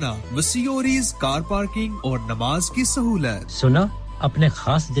विनिंग खाना वसीओरीज कार पार्किंग और नमाज की सहूलत सुना अपने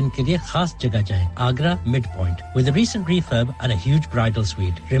खास दिन के लिए खास जगह जाएं Agra Midpoint with a recent refurb and a huge bridal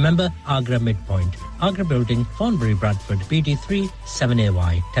suite remember Agra Midpoint Agra Building Thornbury Bradford BD3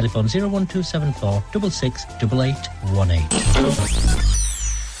 7AY telephone 01274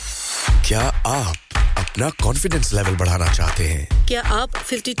 668818 क्या आप अपना कॉन्फिडेंस लेवल बढ़ाना चाहते हैं क्या आप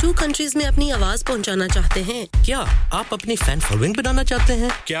 52 कंट्रीज में अपनी आवाज पहुंचाना चाहते हैं क्या आप अपनी फैन फॉलोइंग बनाना चाहते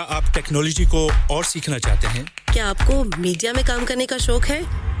हैं क्या आप टेक्नोलॉजी को और सीखना चाहते हैं क्या आपको मीडिया में काम करने का शौक है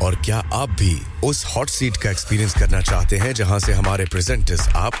और क्या आप भी उस हॉट सीट का एक्सपीरियंस करना चाहते हैं जहां से हमारे प्रेजेंटर्स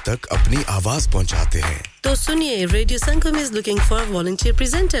आप तक अपनी आवाज पहुंचाते हैं तो सुनिए radio Sangam is looking for volunteer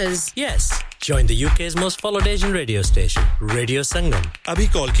presenters yes join the UK's most followed Asian radio station Radio Sangam अभी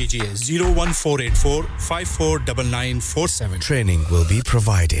कॉल कीजिए 01484 549947 training will be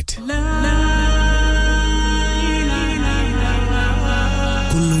provided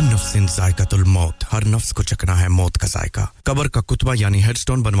Kullu नफ्सिन जायकातुल मौत हर नफ्स को चखना है मौत का जायका कब्र का कुतबा यानी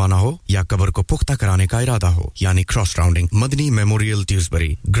हेडस्टोन बनवाना हो या कब्र को पुख्ता कराने का इरादा हो यानी cross rounding Madni memorial Dewsbury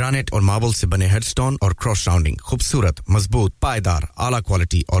granite और मार्बल से बने हेडस्टोन और क्रॉस राउंडिंग खूबसूरत मजबूत पायदार आला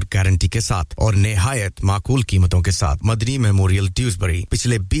क्वालिटी और गारंटी के साथ और निहायत माकूल कीमतों के साथ मदनी मेमोरियल ड्यूसबरी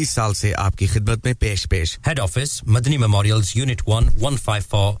पिछले 20 साल से आपकी खिदमत में पेश head office Madni memorials unit 1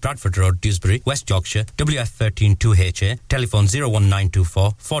 154 Bradford road Dewsbury west Yorkshire WF13 2HA telephone 01924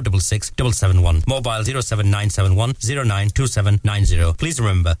 466 mobile 07971 092790 please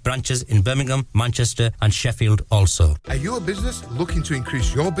remember branches in Birmingham Manchester and Sheffield also Are you a business looking to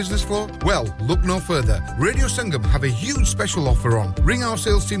increase your business flow well look no further Radio Sangam have a huge special offer on ring our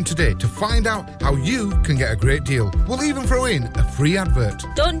sales team today to find out how you can get a great deal we'll even throw in a free advert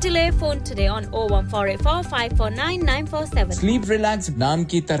don't delay phone today on 01484 549 947 sleep relax नाम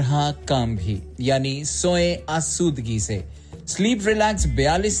की तरह काम भी यानी सोए आसूदगी से sleep relax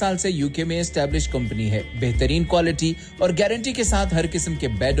 42 साल से यूके में एस्टैब्लिश कंपनी है बेहतरीन क्वालिटी और गारंटी के साथ हर किस्म के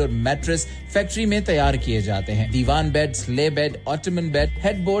बेड और मैट्रेस फैक्ट्री में तैयार किए जाते हैं divan bed sleigh bed ottoman bed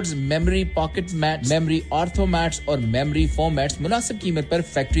headboards memory pocket mat memory ortho mats और मेमोरी फोम मैट्स मुनासिब कीमत पर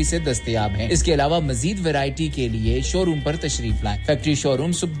फैक्ट्री से दस्तयाब हैं इसके अलावा मजीद वैरायटी के लिए शोरूम पर तशरीफ लाएं फैक्ट्री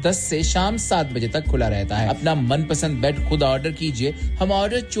शोरूम सुबह 10 से शाम 7 बजे तक खुला रहता है अपना मनपसंद बेड खुद ऑर्डर कीजिए हम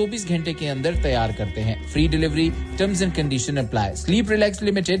ऑर्डर 24 घंटे के अंदर तैयार करते हैं free delivery terms and condition apply. Sleep Relax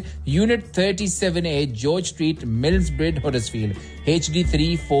Limited, Unit 37A, George Street, Millsbridge, Huddersfield,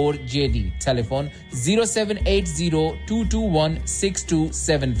 HD34JD. Telephone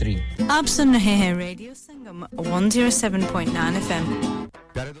 07802216273. आप सुन रहे हैं रेडियो संगम 107.9 FM.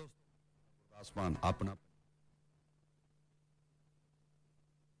 प्यारे दोस्त आसमान अपना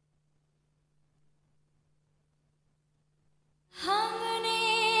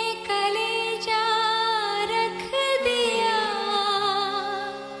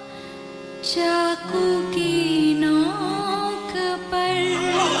चाकू की नोक पर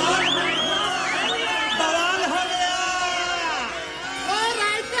बवाल हो गया और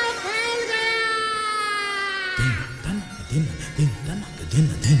रायता फैल गया दिन दिन दिन दिन दिन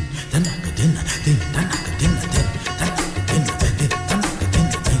दिन दिन दिन दिन दिन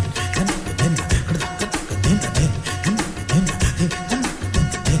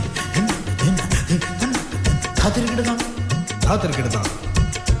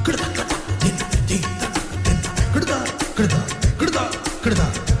तकड़ा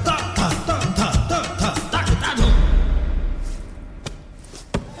ता ता ता ता ता ता तकड़ा धो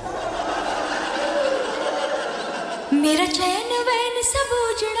मेरा चैन वैन सब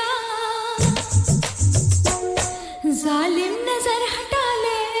उजड़ा जालिम नजर हटा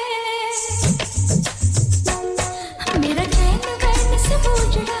ले मेरा चैन वैन सब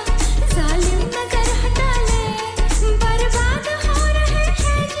उजड़ा जालिम नजर हटा ले बर्बाद हो रहे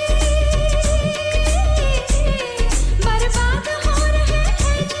हैं जी बर्बाद हो रहे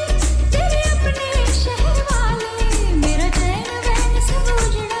हैं जी तेरे अपने शहर वाले मेरा चैन वैन सब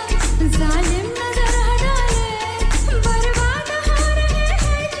उजड़ा जालिम नजर हटा ले बर्बाद हो रहे हैं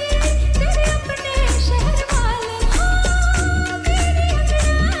जी तेरे अपने शहर वाले हो मेरी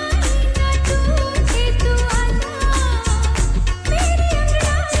अंगड़ाई ना टूटे तू आजा मेरी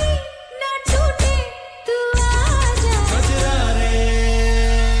अंगड़ाई ना टूटे तू आजा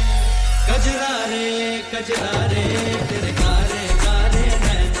कजरा रे तेरे कारे कारे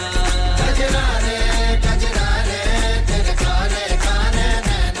नैना कजरा रे तेरे कारे कारे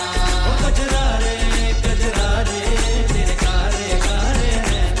नैना ओ कजरा रे तेरे कारे कारे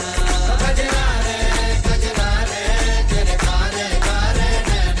नैना कजरा रे तेरे कारे कारे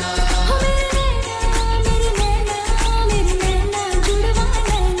नैना हो मेरे नैना जुड़वा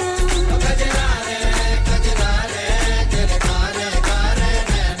नैना कजरा रे तेरे कारे कारे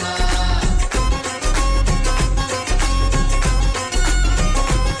नैना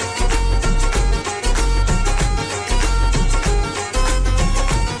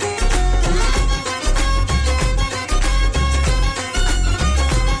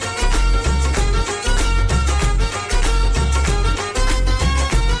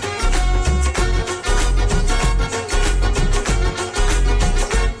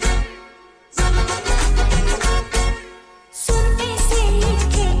सुनने से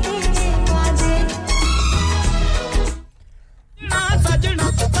लिखे तेरे वादे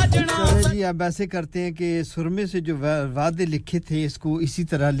चलो जी अब ऐसे करते हैं कि सुरमे से जो वादे लिखे थे इसको इसी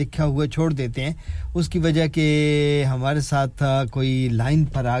तरह लिखा हुआ छोड़ देते हैं उसकी वजह कि हमारे साथ कोई लाइन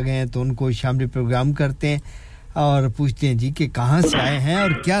पर आ गए हैं तो उनको शामिल प्रोग्राम करते हैं और पूछते हैं जी कि कहां से आए हैं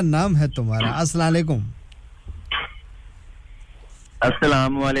और क्या नाम है तुम्हारा अस्सलाम वालेकुम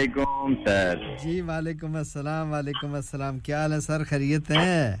अस्सलाम वालेकुम सर जी वालेकुम अस्सलाम क्या हाल है सर खैरियत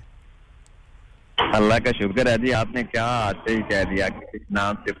है अल्लाह का शुक्र है जी आपने क्या आते ही कह दिया कि किस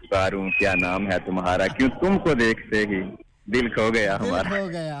नाम से पुकारूं क्या नाम है तुम्हारा क्यों तुमको देखते ही दिल खो गया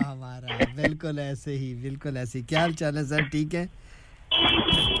हमारा बिल्कुल ऐसे ही क्या हाल चाल है सर ठीक है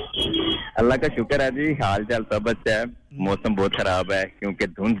अल्लाह का शुक्र है जी हाल चाल सब अच्छा है मौसम बहुत खराब है क्योंकि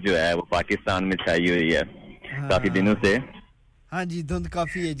धुंध जो है वो पाकिस्तान में छाई हुई है काफी दिनों से हाँ जी धुंध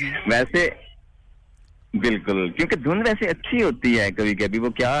काफी है जी वैसे बिल्कुल क्योंकि धुंध वैसे अच्छी होती है कभी कभी वो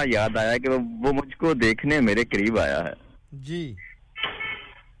क्या याद आया कि वो मुझको देखने मेरे करीब आया है जी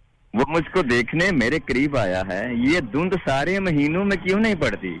वो मुझको देखने मेरे करीब आया है ये धुंध सारे महीनों में क्यों नहीं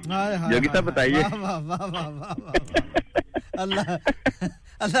पड़ती योगी साहब बताइए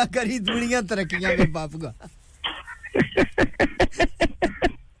अल्लाह करी दुनिया तरक्कियां में बाप का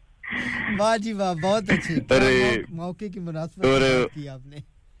वाह जी वाह बहुत अच्छी मौके की मुनासिबत की आपने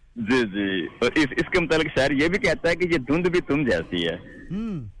जी और इसके मुताबिक शायर ये भी कहता है कि ये धुंध भी तुम जैसी है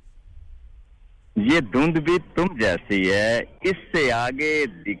ये धुंध भी तुम जैसी है इससे आगे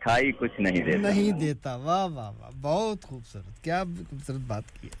दिखाई कुछ नहीं देता वाह बहुत खूबसूरत क्या खूबसूरत बात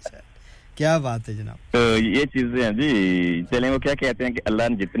की है शायर क्या बात है जनाब तो ये चीजें हैं जी चलें वो क्या कहते हैं कि अल्लाह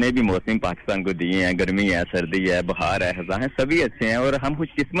ने जितने भी मौसम पाकिस्तान को दिए हैं गर्मी है सर्दी है बहार है खज़ां है सभी अच्छे हैं और हम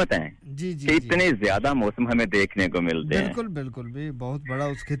खुशकिस्मत हैं जी कि इतने ज्यादा मौसम हमें देखने को मिलते हैं बिल्कुल भी बहुत बड़ा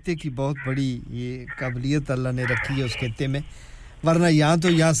उस खित्ते की बहुत बड़ी ये काबिलियत अल्लाह ने रखी है उस खित्ते में वरना यहाँ तो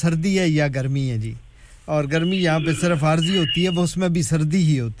यहाँ सर्दी है या गर्मी है जी और गर्मी यहाँ पे सिर्फ आर्जी होती है वो उसमें भी सर्दी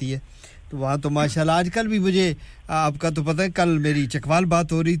ही होती है तो वहाँ तो माशाल्लाह आजकल भी मुझे आपका तो पता है कल मेरी चकवाल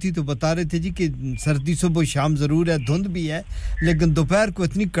बात हो रही थी तो बता रहे थे जी कि सर्दी सुबह शाम ज़रूर है धुंध भी है लेकिन दोपहर को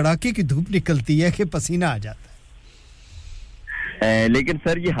इतनी कड़ाके की धूप निकलती है कि पसीना आ जाता है लेकिन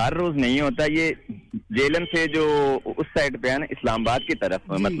सर ये हर रोज नहीं होता ये जेलम से जो उस साइड पे है ना इस्लामाबाद की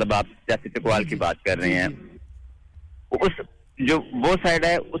तरफ मतलब आप जैसे चकवाल की बात कर रहे हैं उस जो वो साइड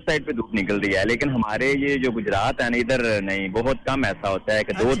है उस साइड पे धूप निकल रही है लेकिन हमारे ये जो गुजरात है ना इधर नहीं बहुत कम ऐसा होता है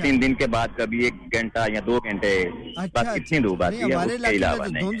कि 2-3 दिन के बाद कभी 1 घंटा या 2 घंटे बस इतनी धूप आती है हमारे इलाके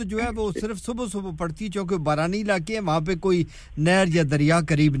में धुंध जो है वो सिर्फ सुबह पड़ती है क्योंकि बारानी इलाके है वहाँ पे कोई नहर या दरिया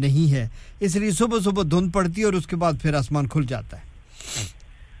करीब नहीं है इसलिए सुबह धुंध पड़ती है और उसके बाद फिर आसमान खुल जाता है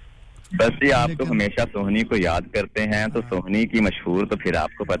बस ये आप तो हमेशा सोहनी को याद करते हैं तो सोहनी की मशहूर तो फिर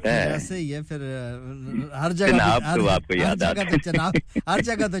आपको पता है ऐसे ही है फिर हर जगह तो आपको याद आता है हर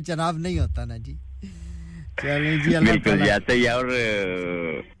जगह तो चनाब नहीं होता ना जी चलें जी अल्लाह बिल्कुल जी ऐसे ही और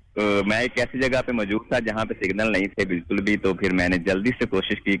मैं एक ऐसी जगह पे मौजूद था जहाँ पे सिग्नल नहीं थे बिल्कुल भी तो फिर मैंने जल्दी से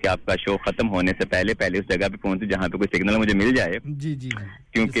कोशिश की कि आपका शो खत्म होने से पहले उस जगह पे पहुंचूं जहाँ पे कोई सिग्नल मुझे मिल जाए जी जी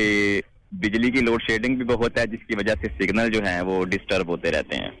क्योंकि बिजली की लोड शेडिंग भी बहुत है जिसकी वजह से सिग्नल जो हैं वो डिस्टर्ब होते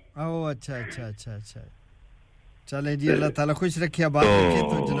रहते हैं ओह अच्छा चलें जी अल्लाह ताला खुश रखे आबाद रखे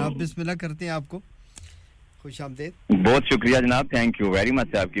तो जनाब बिस्मिल्लाह करते हैं आपको खुशामदीद बहुत शुक्रिया जनाब थैंक यू वेरी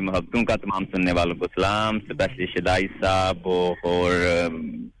मच आपकी मोहब्बतों का तमाम सुनने वालों को सलाम स्पेशली शिदाई साहब और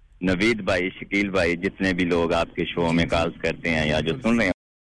नवीद भाई शकील भाई जितने भी लोग आपके शो में कॉल्स करते हैं या जो सुन रहे हैं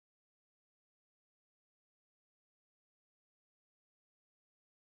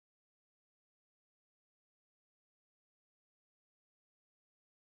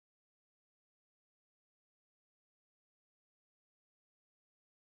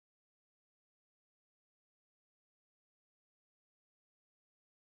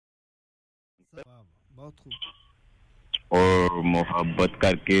बहुत खूब और मोहब्बत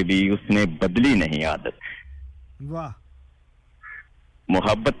करके भी उसने बदली नहीं आदत वाह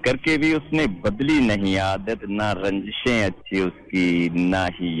मोहब्बत करके भी उसने बदली नहीं आदत ना रंजिशें अच्छी उसकी ना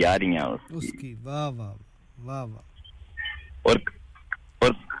ही यारियां उसकी वाह वाह वाह वाह और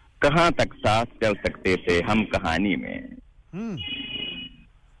कहां तक साथ चल सकते थे हम कहानी में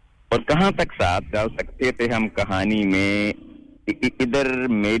और कहां तक साथ चल सकते थे हम कहानी में इधर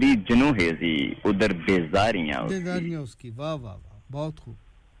मेरी जुनूहेजी उधर बेजारियां उसकी वाह वाह वाह बहुत खूब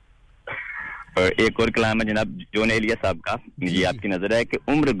और एक और कलाम है जनाब जोन एलिया साहब का ये आपकी नजर है कि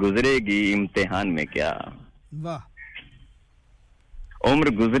उम्र गुजरेगी इम्तिहान में क्या वाह उम्र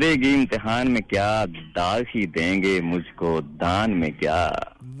गुजरेगी इम्तिहान में क्या दाग ही देंगे मुझको दान में क्या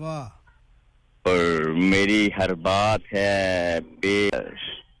वाह और मेरी हर बात है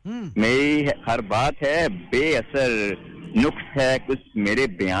मेरी हर बात है बेअसर नुक्स है कुछ मेरे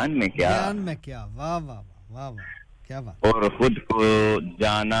बयान में क्या वाह वाह वाह वाह क्या बात और खुद को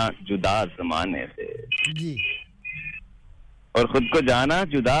जाना जुदा जमाने से जी और खुद को जाना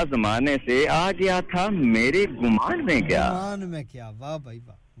जुदा जमाने से आ गया था मेरे गुमान में क्या वाह भाई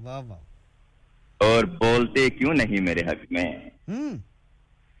वाह वाह वाह और बोलते क्यों नहीं मेरे हक में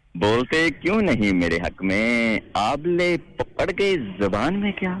बोलते क्यों नहीं मेरे हक में आबले पकड़ गए जुबान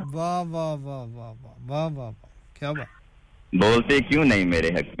में क्या वाह वाह वाह वाह वाह वाह क्या बात बोलते क्यों नहीं मेरे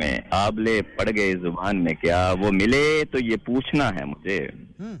हक में आबले पड़ गए जुबान में क्या वो मिले तो ये पूछना है मुझे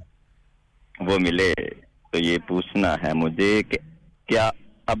वो मिले तो ये पूछना है मुझे कि क्या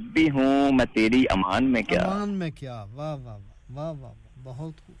अब भी हूँ मैं तेरी अमान में क्या वाह वाह वाह वाह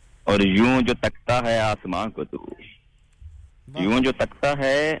बहुत खूब और यूं जो तकता है आसमां को तू यूं जो तकता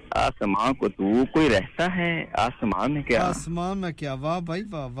है आसमां को तू कोई रहता है आसमां में क्या वाह भाई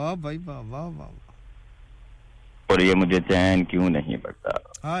वाह वाह भाई वाह वाह वाह और ये मुझे चैन क्यों नहीं पड़ता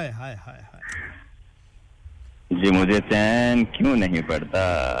हाय हाय हाय हाय जी मुझे चैन क्यों नहीं पड़ता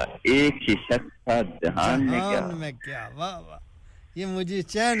एक ही शख्स था जहान में क्या वाह वाह ये मुझे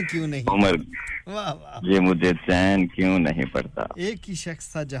चैन क्यों नहीं उमर वाह वाह ये मुझे चैन क्यों नहीं पड़ता एक ही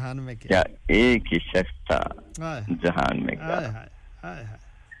शख्स था जहान में क्या एक ही शख्स था जहान में क्या हाय हाय हाय हाय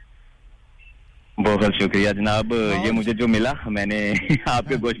बहुत शुक्रिया जनाब ये मुझे जो मिला मैंने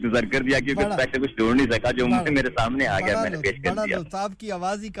आपके गोश गुजार कर दिया क्योंकि पहले कुछ ढूंढ नहीं सका जो मेरे सामने आ गया मैंने पेश कर दिया आपकी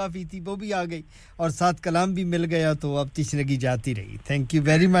आवाज ही काफी थी वो भी आ गई और साथ कलाम भी मिल गया तो अब तीसरी जाती रही थैंक यू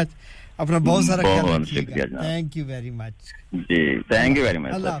वेरी मच अपना बहुत सारा ख्याल रखिएगा थैंक यू वेरी मच जी थैंक यू वेरी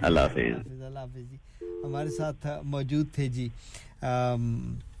मच अल्लाह हाफिज जी हमारे साथ मौजूद थे जी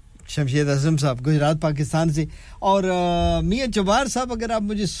शमशेद आजम साहब गुजरात पाकिस्तान से और मियां जवार साहब अगर आप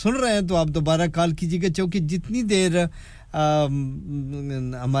मुझे सुन रहे हैं तो आप दोबारा कॉल कीजिएगा क्योंकि जितनी देर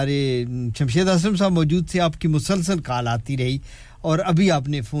हमारे शमशेद आजम साहब मौजूद थे आपकी मुसलसल कॉल आती रही और अभी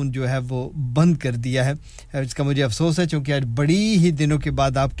आपने फ़ोन जो है वो बंद कर दिया है इसका मुझे अफसोस है क्योंकि आज बड़ी ही दिनों के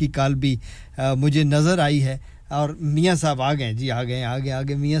बाद आपकी कॉल भी मुझे नज़र आई है और मियां साहब आ गए जी आ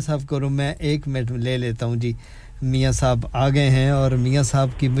गए मियां साहब को मैं 1 मिनट ले लेता हूं जी मियां साहब आ गए हैं और मियां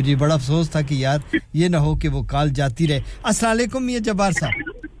साहब की मुझे बड़ा अफसोस था कि यार ये ना हो कि वो कॉल जाती रहे अस्सलाम वालेकुम मियां जब्बार साहब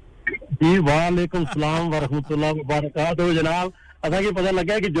जी वालेकुम सलाम व रहमतुल्लाह व बरकातहू जनाब असा की पता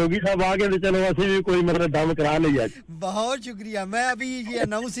लगा कि जोगी साहब आ गए तो चलो ऐसे भी कोई मतलब दम करा नहीं आज बहुत शुक्रिया मैं अभी ये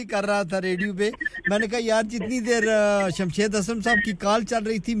अनाउंस ही कर रहा था रेडियो पे मैंने कहा यार जितनी देर शमशेद हसन साहब की कॉल चल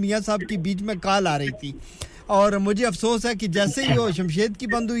रही थी मियां साहब की बीच में कॉल आ रही थी और मुझे अफसोस है कि जैसे ही वो शमशेद की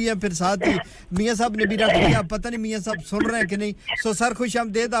बंद हुई है फिर साथ ही मियां साहब ने भी रख दिया पता नहीं मियां साहब सुन रहे हैं कि नहीं सो सर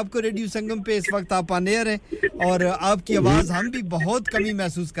खुशामदीद आपको रेडियो संगम पे इस वक्त आप ऑन एयर हैं और आपकी आवाज़ हम भी बहुत कमी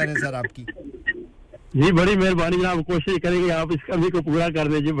महसूस करें सर आपकी जी बड़ी मेहरबानी जनाब कोशिश करेंगे आप इस कमी को पूरा कर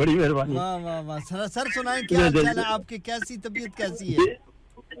दीजिए बड़ी मेहरबानी वाह वाह वाह सर सुनाएं क्या हाल चाल है आपके कैसी तबीयत कैसी है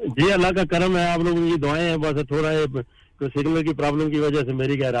जी अल्लाह का करम है आप लोगों की दुआएं हैं बस थोड़ा तो सिग्नल की प्रॉब्लम की वजह से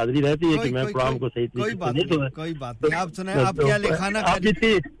मेरी गैर हाजिरी रहती है कि मैं प्रोग्राम को सही तरीके से नहीं सुना कोई बात नहीं आप सुनाए आप क्या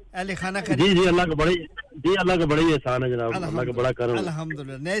खाना जी जी अल्लाह का बड़ी एहसान है जनाब अल्लाह का बड़ा करम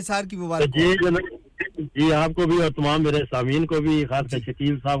अल्हम्दुलिल्लाह नए साल की मुबारक जी आपको भी और तमाम मेरे सामीन को भी खास कर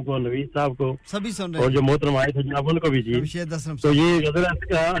शकील साहब को नवीद साहब को सभी सुन रहे हैं और जो मोहतरम आए थे जनाब उनको भी जी तो ये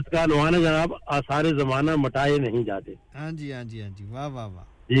हजरत का अनुमान है जनाब आसारे जमाना मटाए नहीं जाते हां जी वाह वाह वाह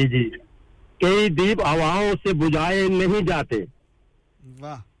जी जी कई दीप हवाओं से बुझाए नहीं जाते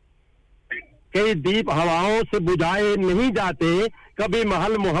वाह कई दीप हवाओं से बुझाए नहीं जाते कभी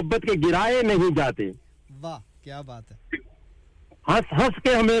महल मोहब्बत के गिराए नहीं जाते वाह क्या बात है हंस हंस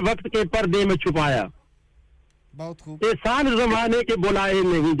के हमें वक्त के पर्दे में छुपाया बहुत खूब एहसान जमाने के बुलाए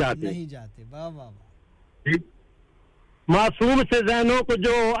नहीं जाते वाह वाह वाह मासूम से ज़हनों को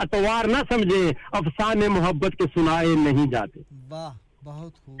जो अतवार न समझे अफसाने मोहब्बत के सुनाए नहीं जाते वाह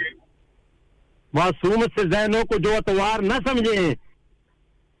बहुत खूब मासूम से ज़हनों को जो अतवार न समझे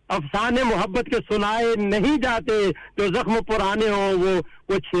अफसाने मोहब्बत के सुनाए नहीं जाते जो जख्म पुराने हो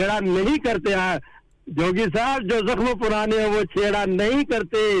वो छेड़ा नहीं करते जोगी साहब जो जख्म पुराने हो वो छेड़ा नहीं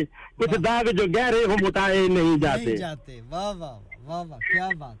करते कुछ दाग जो गहरे हो मिटाए नहीं जाते वाह वाह वाह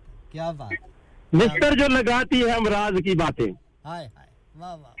वाह क्या बात बिस्तर जो लगाती है हम राज की बातें हाय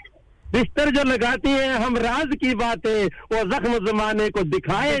वाह वाह बिस्तर जो लगाती हैं हम राज की बातें वो जख्म जमाने को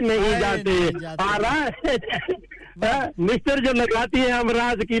दिखाए नहीं जाते आ रहा है बिस्तर जो लगाती हैं हम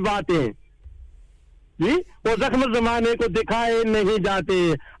राज की बातें जी वो जख्म जमाने को दिखाए नहीं जाते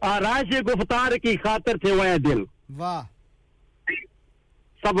आराश गुफ्तार की खातिर थे वह दिल वाह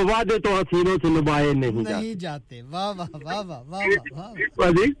सब वादे तो हसीनों से निभाए नहीं जाते वाह वाह वाह वाह वाह वाह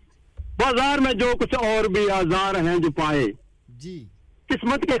जी बाजार में जो कुछ और भी आजार हैं जो पाए जी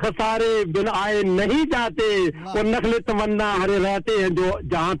किस्मत के खसारे बिन आए नहीं जाते और नखले तमन्ना हरे रहते हैं जो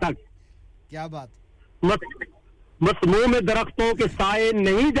जहां तक क्या बात मसमू में दरख्तों के साए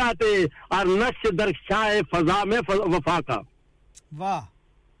नहीं जाते और नक्श दरख्शाए फजा में वफा का वाह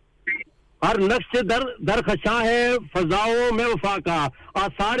हर नक्श दरख्शा है फजाओं में वफा का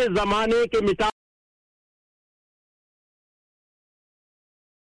और सारे जमाने के मिटा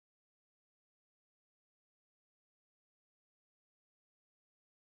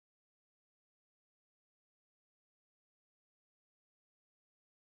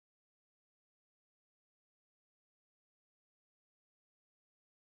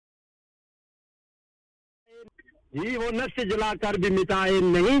जी वो नक्श जलाकर भी मिटाए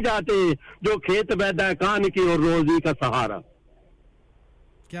नहीं जाते जो खेत बैदा कान की और रोजी का सहारा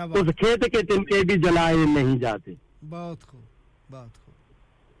क्या बात उस खेत के तिनके भी जलाए नहीं जाते बहुत खूब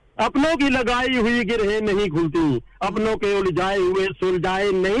अपनों की लगाई हुई गिरहें नहीं खुलती अपनों के उलझाए हुए सुलझाए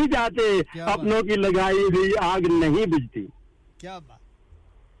नहीं जाते अपनों की लगाई हुई आग नहीं बुझती क्या बात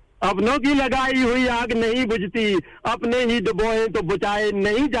अपनों की लगाई हुई आग नहीं बुझती अपने ही डुबोए तो बुझाए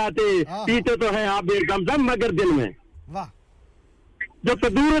नहीं जाते पीते तो है आप गमजम मगर दिल में वाह जो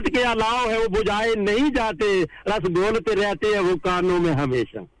कदूरत के अलाव है वो बुझाए नहीं जाते रस बोलते रहते हैं वो कानों में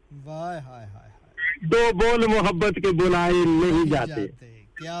हमेशा वाह हाय दो बोल मोहब्बत के बुलाए नहीं जाते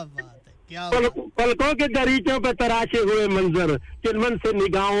क्या बात है क्या पलकों के दरीचों पे तराशे हुए मंजर चिलमन से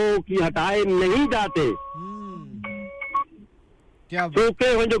निगाहों की हटाए नहीं जाते सूखे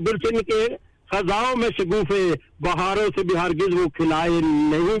हो जो गुलशन के खजाओं में शगुफे बहारों से भी हरगिज वो खिलाए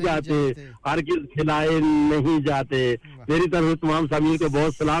नहीं जाते हरगिज खिलाए नहीं जाते मेरी तरफ तमाम सामीन को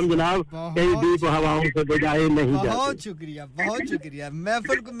बहुत सलाम जनाब कई दीप हवाओं से बुझाए नहीं जाते बहुत शुक्रिया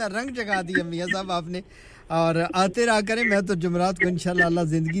महफिल को मैं रंग जगा दिया मियां साहब आपने और आते रहा करें मैं तो जुमरात को इंशाल्लाह अल्लाह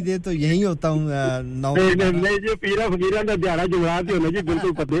जिंदगी दे तो यहीं होता हूँ नहीं जो पीरा फकीरा का दिहाड़ा जुमरात होना जी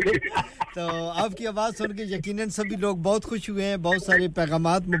बिल्कुल पते नहीं तो आपकी आवाज सुन के यकीनन सभी लोग बहुत खुश हुए हैं बहुत सारे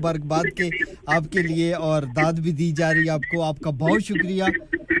पैगामात मुबारकबाद के आपके लिए और दाद भी दी जा रही है आपको आपका बहुत शुक्रिया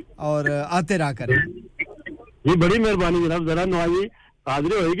और आते रहा करें जी बड़ी मेहरबानी जनाब जरा नवाजी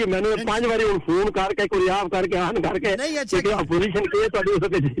हाजिर होएगी मैंने 5 बारी फोन करके कुरियाव करके आन करके नहीं अच्छा अपोजिशन किए ਤੁਹਾਡੀ ਉਸ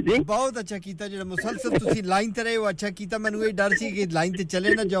ਤੇ ਜੀ ਬਹੁਤ ਅੱਛਾ ਕੀਤਾ ਜਿਹੜਾ ਮੁਸਲਸਲ ਤੁਸੀਂ ਲਾਈਨ ਤੇ ਰਹੇ ਹੋ ਅੱਛਾ ਕੀਤਾ ਮੈਨੂੰ ਇਹ ਡਰ ਸੀ ਕਿ ਲਾਈਨ ਤੇ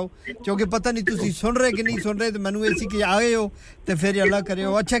ਚਲੇ ਨਾ ਜਾਓ ਕਿਉਂਕਿ ਪਤਾ ਨਹੀਂ ਤੁਸੀਂ ਸੁਣ ਰਹੇ ਕਿ ਨਹੀਂ ਸੁਣ ਰਹੇ ਤੇ ਮੈਨੂੰ ਇਹ ਸੀ ਕਿ ਆਏ ਹੋ ਤੇ ਫਿਰ ਅੱਲਾ ਕਰੇ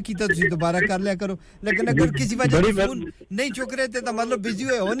ਹੋ ਅੱਛਾ ਕੀਤਾ ਤੁਸੀਂ ਦੁਬਾਰਾ ਕਰ ਲਿਆ ਕਰੋ ਲੇਕਿਨ ਅਗਰ ਕਿਸੇ ਵਜ੍ਹਾ ਤੋਂ ਫੋਨ ਨਹੀਂ ਚੁੱਕ ਰਹੇ ਤੇ ਤਾਂ ਮਤਲਬ ਬਿਜ਼ੀ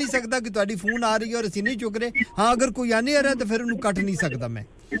ਹੋਏ ਹੋ ਨਹੀਂ ਸਕਦਾ ਕਿ ਤੁਹਾਡੀ ਫੋਨ ਆ ਰਹੀ ਹੈ ਔਰ ਅਸੀਂ ਨਹੀਂ ਚੁੱਕ ਰਹੇ ਹਾਂ ਅਗਰ ਕੋਈ ਆ ਨਹੀਂ ਆ ਰਿਹਾ ਤਾਂ ਫਿਰ ਉਹਨੂੰ ਕੱਟ ਨਹੀਂ ਸਕਦਾ ਮੈਂ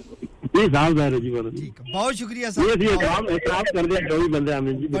जी साहब जी बोलो ठीक है बहुत शुक्रिया साहब इकराम कर दिया जो भी बंदे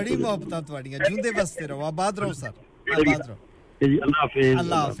हमें जी बड़ी मोहब्बत तुम्हारी जूंदे बसते रहो आबाद रहो सर आबाद रहो जी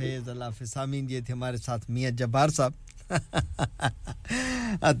अल्लाह हाफिज सामीन ये थे हमारे साथ मियां जब्बार साहब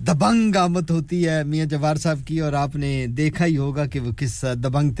दबंग आमद होती है मियां जवार साहब की और आपने देखा ही होगा कि वो किस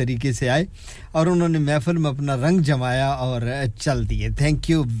दबंग तरीके से आए और उन्होंने महफिल में अपना रंग जमाया और चल दिए थैंक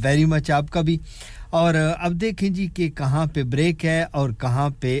यू वेरी मच आपका भी और अब देखें जी कि कहां पे ब्रेक है और कहां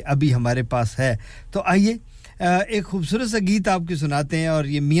पे अभी हमारे पास है तो आइए एक खूबसूरत सा गीत आपको सुनाते हैं और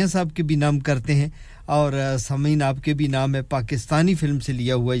ये मियां साहब के भी नाम करते हैं और समीन आपके भी नाम है पाकिस्तानी फिल्म से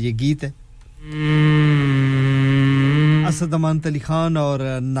लिया हुआ ये गीत है असद अमान अली खान और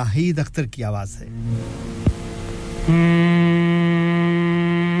नाहीद अख्तर की आवाज है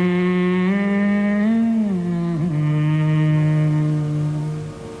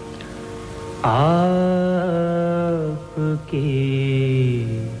आपके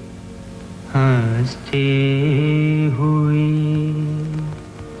हंसते हुए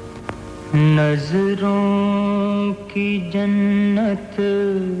नजरों की जन्नत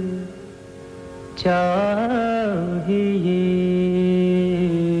चाहिए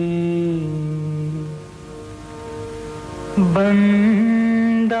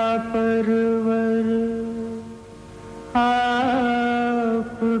बंदा परवर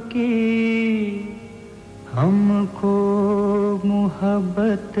आपकी हमको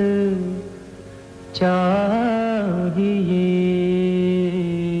मोहब्बत चाहिए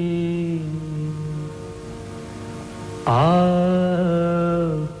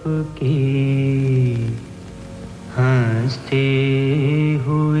आपके हंसते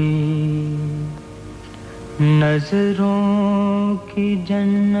हुए नजरों की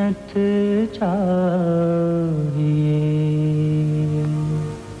जन्नत चाहिए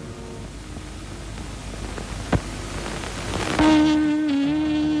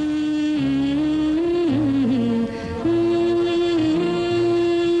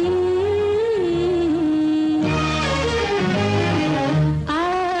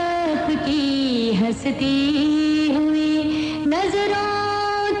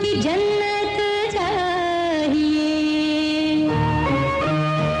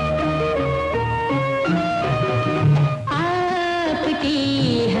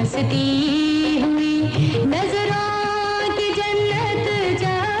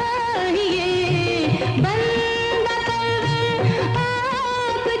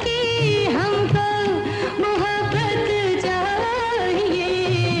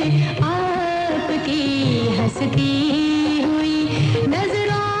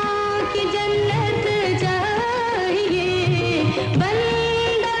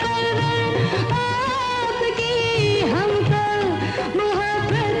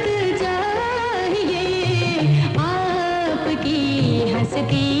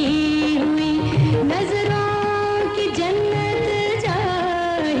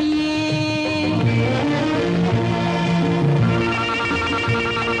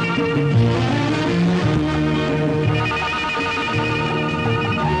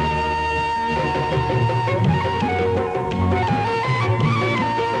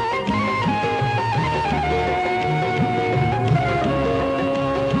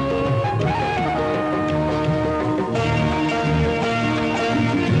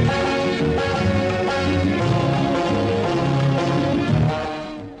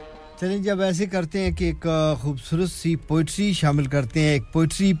अब ऐसे करते हैं कि एक खूबसूरत सी पोएट्री शामिल करते हैं एक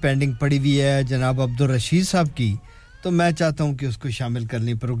पोएट्री पेंडिंग पड़ी हुई है जनाब अब्दुल रशीद साहब की तो मैं चाहता हूं कि उसको शामिल कर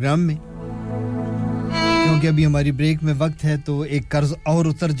लें प्रोग्राम में क्योंकि अभी हमारी ब्रेक में वक्त है तो एक कर्ज और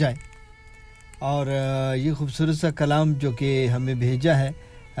उतर जाए और ये खूबसूरत सा कलाम जो कि हमें भेजा है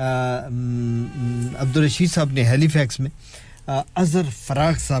अब्दुल रशीद साहब ने हैलीफैक्स में अज़र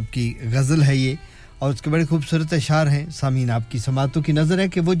फराग साहब की गज़ल है ये और उसके बड़े खूबसूरत अशार हैं सामीन आपकी समातों की नजर है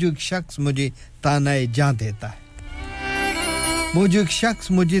कि वो जो एक शख्स मुझे तानाए जान देता है वो जो एक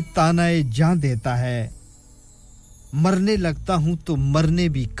शख्स मुझे तानाए जान देता है मरने लगता हूं तो मरने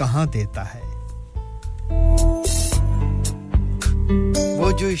भी कहां देता है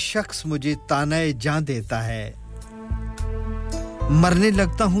वो जो शख्स मुझे तानाए जान देता है मरने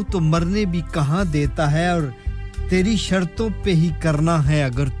लगता हूं तो मरने भी कहां देता है और तेरी शर्तों पे ही करना है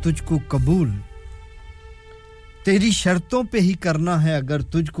अगर तुझको कबूल तेरी शर्तों पे ही करना है अगर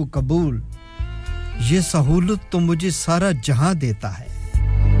तुझको कबूल ये सहूलत तो मुझे सारा जहां देता है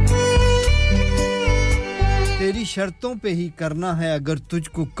तेरी शर्तों पे ही करना है अगर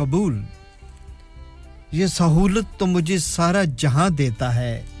तुझको कबूल ये सहूलत तो मुझे सारा जहां देता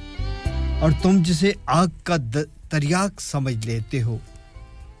है और तुम जिसे आग का तरियाक समझ लेते हो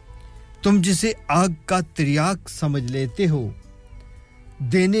तुम जिसे आग का तरियाक समझ लेते हो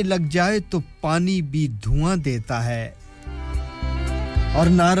देने लग जाए तो पानी भी धुआं देता है और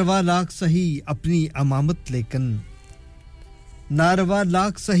नारवा लाख सही अपनी इमामत लेकिन नारवा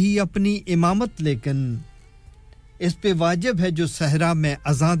लाख सही अपनी इमामत लेकिन इस पे वाजिब है जो सहरा में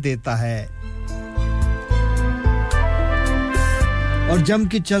अज़ां देता है और जम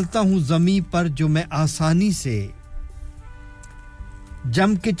के चलता हूं ज़मीं पर जो मैं आसानी से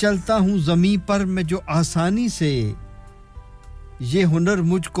जम के चलता हूं ज़मीं पर मैं जो आसानी से ये हुनर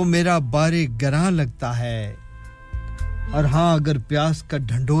मुझको मेरा बारे गरां लगता है और हां अगर प्यास का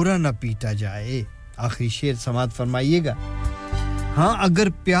ढंढोरा न पीटा जाए आखिरी शेर समाअत फरमाइएगा हां अगर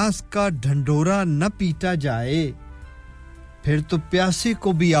प्यास का ढंढोरा न पीटा जाए फिर तो प्यासे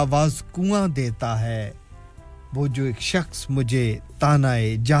को भी आवाज कुआं देता है वो जो एक शख्स मुझे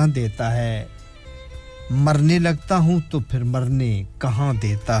तानाए जान देता है मरने लगता हूं तो फिर मरने कहां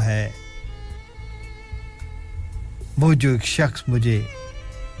देता है वो जो एक शख्स मुझे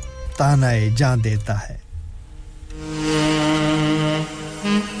तानाए जान देता है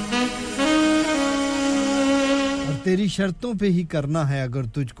और तेरी शर्तों पे ही करना है अगर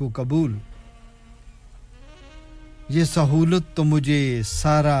तुझको कबूल ये सहूलत तो मुझे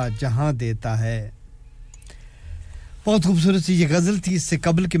सारा जहां देता है बहुत खूबसूरत सी ये गजल थी इससे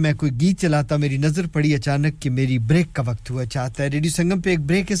कबल कि मैं कोई गीत चलाता मेरी नजर पड़ी अचानक कि मेरी ब्रेक का वक्त हुआ चाहता है रेडियो संगम पे एक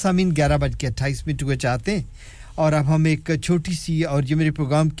ब्रेक है सामीन 11:28 हुआ चाहते हैं और अब हम एक छोटी सी और ये मेरे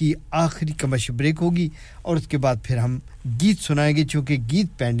प्रोग्राम की आखिरी कमर्शियल ब्रेक होगी और उसके बाद फिर हम गीत सुनाएंगे क्योंकि गीत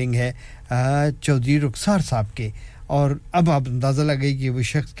पेंडिंग है चौधरी रुखसार साहब के और अब आप अंदाजा लगाइए कि वो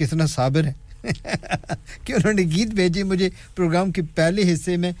शख्स कितना साबिर है कि उन्होंने गीत भेजे मुझे प्रोग्राम के पहले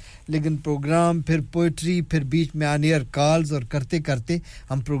हिस्से में लेकिन प्रोग्राम फिर पोएट्री फिर बीच में ऑन एयर कॉल्स और करते करते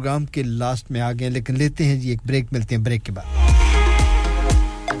हम प्रोग्राम के लास्ट में आ गए लेकिन लेते हैं जी एक ब्रेक मिलते हैं ब्रेक के बाद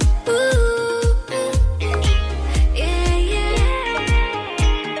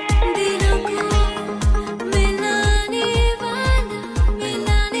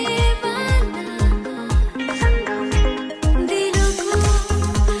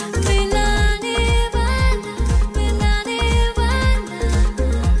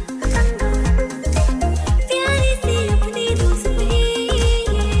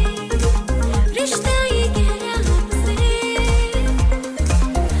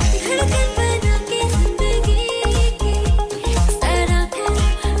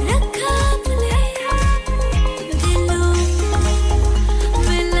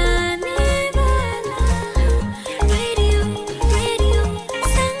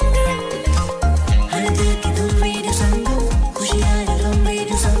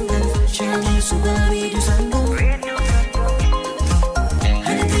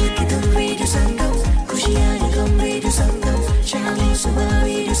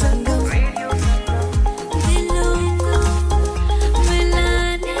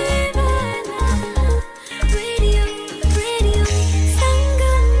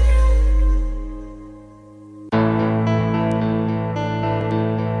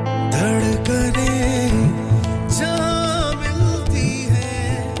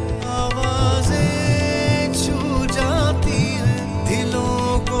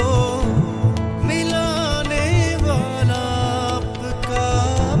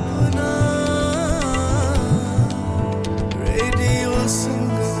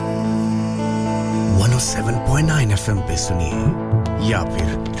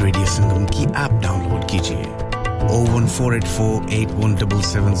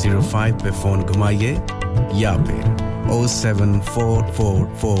पे फोन घुमाइए या फिर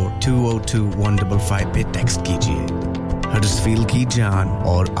 07444202155 पे टेक्स्ट कीजिए हडर्सफील्ड की जान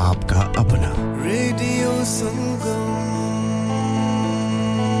और आपका अपना रेडियो संगम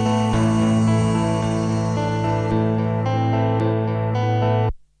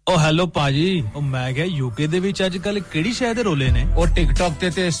ओ हेलो पाजी ओ मैं क्या यूके दे विच आजकल केड़ी शय दे रोले ने ओ टिकटॉक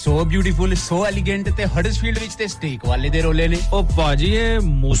ते सो ब्यूटीफुल सो एलिगेंट ते हडर्सफील्ड विच ते स्टेक वाले दे रोले ने ओ पाजी ये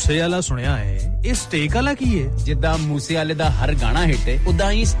मूसे वाला सुनया है ये स्टेक वाला की है जिद्दां मूसे वाले दा हर गाना हिट है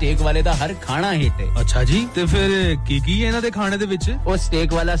उदां ही स्टेक वाले दा हर खाना हिट है अच्छा जी ते फिर की है इना दे खाने दे विच ओ स्टेक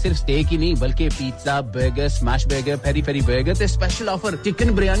वाला सिर्फ स्टेक ही नहीं बल्कि pizza burger smash burger peri peri burger ते स्पेशल ऑफर चिकन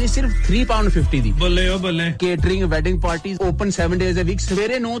बिरयानी सिर्फ £3.50 दी बल्ले ओ बल्ले catering wedding parties open 7 days a week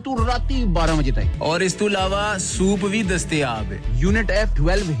सवेरे 9 तो राती 12 बजे तक और इस तो अलावा सूप भी दस्तयाब है unit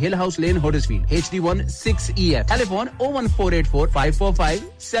F12 hill house lane Huddersfield HD1 6EF telephone 01484 545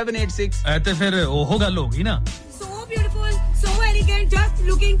 786 ऐ ते फिर ओहो गल होगी ना so beautiful so elegant just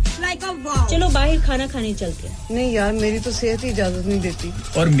looking like a wow. चलो बाहर खाना खाने चलते हैं। नहीं यार मेरी तो सेहत ही इजाजत नहीं देती।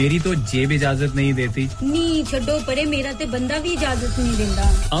 और मेरी तो जेब इजाजत नहीं देती। नहीं छोड़ो परे मेरा ते बंदा भी इजाजत नहीं देता।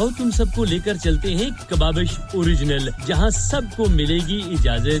 आओ तुम सबको लेकर चलते हैं कबाबिश ओरिजिनल, जहां सबको मिलेगी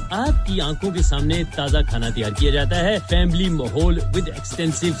इजाजत। आपकी आंखों के सामने ताजा खाना तैयार किया जाता है। फैमिली माहौल with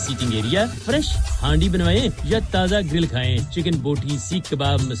extensive seating area. Fresh handi बनवाएं या ताजा ग्रिल खाएं। Chicken boti, seekh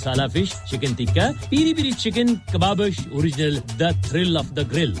kebab, masala fish, chicken tikka, peri peri chicken. Kababish original, the thrill of the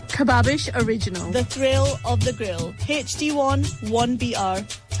grill. Kababish Original, the thrill of the grill. HD1 1BR.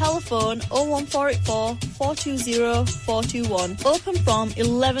 Telephone 01484 420 421. Open from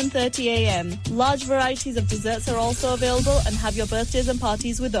 11:30 a.m. Large varieties of desserts are also available, and have your birthdays and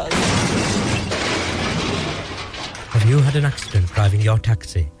parties with us. Have you had an accident driving your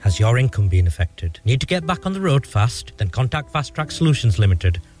taxi? Has your income been affected? Need to get back on the road fast? Then contact Fast Track Solutions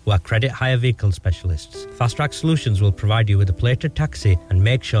Limited, who are credit hire vehicle specialists. Fast Track Solutions will provide you with a plated taxi and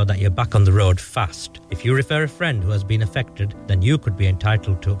make sure that you're back on the road fast. If you refer a friend who has been affected, then you could be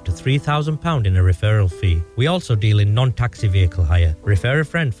entitled to up to £3,000 in a referral fee. We also deal in non-taxi vehicle hire. Refer a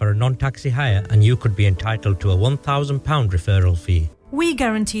friend for a non-taxi hire and you could be entitled to a £1,000 referral fee. We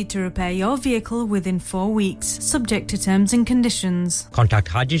guarantee to repair your vehicle within 4 weeks, subject to terms and conditions.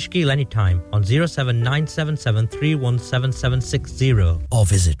 Contact Haji Shakil anytime on 07977317760 or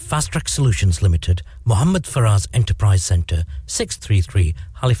visit Fast Track Solutions Limited, Mohammed Faraz Enterprise Centre, 633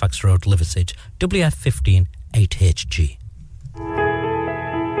 Halifax Road, Liversedge, WF15 8HG.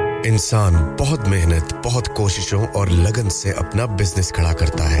 इंसान बहुत मेहनत, बहुत कोशिशों और लगन से अपना business खड़ा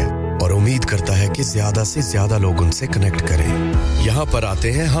करता है और उम्मीद करता है कि ज्यादा से ज्यादा लोग उनसे कनेक्ट करें। यहाँ पर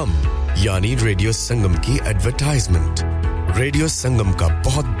आते हैं हम, यानी रेडियो संगम की एडवर्टाइजमेंट। रेडियो संगम का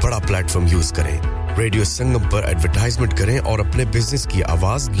बहुत बड़ा प्लेटफॉर्म यूज करें। रेडियो संगम पर एडवर्टाइजमेंट करें और अपने बिजनेस की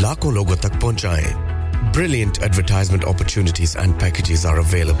आवाज लाखों लोगों तक पहुंचाएं। Brilliant advertisement opportunities and packages are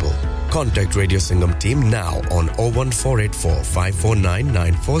available. Contact Radio Sangam team now on 01484 549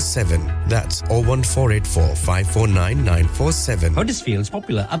 947. That's 01484 549 947. Huddersfield's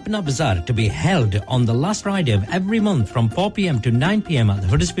popular Apna Bazaar to be held on the last Friday of every month from 4 p.m. to 9 p.m. at the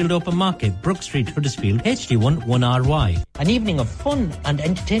Huddersfield Open Market, Brook Street, Huddersfield, HD1 1RY. An evening of fun and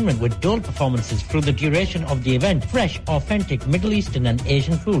entertainment with dual performances through the duration of the event. Fresh, authentic Middle Eastern and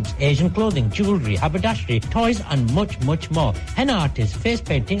Asian foods, Asian clothing, jewellery, haberdashery, toys and much, much more. Henna artists, face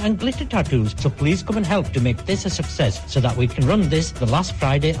painting and glitter tattoos. So please come and help to make this a success so that we can run this the last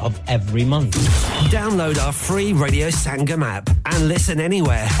Friday of every month. Download our free Radio Sangam app and listen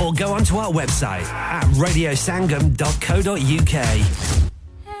anywhere or go onto our website at radiosangam.co.uk.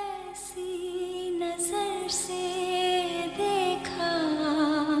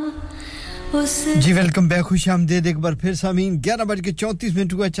 Ji welcome back, खुशामदीद एक बार फिर सामीन।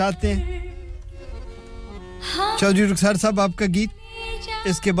 11:34 हुआ चाहते हैं चौधरी रुखसार साहब आपका गीत,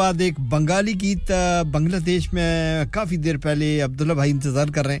 इसके बाद एक बंगाली गीत बांग्लादेश में काफी देर पहले अब्दुल्ला भाई इंतजार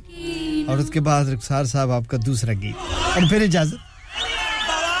कर रहे हैं, और उसके बाद रुखसार साहब आपका दूसरा गीत, और फिर इजाजत।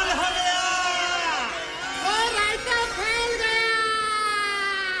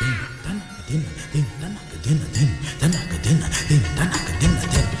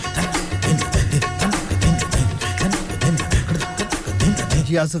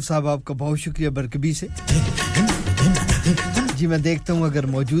 जी आसिफ साहब आपका बहुत शुक्रिया बरकबी से। जी मैं देखता हूं अगर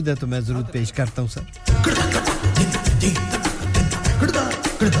मौजूद है तो मैं जरूर पेश करता हूं सर।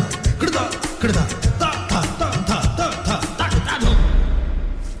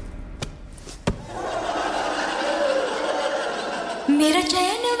 मेरा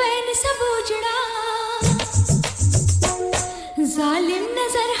चैन वैन सब उजड़ा, जालिम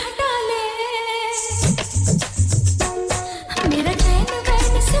नजर हटा ले। मेरा चैन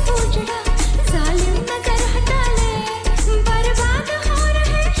वैन सब उजड़ा, जालिम नजर हटा ले। बर्बाद हो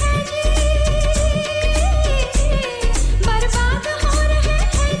रहे हैं जी, बर्बाद हो रहे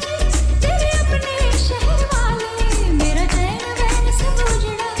हैं जी तेरे अपने शहर वाले। मेरा चैन वैन सब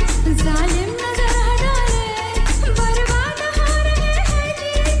उजड़ा, जालिम नजर हटा ले। बर्बाद हो रहे हैं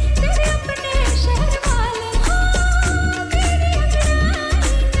जी तेरे अपने शहर वाले। हो मेरी अंगड़ाई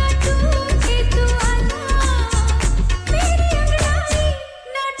ना टूटे तू आजा, मेरी अंगड़ाई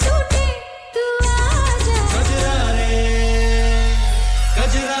ना टूटे तू आजा।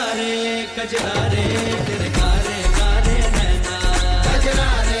 कजरा रे कजरा रे तेरे कारे कारे नैना। कजरा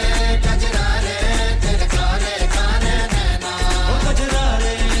रे तेरे कारे कारे नैना। ओ कजरा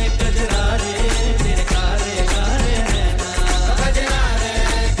रे तेरे कारे कारे नैना। कजरा रे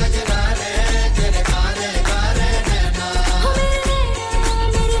तेरे कारे कारे नैना। हो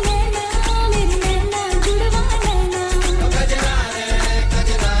मेरे नैना जुड़वा नैना। कजरा रे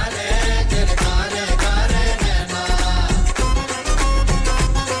तेरे कारे कारे नैना।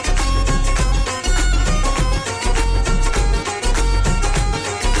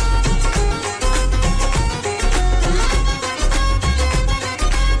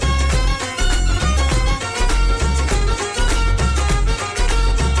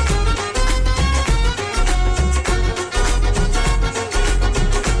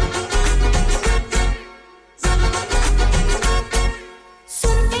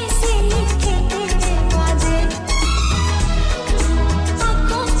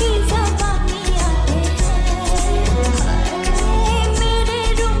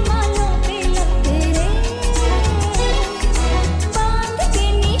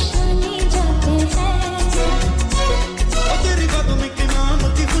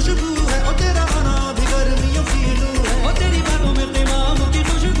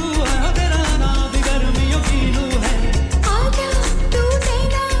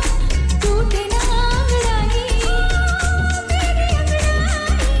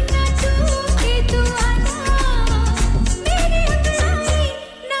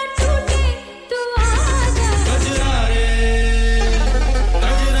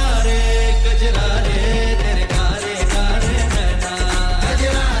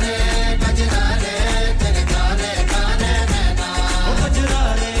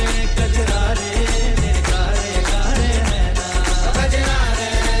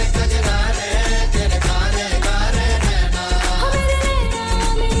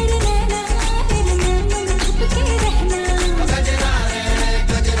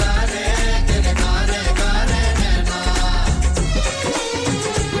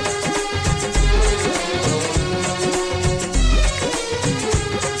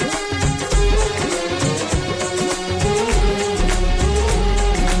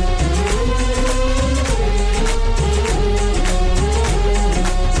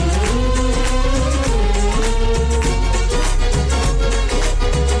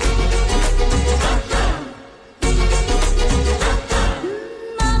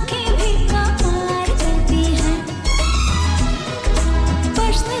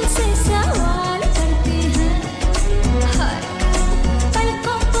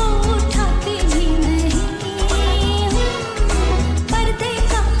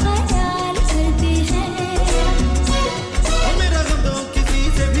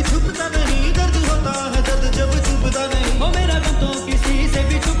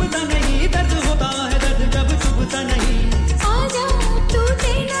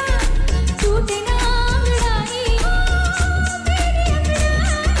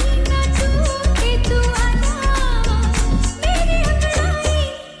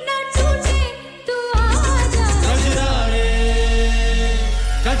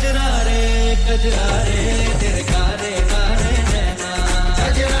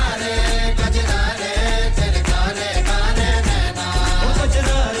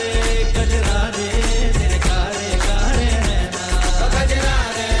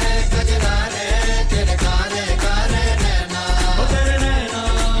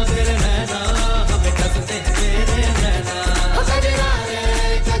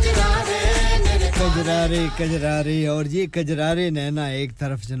 कजरारे और ये कजरारे नैना एक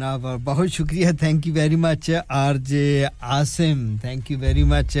तरफ जनाब और बहुत शुक्रिया thank you very much RJ Asim thank you very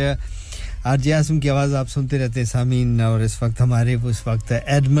much RJ Asim की आवाज़ आप सुनते रहते हैं सामीन और इस वक्त हमारे उस वक्त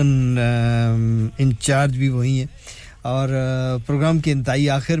एडमन इंचार्ज भी वही हैं और प्रोग्राम के इंतहाई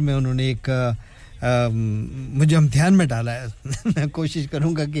आखिर में उन्होंने एक मुझे इम्तिहान में डाला है मैं कोशिश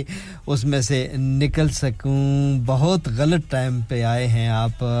करूंगा कि उसमें से निकल सकूं बहुत गलत टाइम पे आए हैं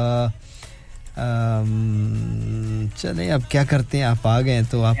आप चलें अब क्या करते हैं आप आ गए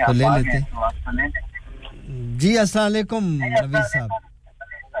तो आपको ले लेते हैं जी अस्सलाम वालेकुम नवीद साहब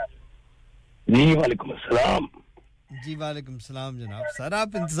जी वालेकुम अस्सलाम जी वालेकुम सलाम जनाब सर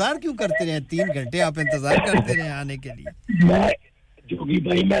आप इंतजार क्यों करते रहे 3 घंटे आप इंतजार करते रहे आने के लिए मैं जोगी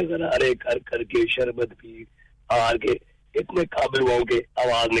भाई मैं जरा रे कर करके शरबत पी हार के इतने काबिल हुआ कि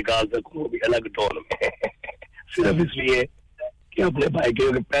आवाज निकाल सकूं भी अलग टोन में सिर्फ इसलिए कि अपने भाई के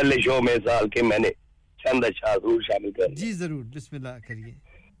पहले शो में साल के मैंने चंद अशार शामिल कर जी जरूर बिस्मिल्लाह करिए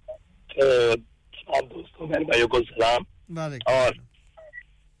तो सब दोस्तों बहन भाइयों को सलाम और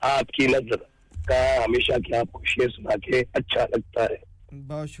आपकी नजर का हमेशा कि आपको शेर सुना के अच्छा लगता है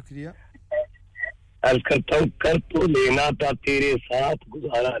बहुत शुक्रिया अर्ज करता हूँ कर तो लेना था तेरे साथ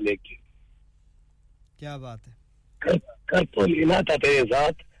गुजारा लेकिन क्या बात है कर तो लेना था तेरे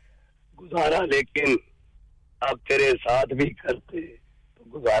साथ गुजारा लेकिन अब तेरे साथ भी करते तो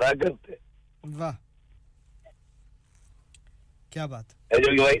गुजारा करते वाह क्या बात है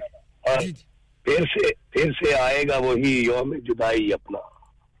जोगी भाई और फिर से आएगा वही यौम जुदाई अपना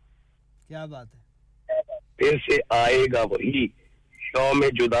क्या बात है फिर से आएगा वही यौम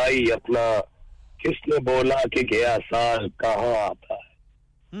जुदाई अपना किसने बोला कि गया साल कहाँ आता है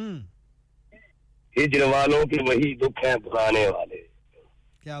हिजर वालों के वही दुख हैं पुराने वाले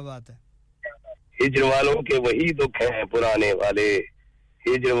क्या बात है हिजर वालों के वही दुख हैं पुराने वाले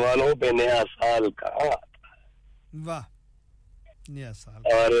हिजर वालों पे नया साल कहाँ आता है वाह नया साल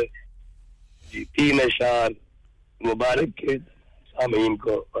और जी 3 अशार मुबारक के सामीन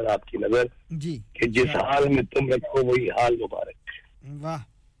को और आपकी नजर जी कि जिस हाल में तुम रखो वही हाल मुबारक वाह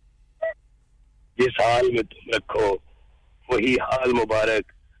जिस हाल में तुम रखो वही हाल मुबारक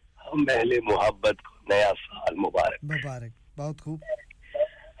हम अहले मोहब्बत को नया साल मुबारक मुबारक बहुत खूब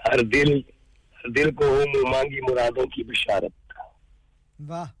हर दिल को हो मुंह मांगी मुरादों की बिशारत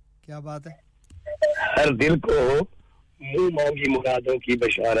वाह क्या बात है हर दिल को हो मुंह मांगी मुरादों की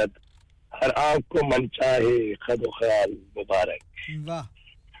बशारत हर आंख को मन चाहे खदो ख्याल मुबारक वाह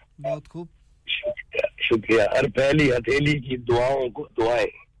बहुत खूब शुक्रिया हर पहली हथेली की दुआओं को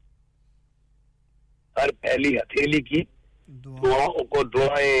दुआएं हर पहली हथेली की दुआओं को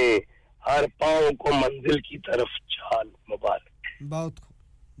दुआएं हर पांव को मंजिल की तरफ चाल मुबारक बहुत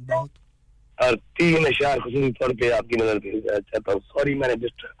खूब बहुत और 3 अशार खुसूसी तौर पे आपकी नजर भेजना चाहता हूँ सॉरी मैंने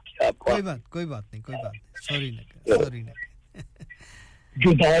डिस्टर्ब किया आपको कोई बात नहीं सॉरी ना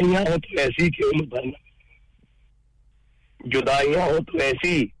जुदाइयां हो तो ऐसी कि उम्र भर न जुदाइयां हो तो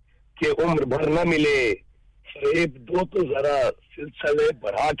ऐसी कि उम्र भर न मिले फरेब दो तो जरा सिलसिले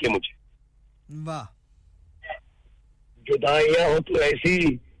बढ़ा के मुझे वाह जुदाइयां हो तो ऐसी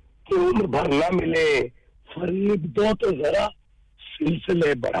कि उम्र भर न मिले फरेब दो तो जरा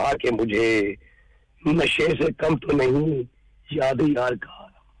सिलसिले बढ़ा के मुझे नशे से कम तो नहीं याद यार का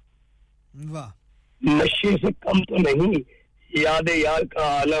वाह नशे से कम तो नहीं याद यार का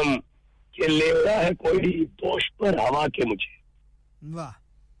आलम कि ले रहा है कोई दोष पर हवा के मुझे वाह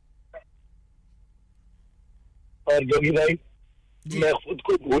और जोगी भाई मैं खुद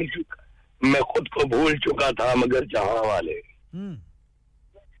को भूल चुका था मगर जहां वाले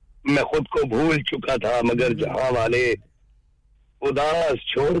मैं खुद को भूल चुका था मगर जहां वाले उदास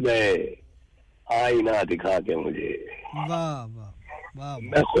छोड़ गए आईना दिखा के मुझे वाह वाह वाह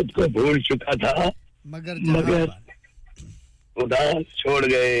मैं खुद को भूल चुका था मगर उदास छोड़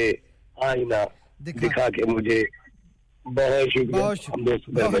गए आईना दिखा के मुझे बहुत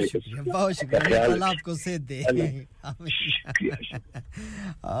शुक्रिया अल्लाह आपको सेहत दे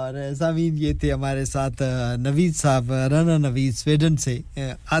और सामीन ये थे हमारे साथ नवीद साहब राना नवीद स्वीडन से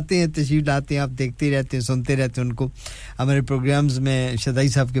आते हैं तशरीफ लाते हैं आप देखते रहते हैं सुनते रहते हैं उनको हमारे प्रोग्राम्स में शदाई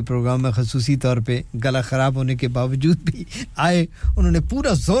साहब के प्रोग्राम में खसूसी तौर पे गला खराब होने के बावजूद भी आए उन्होंने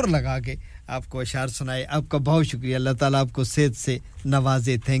पूरा जोर लगा के आपको अशार सुनाए आपका बहुत शुक्रिया अल्लाह ताला आपको सेहत से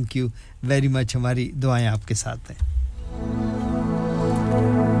नवाजे थैंक यू वेरी मच हमारी दुआएं आपके साथ हैं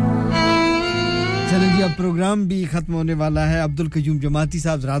चलिए जी अब प्रोग्राम भी खत्म होने वाला है अब्दुल कयूम जमाती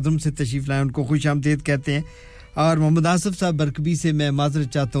साहब रादम से तशरीफ लाए उनको खुशामदीद कहते हैं और मोहम्मद आसिफ साहब बरकबी से मैं माजरत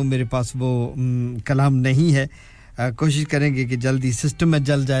चाहता हूं मेरे पास वो कलाम नहीं है कोशिश करेंगे कि जल्दी सिस्टम में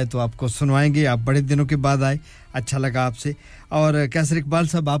जल जाए तो आपको सुनवाएंगे आप बड़े दिनों के बाद आए अच्छा लगा आपसे और कैसर इकबाल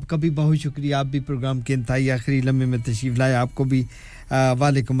साहब आपका भी बहुत शुक्रिया आप भी प्रोग्राम के इंतहाई आखिरी लम्हे में तशरीफ लाए आपको भी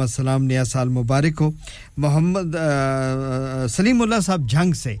वालेकुम अस्सलाम नया साल मुबारक हो मोहम्मद सलीमुल्लाह साहब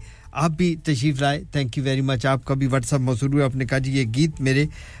झंग से आप भी तशरीफ लाए थैंक यू वेरी मच आपका भी व्हाट्सएप मौसूल हुआ आपने कहा जी ये गीत मेरे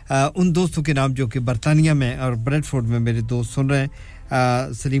उन दोस्तों के नाम जो कि बर्तानिया में और ब्रेडफोर्ड में मेरे दोस्त सुन रहे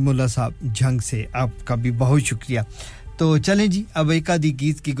हैं सलीमुल्लाह साहब झंग से आपका भी बहुत शुक्रिया तो चलें जी अब एक आधी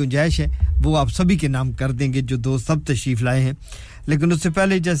गीत की गुंजाइश है वो आप सभी के नाम कर देंगे जो दोस्त सब तशरीफ लाए हैं लेकिन उससे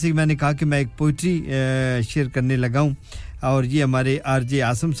पहले जैसे कि मैंने कहा कि मैं एक पोएट्री शेयर करने लगा हूं और ये हमारे आरजे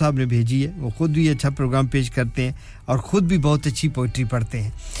आसम साहब ने भेजी है वो खुद भी अच्छा प्रोग्राम पेश करते हैं और खुद भी बहुत अच्छी पोएट्री पढ़ते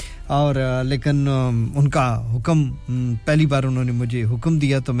हैं और लेकिन उनका हुक्म पहली बार उन्होंने मुझे हुक्म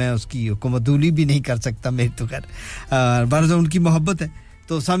दिया तो मैं उसकी हुक्मदूली भी नहीं कर सकता मेरी तो खैर बारज़ उनकी मोहब्बत है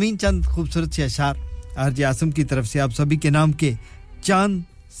तो सामीन चंद खूबसूरत से अशार आरजे आसम की तरफ से आप सभी के नाम के चांद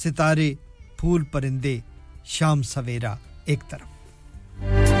सितारे फूल परिंदे शाम सवेरा एक तरफ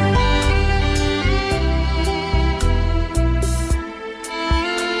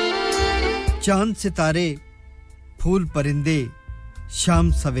चांद सितारे फूल परिंदे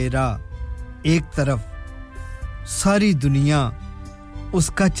शाम सवेरा एक तरफ सारी दुनिया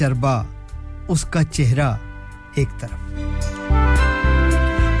उसका चरबा उसका चेहरा एक तरफ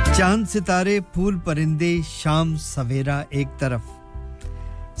चांद सितारे फूल परिंदे शाम सवेरा एक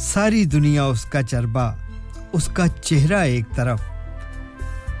तरफ सारी दुनिया उसका चरबा उसका चेहरा एक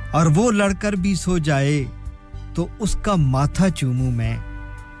तरफ और वो लड़कर भी सो जाए तो उसका माथा चूमूं मैं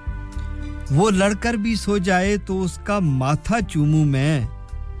वो लड़कर भी सो जाए तो उसका माथा चूमूं मैं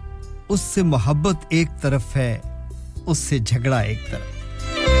उससे मोहब्बत एक तरफ है उससे झगड़ा एक तरफ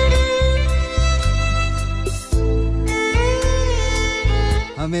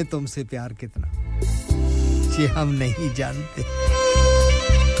हमें तुमसे प्यार कितना ये हम नहीं जानते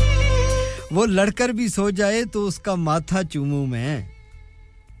वो लड़कर भी सो जाए तो उसका माथा चूमूं मैं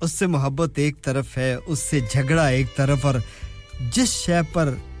उससे मोहब्बत एक तरफ है उससे झगड़ा एक तरफ और जिस शय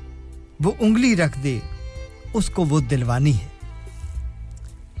पर वो उंगली रख दे उसको वो दिलवानी है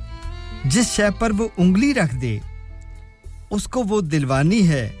जिस शय पर वो उंगली रख दे उसको वो दिलवानी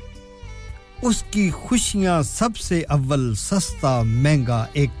है उसकी खुशियां सबसे अव्वल सस्ता महंगा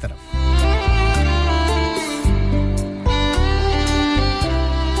एक तरफ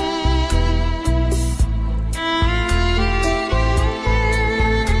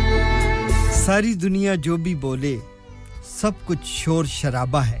सारी दुनिया जो भी बोले सब कुछ शोर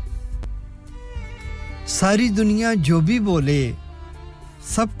शराबा है सारी दुनिया जो भी बोले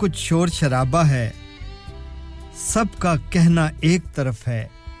सब कुछ शोर शराबा है सबका कहना एक तरफ है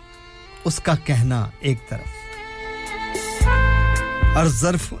उसका कहना एक तरफ और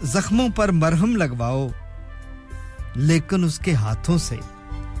जख्मों पर मरहम लगवाओ लेकिन उसके हाथों से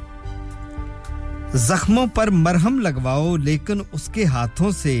जख्मों पर मरहम लगवाओ लेकिन उसके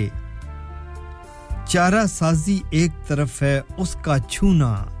हाथों से चारा साजी एक तरफ है उसका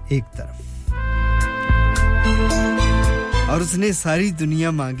छूना एक तरफ और उसने सारी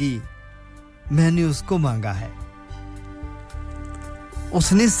दुनिया मांगी मैंने उसको मांगा है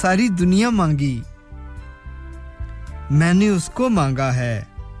उसने सारी दुनिया मांगी मैंने उसको मांगा है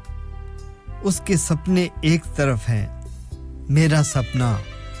उसके सपने एक तरफ हैं मेरा सपना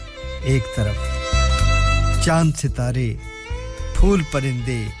एक तरफ चांद सितारे फूल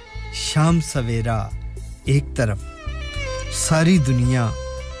परिंदे शाम सवेरा एक तरफ सारी दुनिया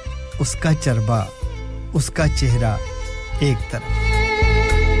उसका चरबा उसका चेहरा एक तरफ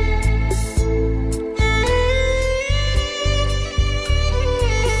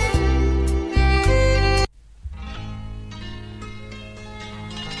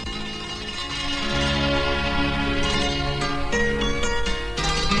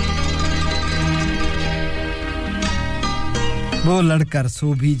वो लड़कर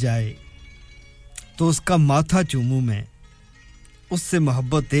सो भी जाए तो उसका माथा चूमूं मैं उससे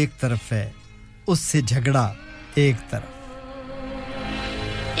मोहब्बत एक तरफ है उससे झगड़ा एक तरफ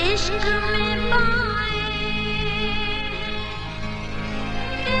इश्क में पाए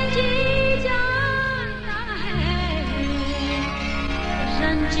जी जाता है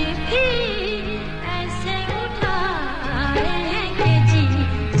रंज भी ऐसे उठाए कि जी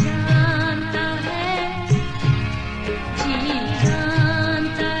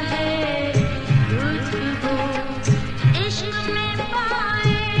जानता है तुझको इश्क में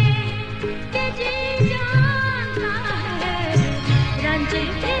पाए कि जी जानता है रंज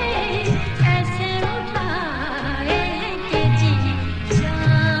भी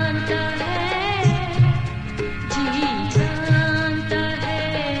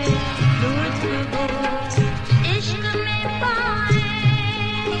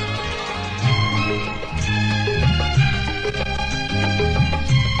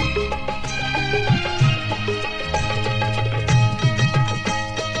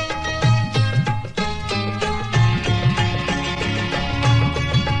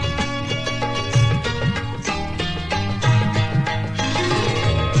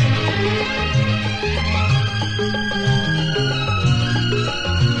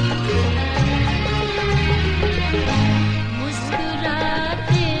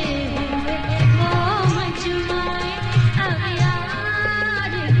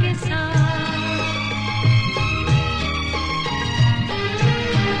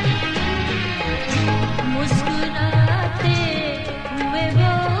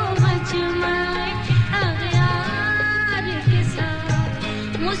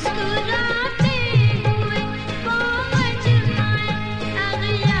मुस्कुराते हुए पाँच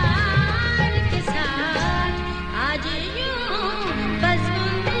अगयार के साथ आज यूं बस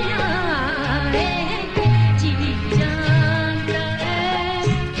दुनिया है जी जानता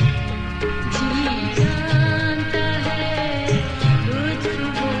है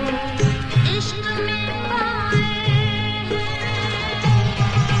तुझको इश्क में पाए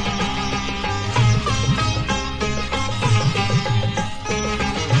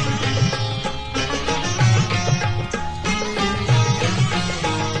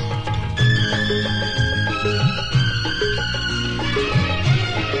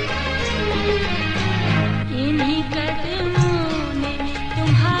इन्हीं कदमों ने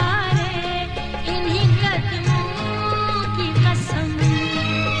तुम्हारे इन्हीं कदमों की कसम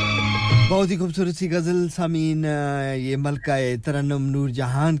बहुत ही खूबसूरत सी गजल सामीन ये मलकाए तरन्नुम नूर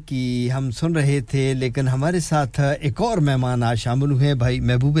जहान की हम सुन रहे थे लेकिन हमारे साथ एक और मेहमान आज शामिल हुए हैं भाई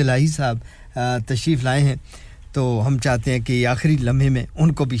महबूब इलाही साहब तशरीफ लाए हैं तो हम चाहते हैं कि आखिरी लम्हे में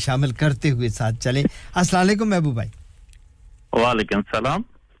उनको भी शामिल करते हुए साथ चलें अस्सलाम वालेकुम महबूब भाई वालेकुम सलाम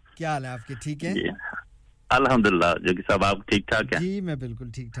क्या हाल है आपके ठीक हैं अल्हम्दुलिल्लाह जोगी साहब आप ठीक ठाक हैं जी मैं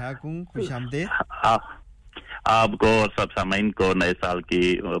बिल्कुल ठीक ठाक हूं खुशामदीद आपको और सब सामीन को नए साल की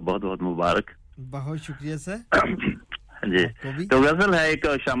बहुत-बहुत मुबारक बहुत शुक्रिया सर जी तो गजल है एक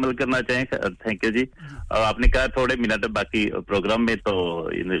शामिल करना चाहें थैंक यू जी और आपने कहा थोड़े मिनट बाकी प्रोग्राम में तो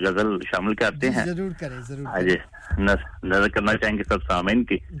गजल शामिल करते हैं जरूर करें जरूर हां जी नजर करना चाहेंगे सब सामीन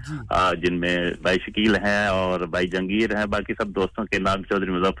की जिनमें भाई शकील हैं और भाई जंगीर हैं बाकी सब दोस्तों के नाम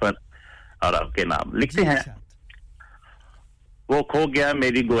चौधरी मुजफ्फर और आपके नाम लिखते हैं वो खो गया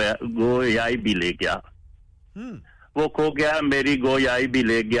मेरी गोयाई भी ले गया वो खो गया मेरी गोयाई भी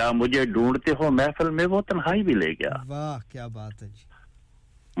ले गया मुझे ढूंढते हो महफिल में वो तन्हाई भी ले गया वाह क्या बात है जी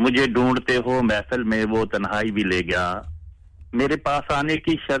मुझे ढूंढते हो महफिल में वो तन्हाई भी ले गया मेरे पास आने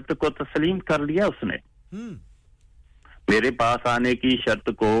की शर्त को तस्लीम कर लिया उसने मेरे पास आने की शर्त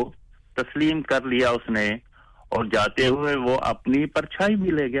को तस्लीम कर लिया उसने और जाते हुए वो अपनी परछाई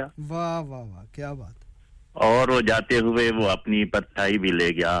भी ले गया वाह वाह वाह क्या बात और वो जाते हुए वो अपनी परछाई भी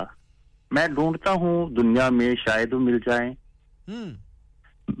ले गया मैं ढूंढता हूँ दुनिया में शायद वो मिल जाए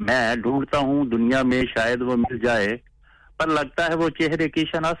मैं ढूंढता हूँ दुनिया में शायद वो मिल जाए पर लगता है वो चेहरे की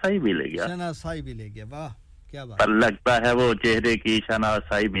शनासाई भी ले गया वाह क्या बात पर लगता है वो चेहरे की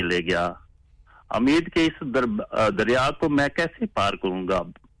शनासाई भी ले गया उम्मीद के इस दरिया को मैं कैसे पार करूंगा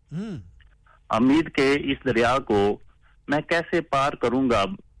उम्मीद के इस दरिया को मैं कैसे पार करूंगा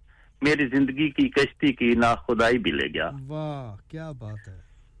अब मेरी जिंदगी की कश्ती की नाखुदाई भी ले गया वाह क्या बात है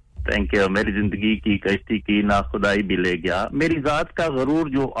थैंक यू मेरी जिंदगी की कश्ती की नाखुदाई भी ले गया मेरी जात का गरूर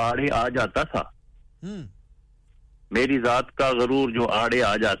जो आड़े आ जाता था मेरी जात का गरूर जो आड़े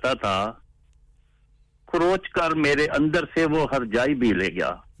आ जाता था खरोच कर मेरे अंदर से वो हर जाई भी ले गया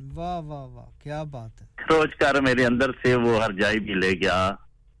वाह वाह वाह क्या बात है खरोच कर मेरे अंदर से वो हर जाई भी ले गया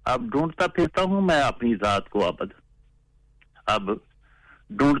अब ढूंढता फिरता हूँ मैं अपनी जात को अबद अब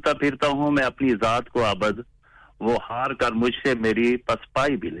ढूंढता फिरता हूँ मैं अपनी जात को अबद वो हार कर मुझसे मेरी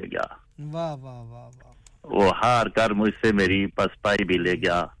पसपाई भी ले गया वाह वाह वाह वाह वो हार कर मुझसे मेरी पसपाई भी ले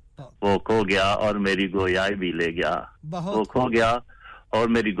गया वो खो गया और मेरी गोयाई भी ले गया वो खो गया और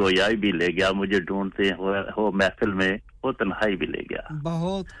मेरी गोयाई भी ले गया मुझे ढूंढते हो महफिल में वो तन्हाई भी ले गया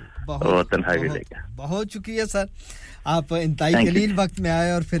बहुत वो तन्हाई भी ले गया बहुत शुक्रिया सर आप इंतहाई कलील वक्त में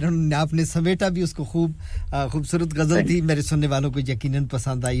आए और फिर आपने समेटा भी उसको खूबसूरत गजल थी मेरे सुनने वालों को यकीनन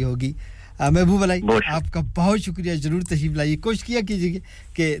पसंद आई होगी महबूब अलाई आपका बहुत शुक्रिया जरूर तशरीफ लाइए कोशिश किया कीजिए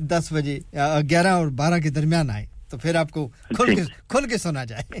कि 10 बजे 11 और 12 के दरमियान आए तो फिर आपको खुल के सुना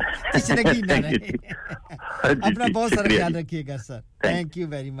जाए किसी ने की ना रहे अपना बहुत सारा ख्याल रखिएगा sir thank you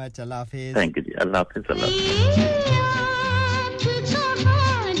very much अल्लाह हाफिज थैंक यू जी अल्लाह हाफिज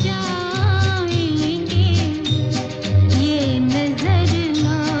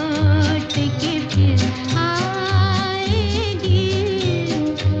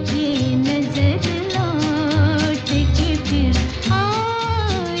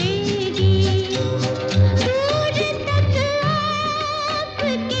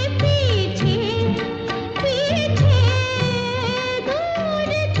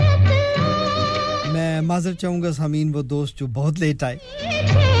माजर चाहूंगा सामीन वो दोस्त जो बहुत लेट आए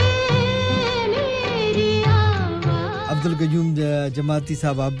अब्दुल कयूम जमाती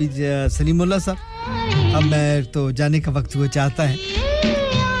साहब आप भी सलीमुल्लाह साहब अब मैं तो जाने का वक्त हुआ चाहता है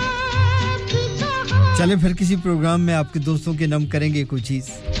चलें फिर किसी प्रोग्राम में आपके दोस्तों के नाम करेंगे कोई चीज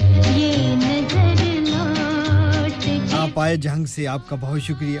आप आए जहां से आपका बहुत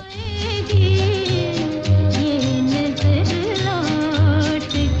शुक्रिया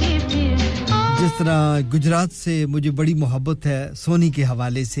जिस तरह गुजरात से मुझे बड़ी मोहब्बत है सोनी के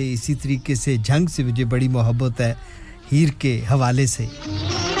हवाले से इसी तरीके से झंग से मुझे बड़ी मोहब्बत है हीर के हवाले से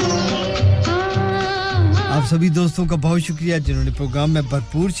आप सभी दोस्तों का बहुत शुक्रिया जिन्होंने प्रोग्राम में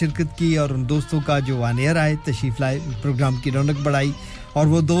भरपूर शिरकत की और उन दोस्तों का जो ऑन एयर आए तशरीफ लाए प्रोग्राम की रौनक बढ़ाई और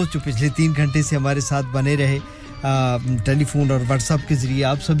वो दोस्त जो पिछले 3 घंटे से हमारे साथ बने रहे टेलीफोन और व्हाट्सएप के जरिए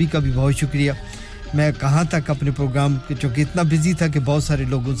आप सभी का भी बहुत शुक्रिया मैं कहां तक अपने प्रोग्राम के चूंकि इतना बिजी था कि बहुत सारे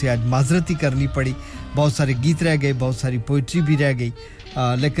लोगों से आज माजरत ही करनी पड़ी बहुत सारे गीत रह गए बहुत सारी पोएट्री भी रह गई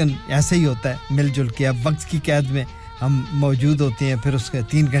लेकिन ऐसा ही होता है मिलजुल के अब वक्त की कैद में हम मौजूद होते हैं फिर उसके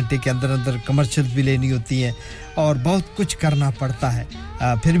 3 घंटे के अंदर कमर्शियल भी लेनी होती हैं और बहुत कुछ करना पड़ता है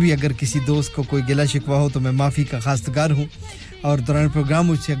फिर भी अगर किसी दोस्त को कोई गिला शिकवा हो तो मैं माफ़ी का खास्तगार हूं और दौरान प्रोग्राम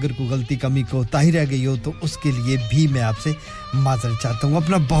मुझसे अगर कोई गलती कमी कोताही रह गई हो तो उसके लिए भी मैं आपसे माजरत चाहता हूं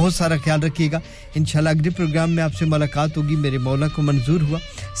अपना बहुत सारा ख्याल रखिएगा इंशाल्लाह अगले प्रोग्राम में आपसे मुलाकात होगी मेरे मौला को मंजूर हुआ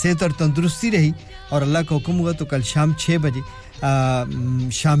सेहत और तंदुरुस्ती रही और अल्लाह का हुक्म हुआ तो कल शाम 6 बजे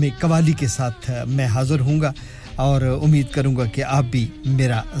शाम कवाली के साथ मैं हाजिर होऊंगा और उम्मीद करूंगा कि आप भी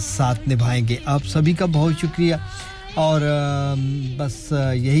मेरा साथ निभाएंगे आप सभी का बहुत शुक्रिया और बस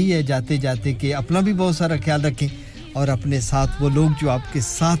यही है जाते जाते कि अपना भी बहुत सारा ख्याल रखें और अपने साथ वो लोग जो आपके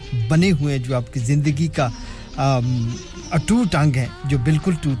साथ बने हुए हैं जो आपकी ज़िंदगी का अटूट अंग हैं जो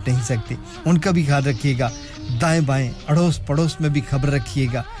बिल्कुल टूट नहीं सकते उनका भी ख्याल रखिएगा दाएं बाएं अड़ोस पड़ोस में भी खबर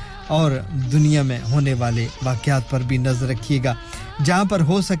रखिएगा और दुनिया में होने वाले वाक़यात पर भी नज़र रखिएगा जहां पर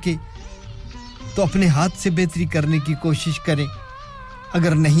हो सके तो अपने हाथ से बेहतरी करने की कोशिश करें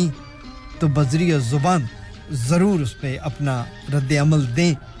अगर नहीं तो बज़रिया ज़ुबान ज़रूर उस पे अपना रद्द अमल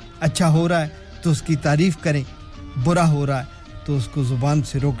दें अच्छा हो रहा है तो उसकी तारीफ़ करें बुरा हो रहा है तो उसको ज़ुबान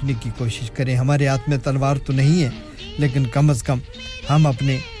से रोकने की कोशिश करें हमारे हाथ में तलवार तो नहीं है लेकिन कम से कम हम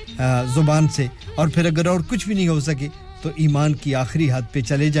अपने ज़ुबान से और फिर अगर और कुछ भी नहीं हो सके तो ईमान की आखिरी हद पे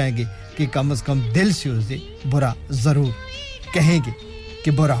चले जाएंगे कि कम से कम दिल से उसे बुरा ज़रूर कहेंगे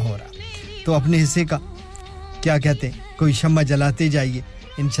कि बुरा हो रहा तो अपने हिस्से का क्या कहते हैं कोई शम्मा जलाते जाइए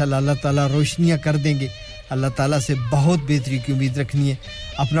इंशाल्लाह अल्लाह ताला रोशनियां कर देंगे अल्लाह ताला से बहुत बेहतरी की उम्मीद रखनी है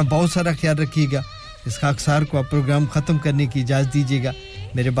अपना बहुत सारा ख्याल रखिएगा इस खाकसार को आप प्रोग्राम ख़त्म करने की इजाज़त दीजिएगा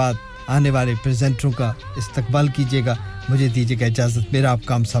मेरे बाद आने वाले प्रेजेंटरों का इस्तकबाल कीजिएगा मुझे दीजिएगा इजाज़त मेरा आप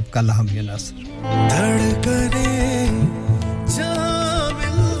काम सब का अल्लाह नासिर धड़कने जहाँ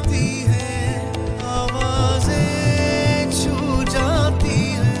मिलती है आवाज़ें छू जाती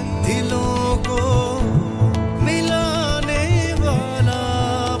है दिलों को मिलाने वाला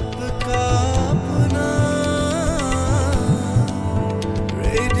आपका अपना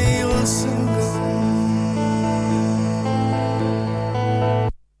radio Sangam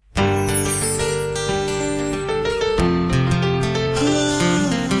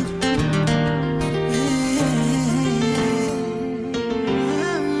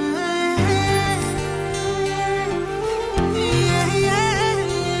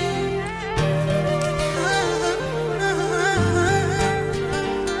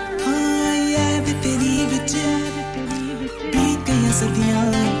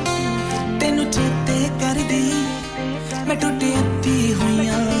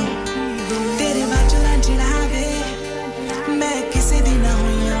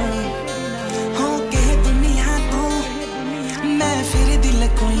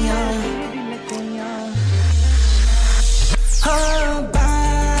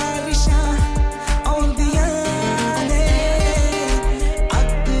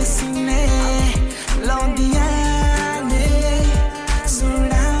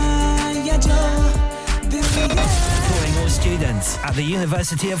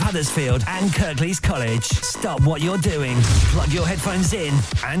University of Huddersfield and Kirklees College. Stop what you're doing, plug your headphones in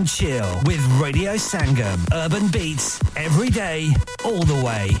and chill with Radio Sangam. Urban beats every day, all the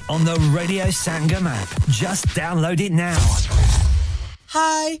way on the Radio Sangam app. Just download it now.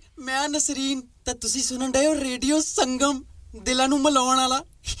 Hi, मैं नसरीन ते तुसी सुनन दे हो radio संगम दिलां नु मिलाउण वाला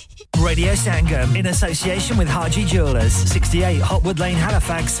Radio Sangam in association with Haji Jewellers, 68 Hotwood Lane,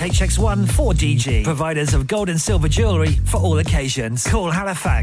 Halifax, HX1 4DG. Providers of gold and silver jewellery for all occasions. Call Halifax